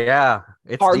got it's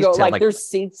detailed, cargo, like there's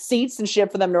seats and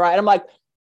shit for them to ride. I'm like,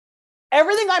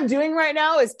 everything I'm doing right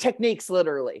now is techniques,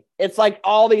 literally. It's like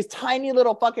all these tiny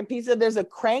little fucking pieces. There's a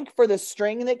crank for the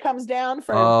string that comes down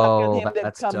for him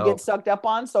to get sucked up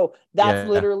on. So that's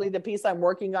literally the piece I'm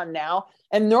working on now.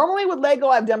 And normally with Lego,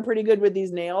 I've done pretty good with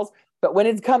these nails. But when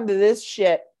it's come to this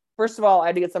shit, first of all, I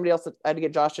had to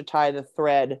get Josh to tie the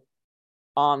thread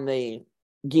on the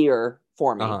gear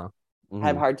for me. I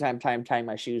have a hard time tying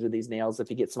my shoes with these nails. If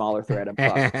you get smaller thread, I'm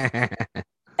fucked.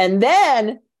 And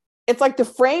then it's like the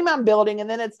frame I'm building, and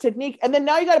then it's technique. And then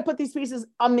now you got to put these pieces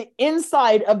on the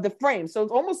inside of the frame. So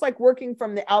it's almost like working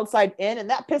from the outside in. And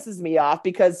that pisses me off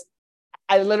because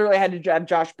I literally had to have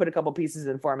Josh put a couple pieces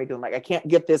in for me because I'm like, I can't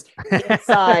get this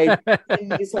inside in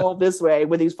this hole this way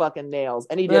with these fucking nails.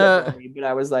 And he did it for me, but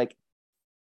I was like,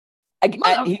 you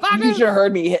should have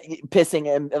heard me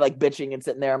pissing and like bitching and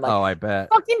sitting there. I'm like, oh, I bet.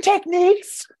 Fucking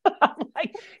techniques. I'm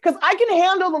like, because I can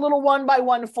handle the little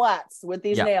 1x1 flats with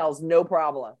these nails, no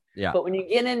problem. Yeah. But when you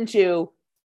get into,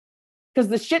 because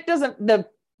the shit doesn't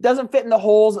fit in the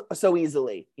holes so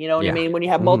easily. You know what I mean? When you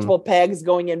have multiple pegs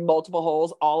going in multiple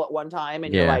holes all at one time,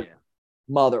 and you're like,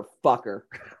 motherfucker.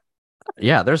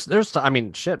 Yeah, there's I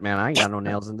mean, shit, man, I ain't got no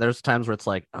nails, and there's times where it's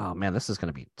like, oh man, this is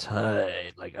gonna be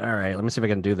tight. Like, all right, let me see if I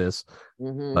can do this.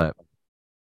 But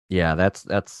yeah, that's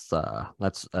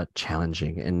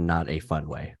challenging in not a fun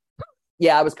way.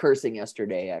 Yeah, I was cursing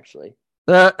yesterday actually,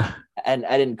 and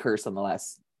I didn't curse on the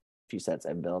last few sets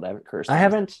I've built. I haven't cursed. I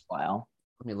haven't. In a while.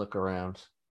 Let me look around.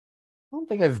 I don't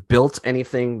think I've built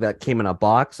anything that came in a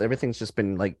box. Everything's just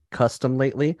been like custom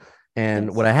lately,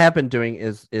 and what I have been doing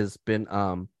is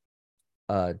been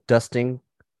dusting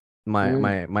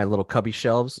my little cubby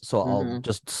shelves. So I'll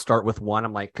just start with one.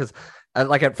 I'm like, because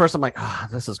like at first I'm like,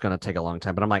 this is gonna take a long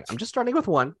time, but I'm like, I'm just starting with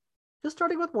one,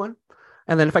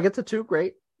 and then if I get to two,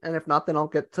 great, and if not, then I'll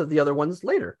get to the other ones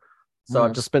later. So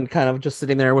I've just been kind of just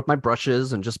sitting there with my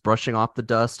brushes and just brushing off the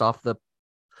dust off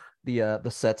the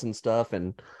sets and stuff,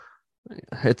 and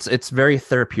it's very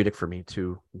therapeutic for me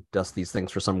to dust these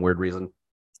things for some weird reason.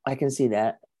 I can see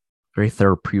that. Very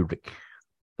therapeutic.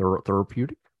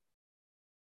 Therapeutic.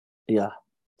 Yeah.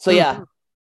 So yeah.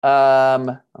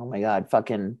 Oh my god,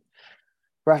 fucking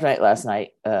rough night last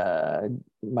night.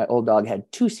 My old dog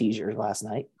had 2 seizures last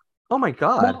night. Oh my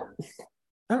god. Well,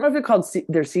 I don't know if they're called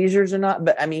their seizures or not,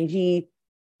 but I mean, he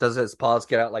does his paws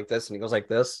get out like this and he goes like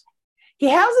this. He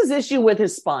has this issue with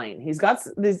his spine. He's got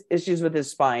these issues with his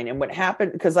spine, and what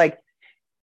happened because like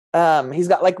he's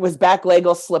got like his back leg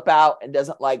will slip out and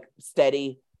doesn't like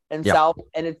steady himself,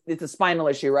 and it's a spinal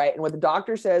issue, right? And what the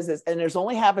doctor says is, and this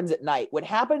only happens at night. What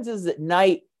happens is at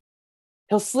night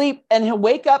he'll sleep and he'll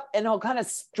wake up and he'll kind of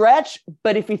stretch,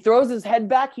 but if he throws his head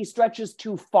back, he stretches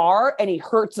too far and he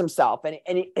hurts himself, and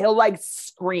he'll like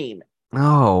scream.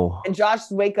 Oh. And Josh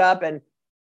wake up and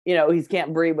he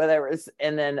can't breathe, whatever.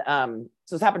 And then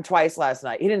so it's happened twice last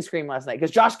night. He didn't scream last night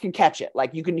because Josh can catch it.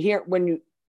 Like you can hear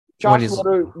Josh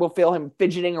will feel him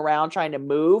fidgeting around trying to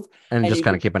move, and just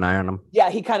kind of keep an eye on him. Yeah,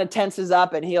 he kind of tenses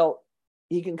up and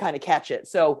he can kind of catch it.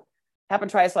 So happened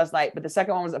twice last night, but the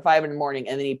second one was at 5 a.m, and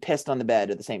then he pissed on the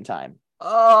bed at the same time.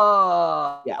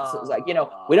 Oh. Yeah, so it's like,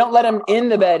 we don't let him in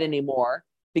the bed anymore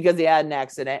because he had an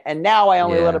accident. And now I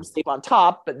only let him sleep on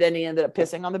top, but then he ended up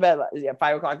pissing on the bed at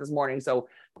 5 o'clock this morning. So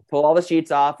pull all the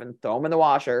sheets off and throw them in the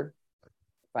washer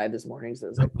 5 this morning. So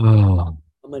it's like, I'm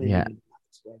gonna need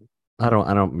I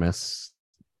don't miss,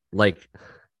 like,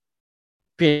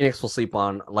 Phoenix will sleep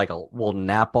on, like, will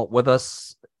nap with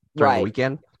us during the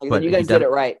weekend. But you guys did it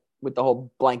right with the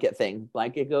whole blanket thing.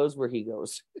 Blanket goes where he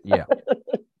goes. Yeah.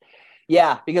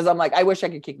 Yeah, because I'm like, I wish I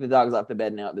could kick the dogs off the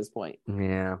bed now at this point.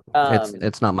 Yeah.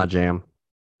 It's not my jam.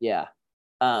 Yeah.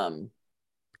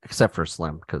 Except for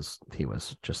Slim, because he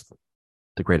was just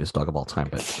the greatest dog of all time.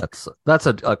 But that's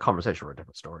a conversation for a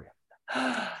different story.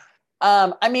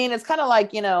 I mean, it's kind of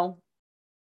like,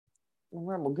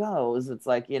 where we'll goes. It's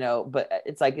like, but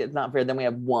it's like, it's not fair. Then we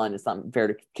have one. It's not fair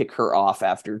to kick her off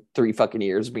after 3 fucking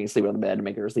years of being sleeping on the bed and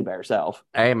make her sleep by herself.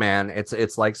 Hey man,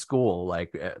 it's like school.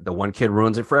 Like, the one kid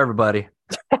ruins it for everybody.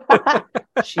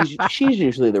 she's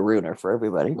usually the ruiner for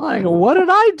everybody. Like, what did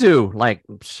I do? Like,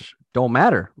 don't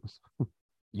matter.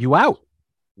 You out.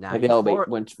 Now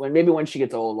maybe when she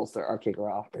gets old, I'll kick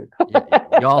her off.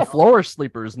 Y'all floor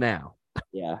sleepers now.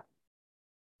 Yeah.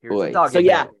 Here's the dog. So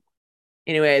yeah.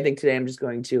 Anyway, I think today I'm just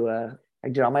going to I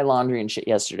did all my laundry and shit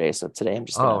yesterday, so today I'm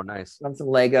just gonna run some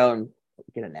Lego and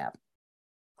get a nap.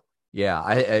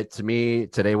 Yeah, to me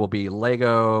today will be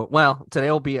Lego. Well,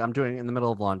 today will be, I'm doing it in the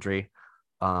middle of laundry.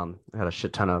 I had a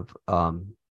shit ton of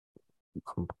I'm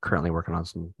currently working on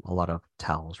a lot of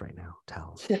towels right now.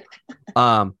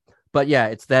 But yeah,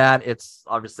 it's that. It's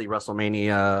obviously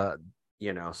WrestleMania,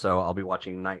 so I'll be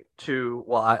watching night 2.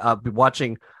 Well, I'll be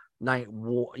watching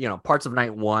parts of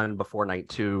night 1 before night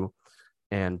 2,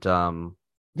 and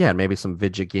maybe some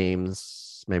video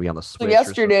games, maybe on the Switch. So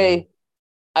yesterday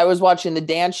I was watching the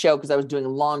dance show because I was doing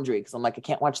laundry, because I'm like, I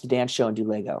can't watch the dance show and do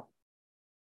Lego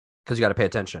because you got to pay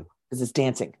attention because it's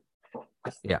dancing.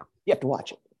 Yeah, you have to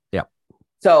watch it. Yeah.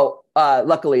 So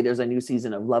luckily there's a new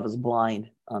season of Love Is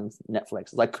Blind on Netflix.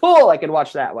 It's like, cool, I can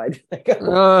watch that. Why?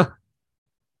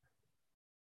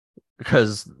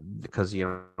 Because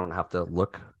you don't have to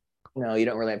look. No, you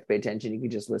don't really have to pay attention. You can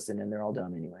just listen, and they're all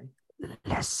done anyway.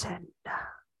 Listen.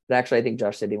 But actually, I think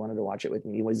Josh said he wanted to watch it with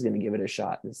me. He was going to give it a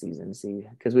shot this season, see,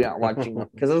 because we aren't watching,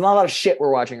 because there's not a lot of shit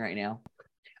we're watching right now.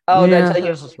 Oh, did I tell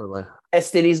you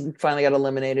Estides finally got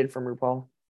eliminated from RuPaul?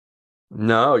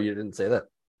 No, you didn't say that.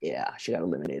 Yeah, she got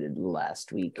eliminated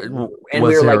last week, and we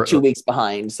were like 2 weeks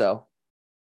behind. So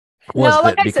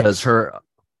was it because her?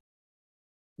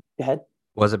 Go ahead.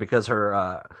 Was it because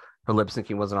her lip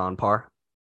syncing wasn't on par?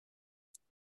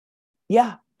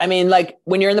 Yeah. I mean, like,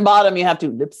 when you're in the bottom, you have to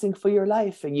lip sync for your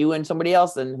life, and you and somebody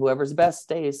else, and whoever's best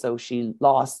stays. So she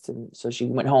lost, and so she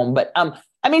went home. But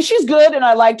I mean, she's good, and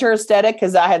I liked her aesthetic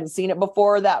because I hadn't seen it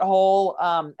before. That whole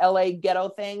LA ghetto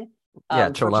thing,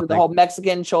 Chola the whole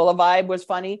Mexican Chola vibe was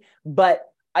funny. But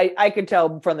I could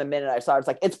tell from the minute I saw it, it's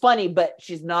like, it's funny, but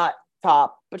she's not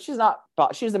top. But she's not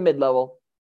top. She's a mid-level.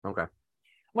 Okay.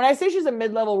 When I say she's a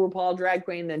mid-level RuPaul drag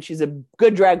queen, then she's a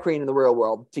good drag queen in the real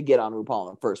world to get on RuPaul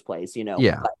in the first place,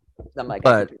 Yeah. But I'm like,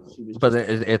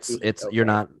 it's you're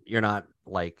not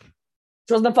like,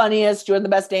 she wasn't the funniest, she wasn't the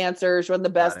best dancer, she wasn't the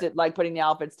best at like putting the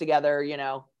outfits together,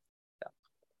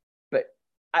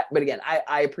 But again,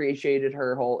 I appreciated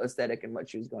her whole aesthetic and what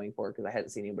she was going for, because I hadn't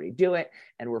seen anybody do it,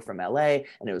 and we're from LA,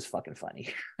 and it was fucking funny.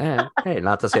 Hey,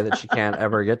 not to say that she can't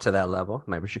ever get to that level.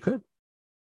 Maybe she could.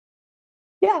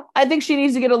 Yeah, I think she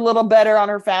needs to get a little better on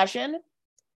her fashion.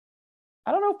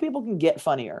 I don't know if people can get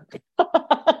funnier.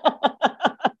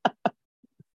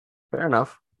 Fair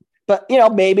enough. But,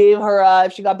 maybe her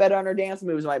if she got better on her dance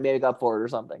moves, might make up for it or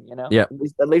something, Yeah.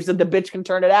 At least if the bitch can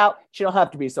turn it out, she don't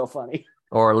have to be so funny.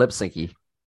 Or lip syncy.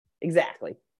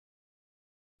 Exactly.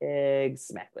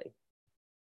 Exactly.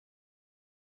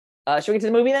 Should we get to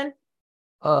the movie then?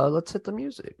 Let's hit the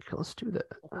music. Let's do that.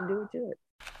 Let's do it.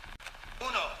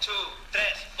 1, 2, 3,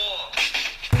 4.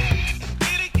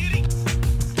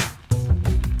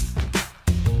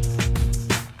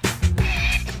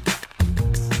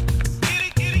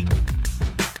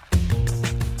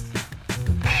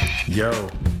 Yo,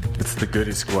 it's the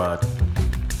Goody Squad.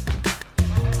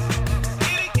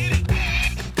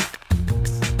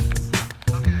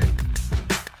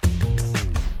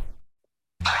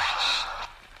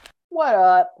 What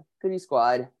up, Goody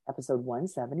Squad, episode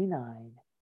 179.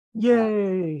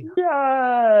 Yay!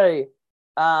 Yay!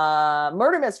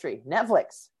 Murder Mystery,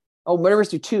 Netflix. Oh, Murder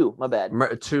Mystery 2, my bad.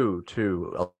 2,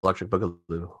 Electric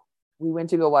Boogaloo. We went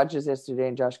to go watch this yesterday,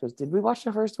 and Josh goes, "Did we watch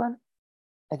the first one?"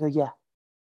 I go, "Yeah,"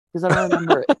 because I don't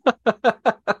remember it.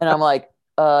 And I'm like,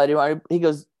 "Do you want?" He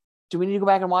goes, "Do we need to go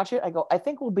back and watch it?" I go, "I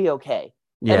think we'll be okay."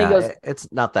 Yeah, And he goes,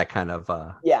 it's not that kind of.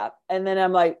 yeah. And then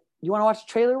I'm like, you want to watch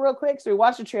the trailer real quick? So we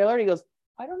watched the trailer and he goes,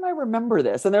 why don't I remember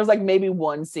this? And there's like maybe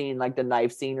one scene, like the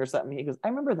knife scene or something. He goes, I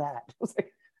remember that. I was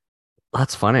like,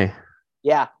 That's funny.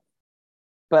 yeah.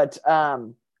 But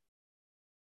Adam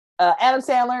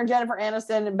Sandler and Jennifer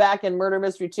Aniston back in Murder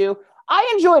Mystery 2.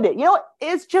 I enjoyed it. You know,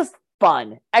 it's just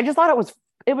fun. I just thought it was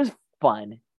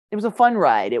fun. It was a fun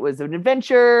ride. It was an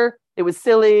adventure. It was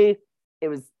silly. It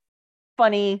was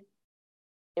funny.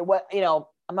 It was, you know,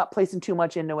 I'm not placing too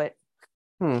much into it.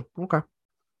 Okay.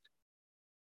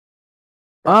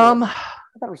 I thought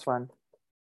it was fun.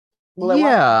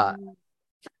 Yeah.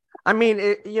 I mean,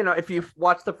 if you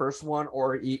watch the first one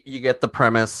or you get the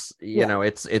premise, you know,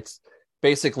 it's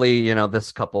basically, you know,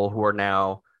 this couple who are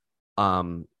now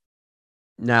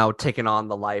taking on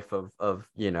the life of,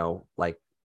 you know, like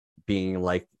being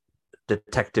like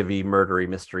detective-y, murdery,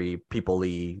 mystery,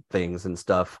 people-y things and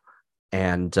stuff.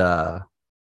 And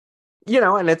you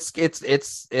know, and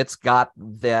it's got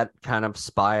that kind of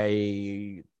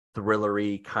spy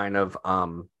thrillery kind of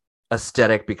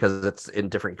aesthetic because it's in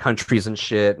different countries and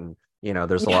shit, and you know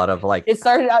there's a lot of like it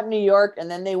started out in New York and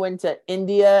then they went to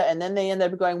India and then they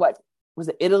ended up going, what was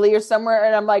it, Italy or somewhere?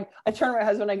 And I'm like, I turned to my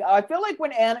husband and I feel like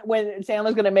when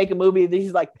Sandler's gonna make a movie,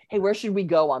 he's like, hey, where should we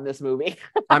go on this movie?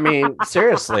 I mean,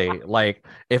 seriously, like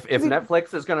if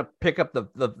Netflix is gonna pick up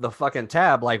the fucking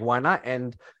tab, like why not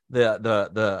end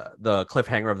the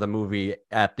cliffhanger of the movie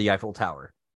at the Eiffel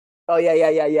Tower? Oh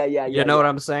yeah. You know what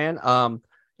I'm saying?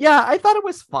 Yeah, I thought it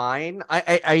was fine.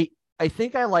 I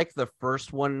think I like the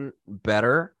first one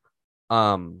better,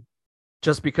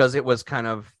 just because it was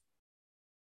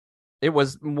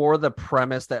more the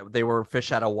premise that they were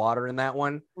fish out of water in that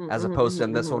one, as opposed to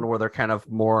in this one where they're kind of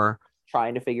more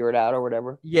trying to figure it out or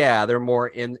whatever. Yeah, they're more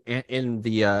in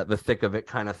the thick of it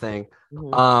kind of thing.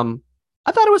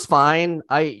 I thought it was fine.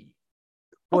 I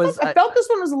felt this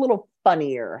one was a little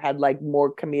funnier, had like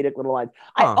more comedic little lines.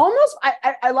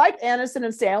 I like Aniston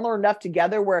and Sandler enough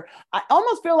together where I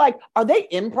almost feel like, are they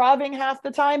improvising half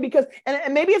the time? Because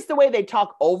and maybe it's the way they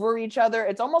talk over each other.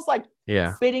 It's almost like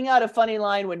spitting out a funny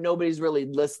line when nobody's really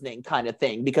listening kind of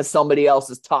thing because somebody else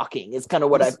is talking. It's kind of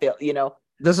what I feel, you know.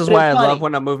 This is why I love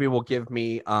when a movie will give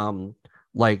me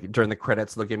like during the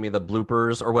credits, they'll give me the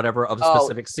bloopers or whatever of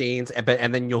specific scenes,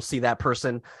 and then you'll see that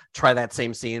person try that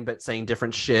same scene but saying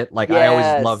different shit. Like I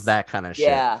always love that kind of shit.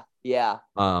 Yeah.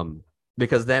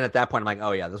 Because then at that point I'm like,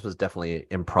 oh yeah, this was definitely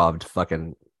improv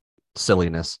fucking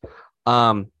silliness.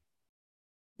 Yeah,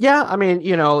 I mean,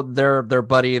 you know, their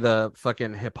buddy, the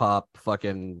fucking hip hop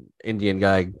fucking Indian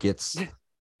guy gets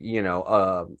you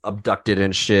know, abducted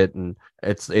and shit, and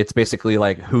it's basically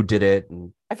like who did it.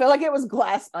 And I felt like it was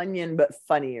Glass Onion but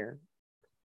funnier.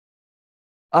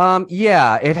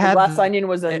 Yeah, it had Glass Onion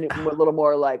was a little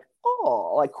more like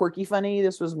like quirky funny.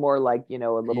 This was more like, you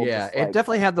know, a little it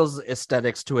definitely had those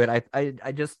aesthetics to it.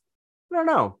 I just I don't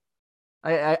know.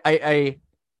 I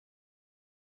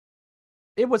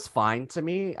it was fine to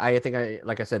me. I think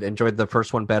like I said, enjoyed the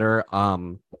first one better.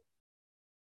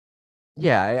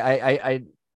 Yeah, I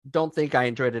don't think I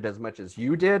enjoyed it as much as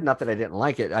you did. Not that I didn't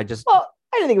like it. I didn't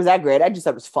think it was that great. I just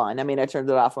thought it was fun. I mean, I turned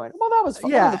it off and went, well, that was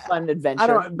fun. Yeah. That was a fun adventure. I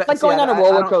don't, but, like going on a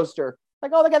roller coaster.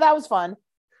 Like, oh, look at that was fun.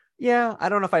 Yeah, I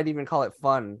don't know if I'd even call it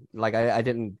fun. Like, I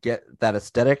didn't get that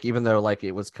aesthetic, even though like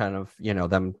it was kind of, you know,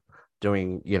 them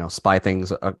doing, you know, spy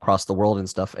things across the world and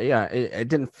stuff. Yeah, it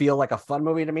didn't feel like a fun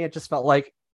movie to me. It just felt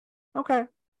like, okay.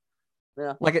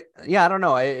 Yeah. Like, I don't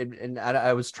know.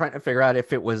 I was trying to figure out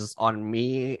if it was on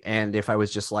me and if I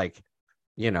was just like,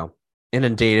 you know,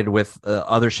 inundated with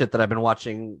other shit that I've been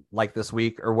watching like this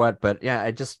week or what. But yeah,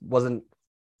 I just wasn't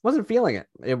feeling it.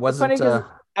 It wasn't. Funny,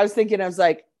 I was thinking, I was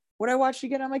like, would I watch it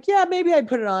again? I'm like, yeah, maybe I'd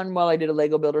put it on while I did a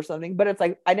Lego build or something. But it's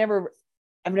like, I've never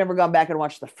gone back and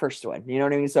watched the first one. You know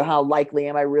what I mean? So how likely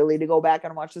am I really to go back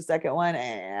and watch the second one?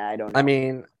 I don't know. I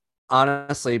mean,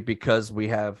 honestly, because we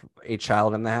have a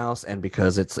child in the house and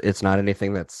because it's not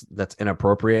anything that's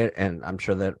inappropriate, and I'm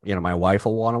sure that, you know, my wife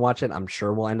will want to watch it. I'm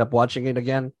sure we'll end up watching it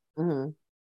again.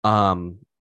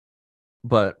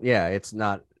 But yeah, it's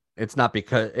not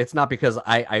because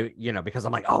I you know, because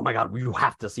I'm like, oh my god, you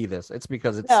have to see this. It's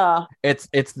because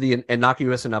it's the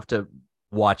innocuous enough to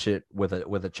watch it with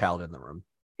a child in the room.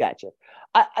 Gotcha.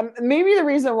 Maybe the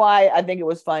reason why I think it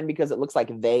was fun because it looks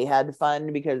like they had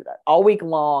fun, because all week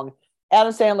long,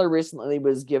 Adam Sandler recently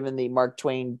was given the Mark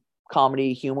Twain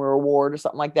Comedy Humor Award or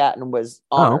something like that and was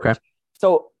honored. Oh, okay.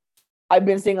 So I've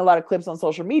been seeing a lot of clips on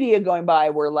social media going by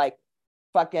where like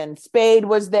fucking Spade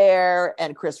was there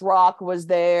and Chris Rock was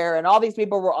there and all these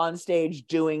people were on stage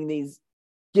giving these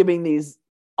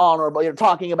honorable, you know,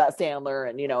 talking about Sandler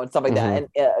and, you know, and stuff like that.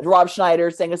 And Rob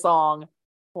Schneider sang a song.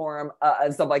 for him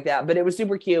and stuff like that. But it was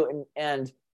super cute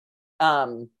and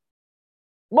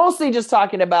mostly just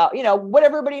talking about, what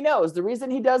everybody knows. The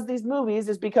reason he does these movies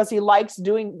is because he likes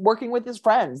working with his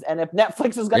friends. And if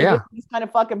Netflix is going to give this kind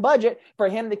of fucking budget for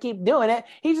him to keep doing it,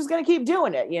 he's just going to keep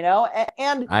doing it,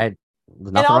 And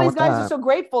all these guys are so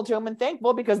grateful to him and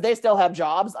thankful because they still have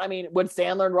jobs. I mean, would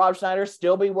Sandler and Rob Schneider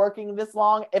still be working this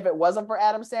long if it wasn't for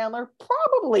Adam Sandler?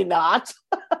 Probably not,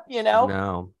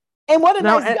 No. And what a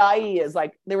nice guy he is.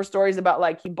 Like, there were stories about,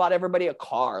 like, he bought everybody a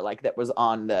car, like, that was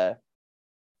on the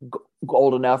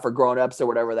old enough or grown ups or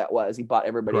whatever that was. He bought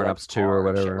everybody grown ups too or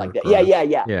whatever. Like that.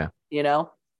 Yeah.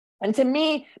 And to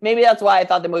me, maybe that's why I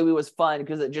thought the movie was fun,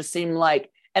 because it just seemed like,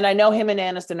 and I know him and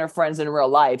Aniston are friends in real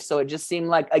life, so it just seemed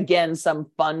like, again, some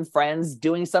fun friends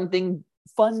doing something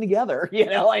fun together.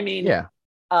 I mean,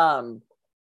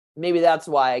 maybe that's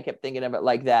why I kept thinking of it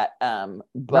like that. But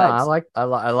no, I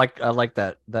like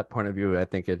that point of view. I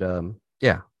think it And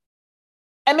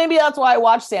maybe that's why I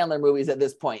watch Sandler movies at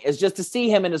this point, is just to see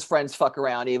him and his friends fuck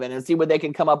around even and see what they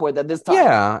can come up with at this time.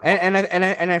 Yeah,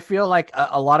 and I feel like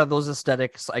a lot of those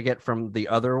aesthetics I get from the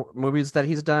other movies that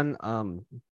he's done.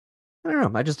 I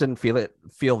don't know. I just didn't feel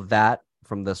that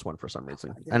from this one for some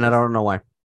reason, and I don't know why.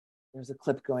 There's a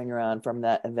clip going around from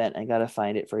that event. I gotta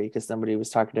find it for you because somebody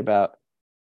was talking about,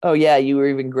 oh yeah, you were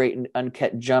even great in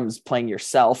Uncut Gems playing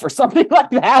yourself or something like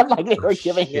that. Like they were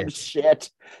giving him shit,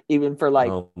 even for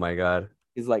like, oh my god,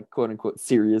 his like quote unquote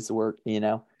serious work. Who's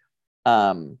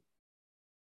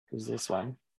this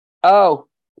one? Oh,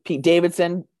 Pete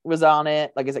Davidson was on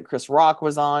it. Like I said, Chris Rock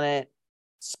was on it.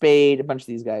 Spade, a bunch of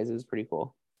these guys. It was pretty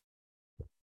cool.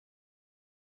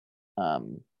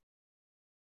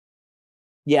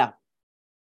 Yeah.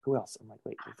 Who else? I'm like,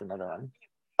 wait, there's another one.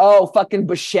 Oh, fucking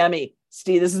Buscemi.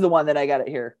 Steve, this is the one that I got it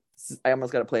here. I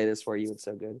almost got to play this for you. It's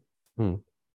so good. And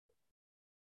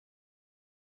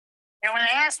when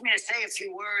they asked me to say a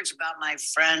few words about my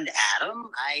friend Adam,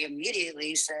 I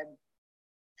immediately said,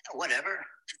 whatever.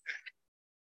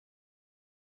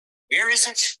 Where is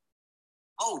it?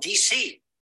 Oh, DC.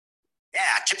 Yeah,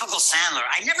 typical Sandler.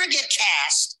 I never get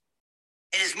cast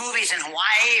in his movies in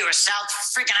Hawaii or South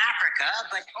freaking Africa,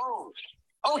 but oh,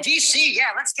 DC,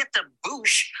 yeah, let's get the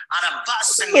boosh on a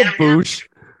bus and get him boosh.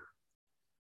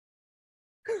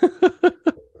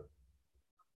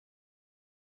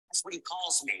 That's what he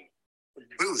calls me,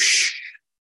 boosh.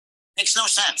 Makes no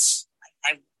sense.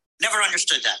 I've never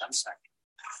understood that. I'm sorry.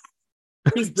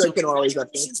 He's drinking all these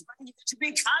up there. It's a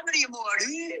big comedy award.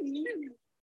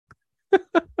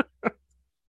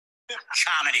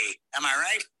 Comedy, am I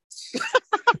right?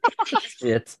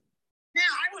 Shit. Yeah,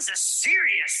 I was a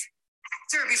serious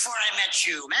actor before I met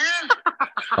you, man.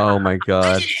 Oh my god.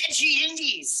 I did edgy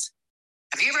indies.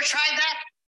 Have you ever tried that?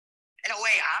 In a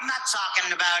way, I'm not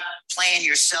talking about playing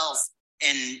yourself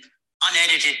in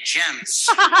unedited gems.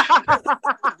 Yeah,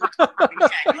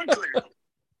 you're good. The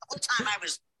whole time I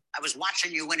was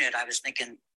watching you in it, I was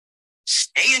thinking,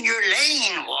 stay in your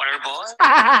lane, water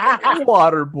boy.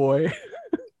 Water boy.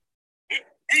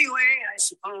 Anyway, I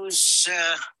suppose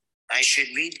I should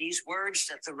read these words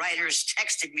that the writers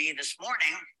texted me this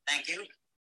morning. Thank you.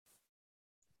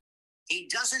 He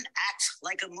doesn't act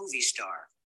like a movie star.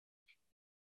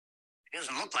 He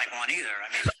doesn't look like one either.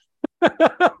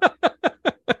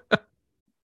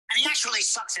 And he actually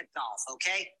sucks at golf,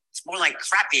 okay? It's more like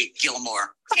crappy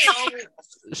Gilmore.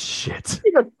 Shit.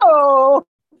 Oh.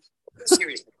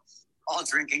 Seriously. All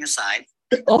drinking aside.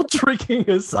 All drinking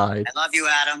aside. I love you,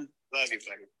 Adam. Love you,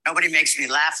 buddy. Nobody makes me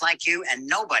laugh like you, and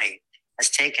nobody has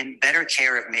taken better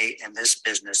care of me in this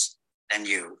business than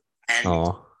you. And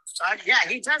so, yeah,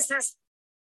 he does this.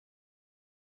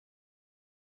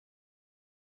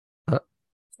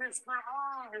 For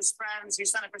all his friends,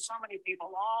 he's done it for so many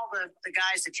people. All the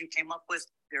guys that you came up with,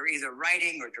 they're either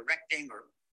writing or directing or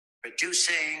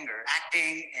producing or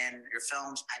acting in your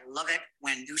films. I love it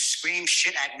when you scream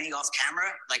shit at me off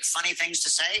camera, like funny things to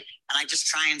say, and I just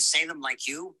try and say them like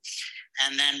you.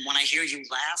 And then when I hear you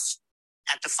laugh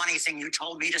at the funny thing you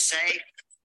told me to say,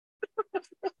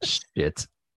 shit.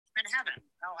 I'm in heaven.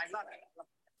 Oh, I love it.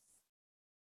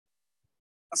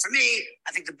 But for me,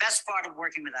 I think the best part of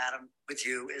working with Adam, with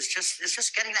you, is just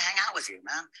getting to hang out with you,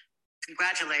 man.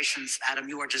 Congratulations, Adam.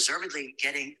 You are deservedly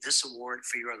getting this award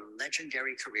for your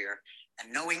legendary career.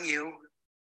 And knowing you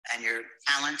and your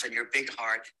talent and your big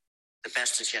heart, the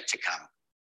best is yet to come.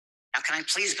 Now, can I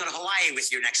please go to Hawaii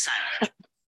with you next time?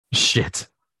 Shit.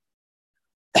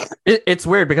 It's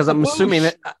weird because I'm assuming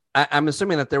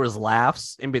that there was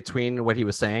laughs in between what he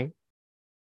was saying.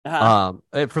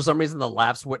 For some reason, the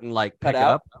laughs wouldn't like pick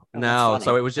up. No,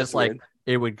 so it was just like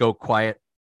it would go quiet,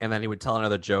 and then he would tell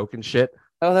another joke and shit.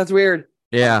 Oh, that's weird.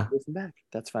 Yeah, Listen back.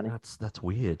 That's funny. that's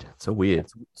weird. So weird.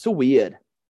 So weird.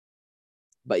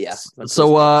 But yeah. So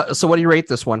what do you rate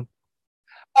this one?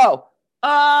 Oh,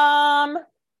 I'm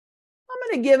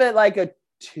gonna give it like a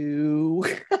 2.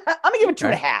 I'm gonna give it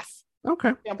 2.5.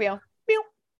 Okay. Pew, pew, pew.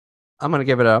 I'm gonna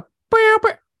give it a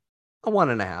 1.5.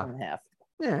 1.5.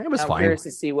 Yeah, it was I'm fine. curious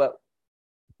to see what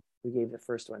we gave the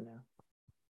first one now.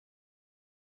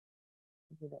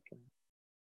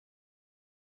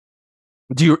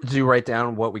 Do you write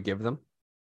down what we give them?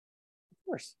 Of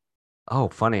course. Oh,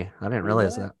 funny. I didn't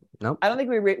realize that. Nope. I don't think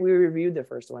we reviewed the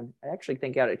first one. I actually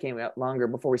think it came out longer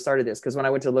before we started this, because when I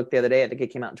went to look the other day, I think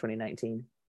it came out in 2019.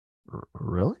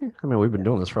 Really? I mean, we've been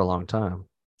doing this for a long time.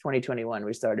 2021,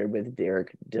 we started with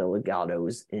Derek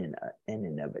Delgado's in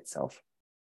and of itself.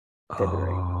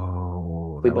 February.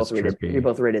 Oh, we both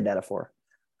rated that a 4.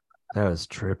 That was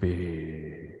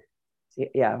trippy.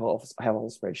 Yeah, I have a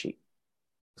whole spreadsheet.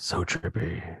 So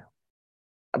trippy.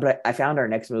 But I found our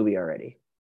next movie already.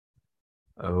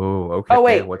 Oh, okay. Oh,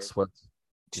 wait. What's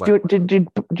Did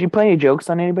you play any jokes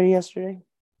on anybody yesterday?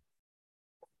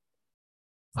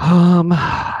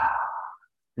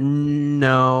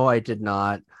 No, I did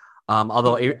not.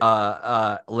 Although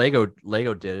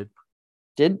Lego did.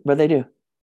 What they do?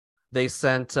 They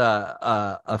sent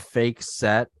a fake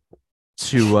set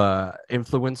to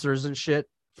influencers and shit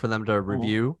for them to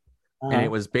review, and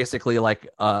it was basically like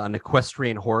an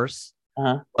equestrian horse.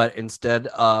 But instead,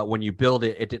 when you build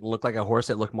it, it didn't look like a horse.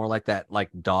 It looked more like that, like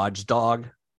Dodge dog.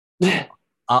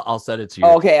 I'll send it to you.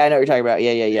 Oh, okay, I know what you're talking about.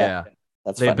 Yeah.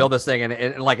 That's they funny. build this thing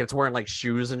and like it's wearing like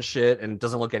shoes and shit, and it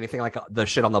doesn't look anything like the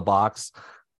shit on the box.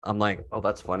 I'm like, oh,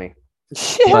 that's funny.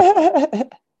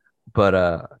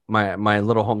 But my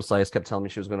little home slice kept telling me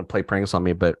she was going to play pranks on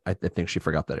me, but I think she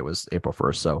forgot that it was April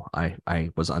 1st, so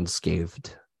I was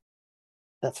unscathed.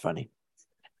 That's funny.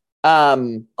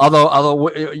 Although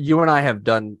you and I have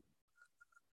done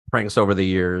pranks over the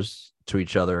years to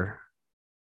each other.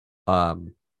 I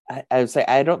would say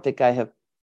I don't think I have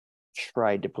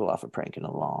tried to pull off a prank in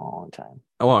a long time.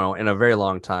 Oh no, in a very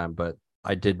long time, but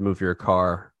I did move your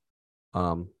car at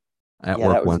work that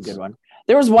was once. a good one.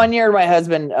 There was one year my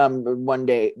husband one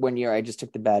year I just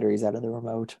took the batteries out of the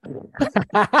remote.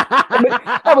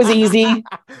 That was easy,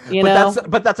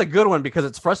 but that's a good one because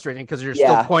it's frustrating because you're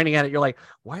still pointing at it. You're like,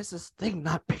 why is this thing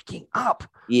not picking up?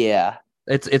 Yeah.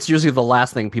 It's usually the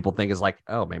last thing people think is like,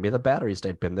 oh, maybe the batteries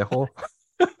stayed pendejo.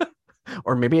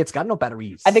 Or maybe it's got no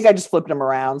batteries. I think I just flipped them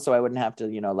around so I wouldn't have to,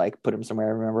 like put them somewhere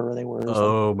I remember where they were.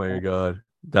 Oh my God.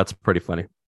 That's pretty funny.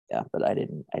 Yeah, but I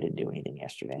didn't do anything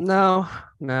yesterday. No.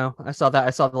 I saw that. I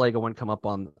saw the Lego one come up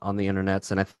on the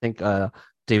internets, and I think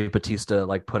Dave Bautista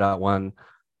like put out one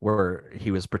where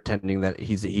he was pretending that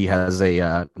he has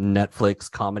a Netflix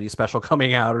comedy special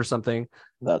coming out or something.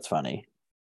 That's funny.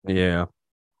 Yeah.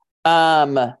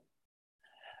 I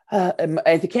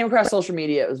came across social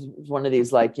media. It was one of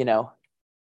these like,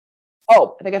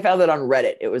 oh, I think I found it on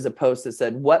Reddit. It was a post that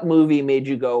said, "What movie made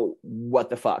you go, what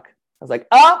the fuck?" I was like,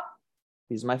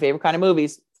 these are my favorite kind of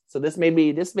movies. So this made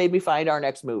me find our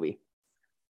next movie.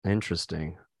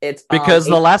 Interesting. It's because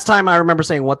the last time I remember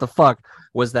saying "what the fuck"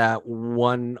 was that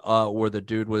one where the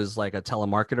dude was like a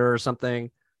telemarketer or something,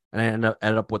 and I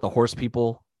ended up with the horse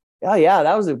people. Oh yeah,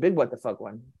 that was a big what the fuck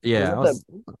one. Yeah,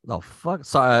 fuck.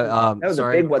 Sorry, that was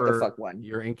sorry a big what the fuck one.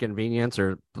 Your inconvenience,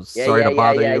 or sorry to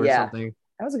bother you or something.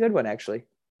 That was a good one, actually.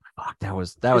 Fuck, that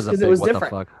was a big what the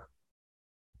fuck.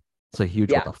 It's a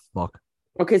huge what the fuck.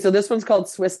 Okay, so this one's called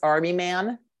Swiss Army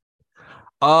Man.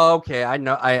 Okay, I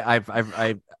know.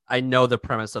 I know the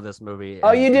premise of this movie.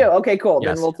 Oh, you do? Okay, cool.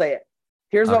 Yes. Then we'll play it.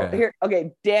 Here's what here.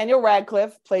 Okay, Daniel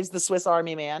Radcliffe plays the Swiss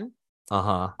Army Man.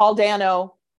 Paul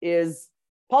Dano was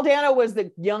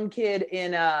the young kid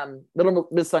in Little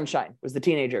Miss Sunshine. Was the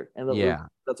teenager in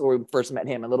that's where we first met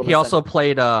him in Little Miss Sunshine. He also Sunshine.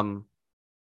 played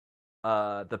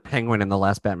the Penguin in the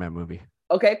last Batman movie.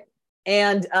 Okay,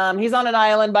 and he's on an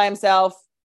island by himself.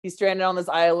 He's stranded on this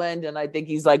island, and I think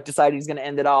he's like decided he's going to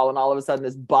end it all. And all of a sudden,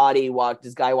 this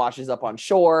guy washes up on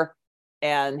shore,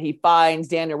 and he finds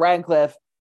Daniel Radcliffe,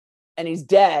 and he's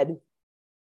dead.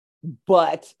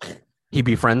 But he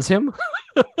befriends him.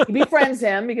 He befriends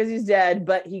him because he's dead,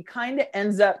 but he kind of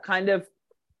ends up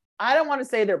I don't want to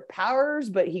say they're powers,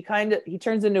 but he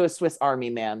turns into a Swiss Army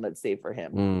Man. Let's say for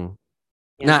him.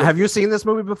 Now, have you seen this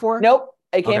movie before? Nope.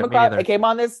 I came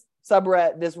on this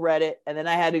Reddit, and then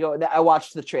I had to go. I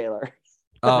watched the trailer.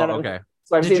 Oh, okay.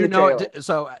 So I've seen the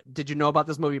trailer. Did you know about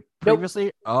this movie previously?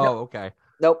 Nope. Oh, okay.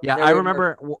 Nope. Yeah, I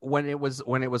remember when it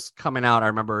was coming out. I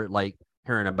remember like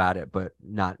hearing about it, but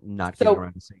not getting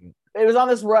around to seeing it. It was on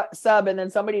this sub, and then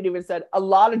somebody had even said a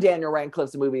lot of Daniel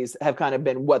Radcliffe's movies have kind of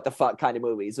been what the fuck kind of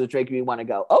movies, which make me want to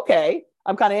go, okay,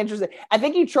 I'm kind of interested. I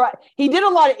think he did a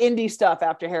lot of indie stuff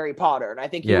after Harry Potter, and I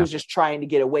think he was just trying to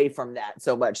get away from that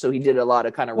so much. So he did a lot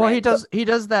of kind of. Well, he does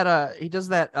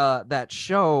that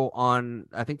show on,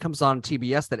 I think comes on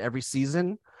TBS, that every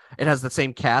season it has the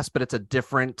same cast, but it's a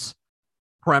different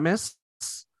premise.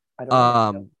 I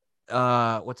don't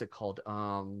know. What's it called?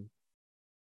 I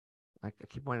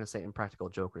keep wanting to say Impractical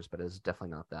Jokers, but it's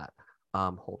definitely not that.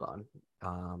 Hold on.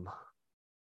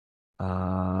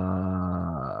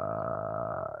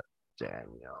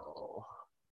 Daniel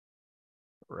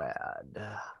Rad.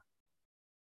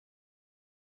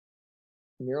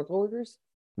 Miracle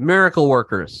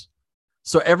Workers.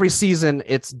 So every season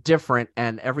it's different,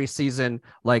 and every season,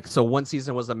 like, so one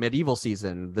season was a medieval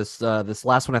season. This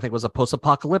last one I think was a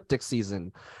post-apocalyptic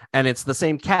season, and it's the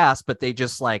same cast, but they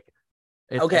just like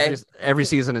every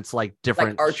season it's like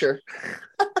different. Like Archer.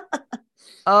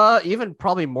 Even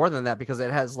probably more than that, because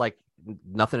it has like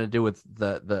nothing to do with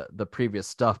the previous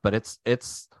stuff, but it's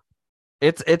it's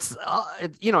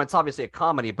obviously a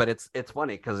comedy, but it's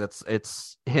funny because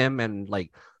it's him and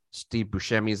like Steve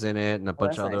Buscemi's in it and a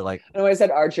bunch of other like. No, I said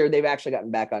Archer. They've actually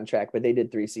gotten back on track, but they did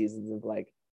 3 seasons of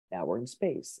like, now we're in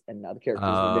space, and now the characters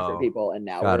are different people, and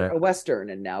now we're a Western,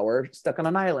 and now we're stuck on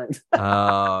an island.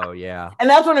 Oh yeah. And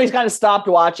that's when we kind of stopped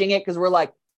watching it, because we're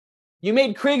like, you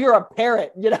made Krieger a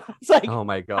parrot, It's like, oh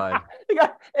my god.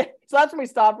 So that's when we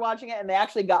stopped watching it, and they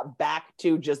actually got back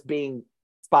to just being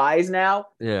spies now.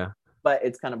 Yeah. But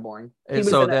it's kind of boring. They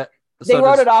wrote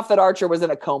it off that Archer was in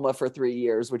a coma for 3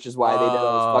 years, which is why they did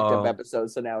all those fucked up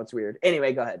episodes. So now it's weird.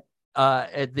 Anyway, go ahead.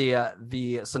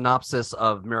 The synopsis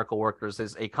of Miracle Workers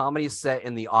is a comedy set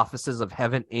in the offices of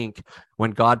Heaven Inc.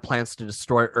 When God plans to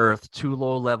destroy Earth, 2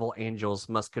 low-level angels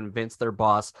must convince their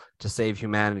boss to save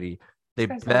humanity. They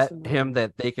bet him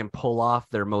that they can pull off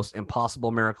their most impossible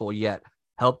miracle yet: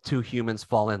 help 2 humans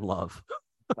fall in love.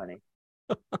 Funny.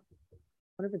 I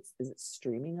wonder if is it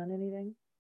streaming on anything?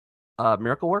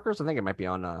 Miracle Workers? I think it might be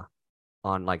on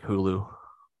like Hulu.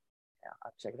 Yeah,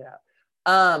 I'll check it out.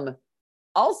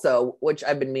 Also, which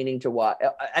I've been meaning to watch,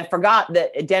 I forgot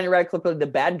that Daniel Radcliffe played the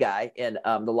bad guy in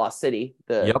The Lost City.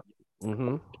 Yep. Mm-hmm.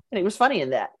 And he was funny in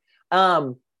that.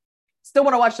 Still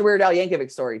want to watch the Weird Al Yankovic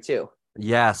story too.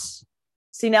 Yes.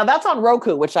 See, now that's on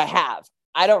Roku, which I have.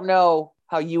 I don't know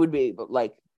how you would be, but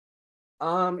like, but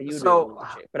I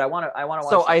want to watch.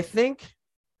 So I think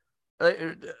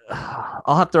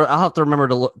I'll have to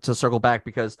remember to circle back,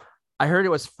 because I heard it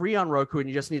was free on Roku and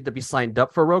you just need to be signed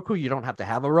up for Roku. You don't have to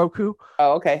have a Roku.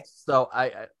 Oh, okay. So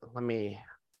let me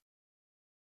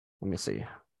see,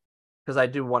 because I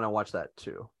do want to watch that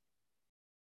too.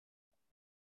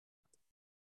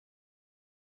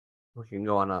 We can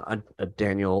go on a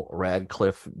Daniel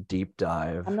Radcliffe deep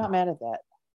dive. I'm not mad at that.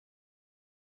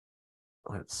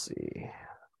 Let's see.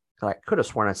 I could have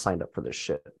sworn I signed up for this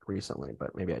shit recently,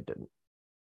 but maybe I didn't.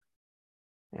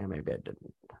 Yeah, maybe I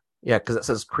didn't. Yeah, because it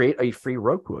says create a free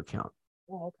Roku account.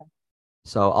 Oh, okay.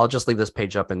 So I'll just leave this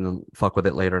page up and then fuck with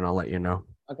it later, and I'll let you know.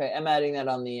 Okay, I'm adding that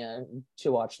on the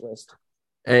to watch list.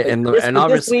 And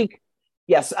obviously, this week,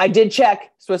 yes, I did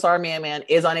check. Swiss Army Man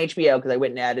is on HBO, because I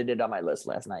went and added it on my list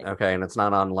last night. Okay, and it's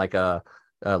not on like a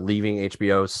leaving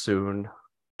HBO soon.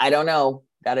 I don't know.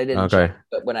 That I didn't check,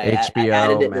 but when I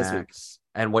added it Max. this week.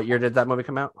 And what year did that movie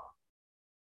come out?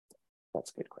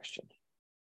 That's a good question.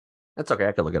 That's okay.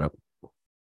 I could look it up.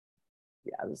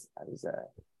 Yeah, I was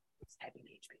typing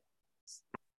HBO.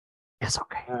 It's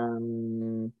okay.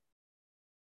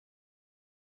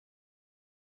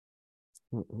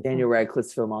 Daniel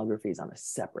Radcliffe's filmography is on a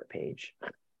separate page.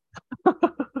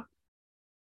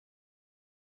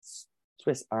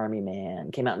 Swiss Army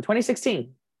Man came out in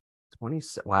 2016.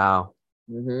 Wow.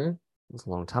 Mm-hmm. That's a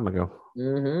long time ago.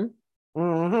 Mm-hmm.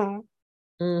 Mm-hmm.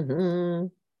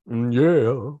 Mm-hmm.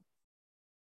 Yeah.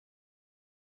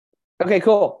 Okay,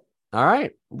 cool. All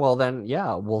right. Well, then,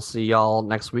 yeah, we'll see y'all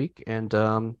next week, and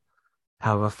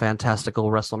have a fantastical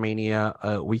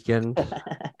WrestleMania weekend.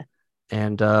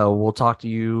 And we'll talk to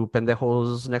you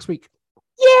pendejos next week.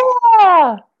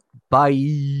 Yeah.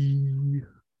 Bye.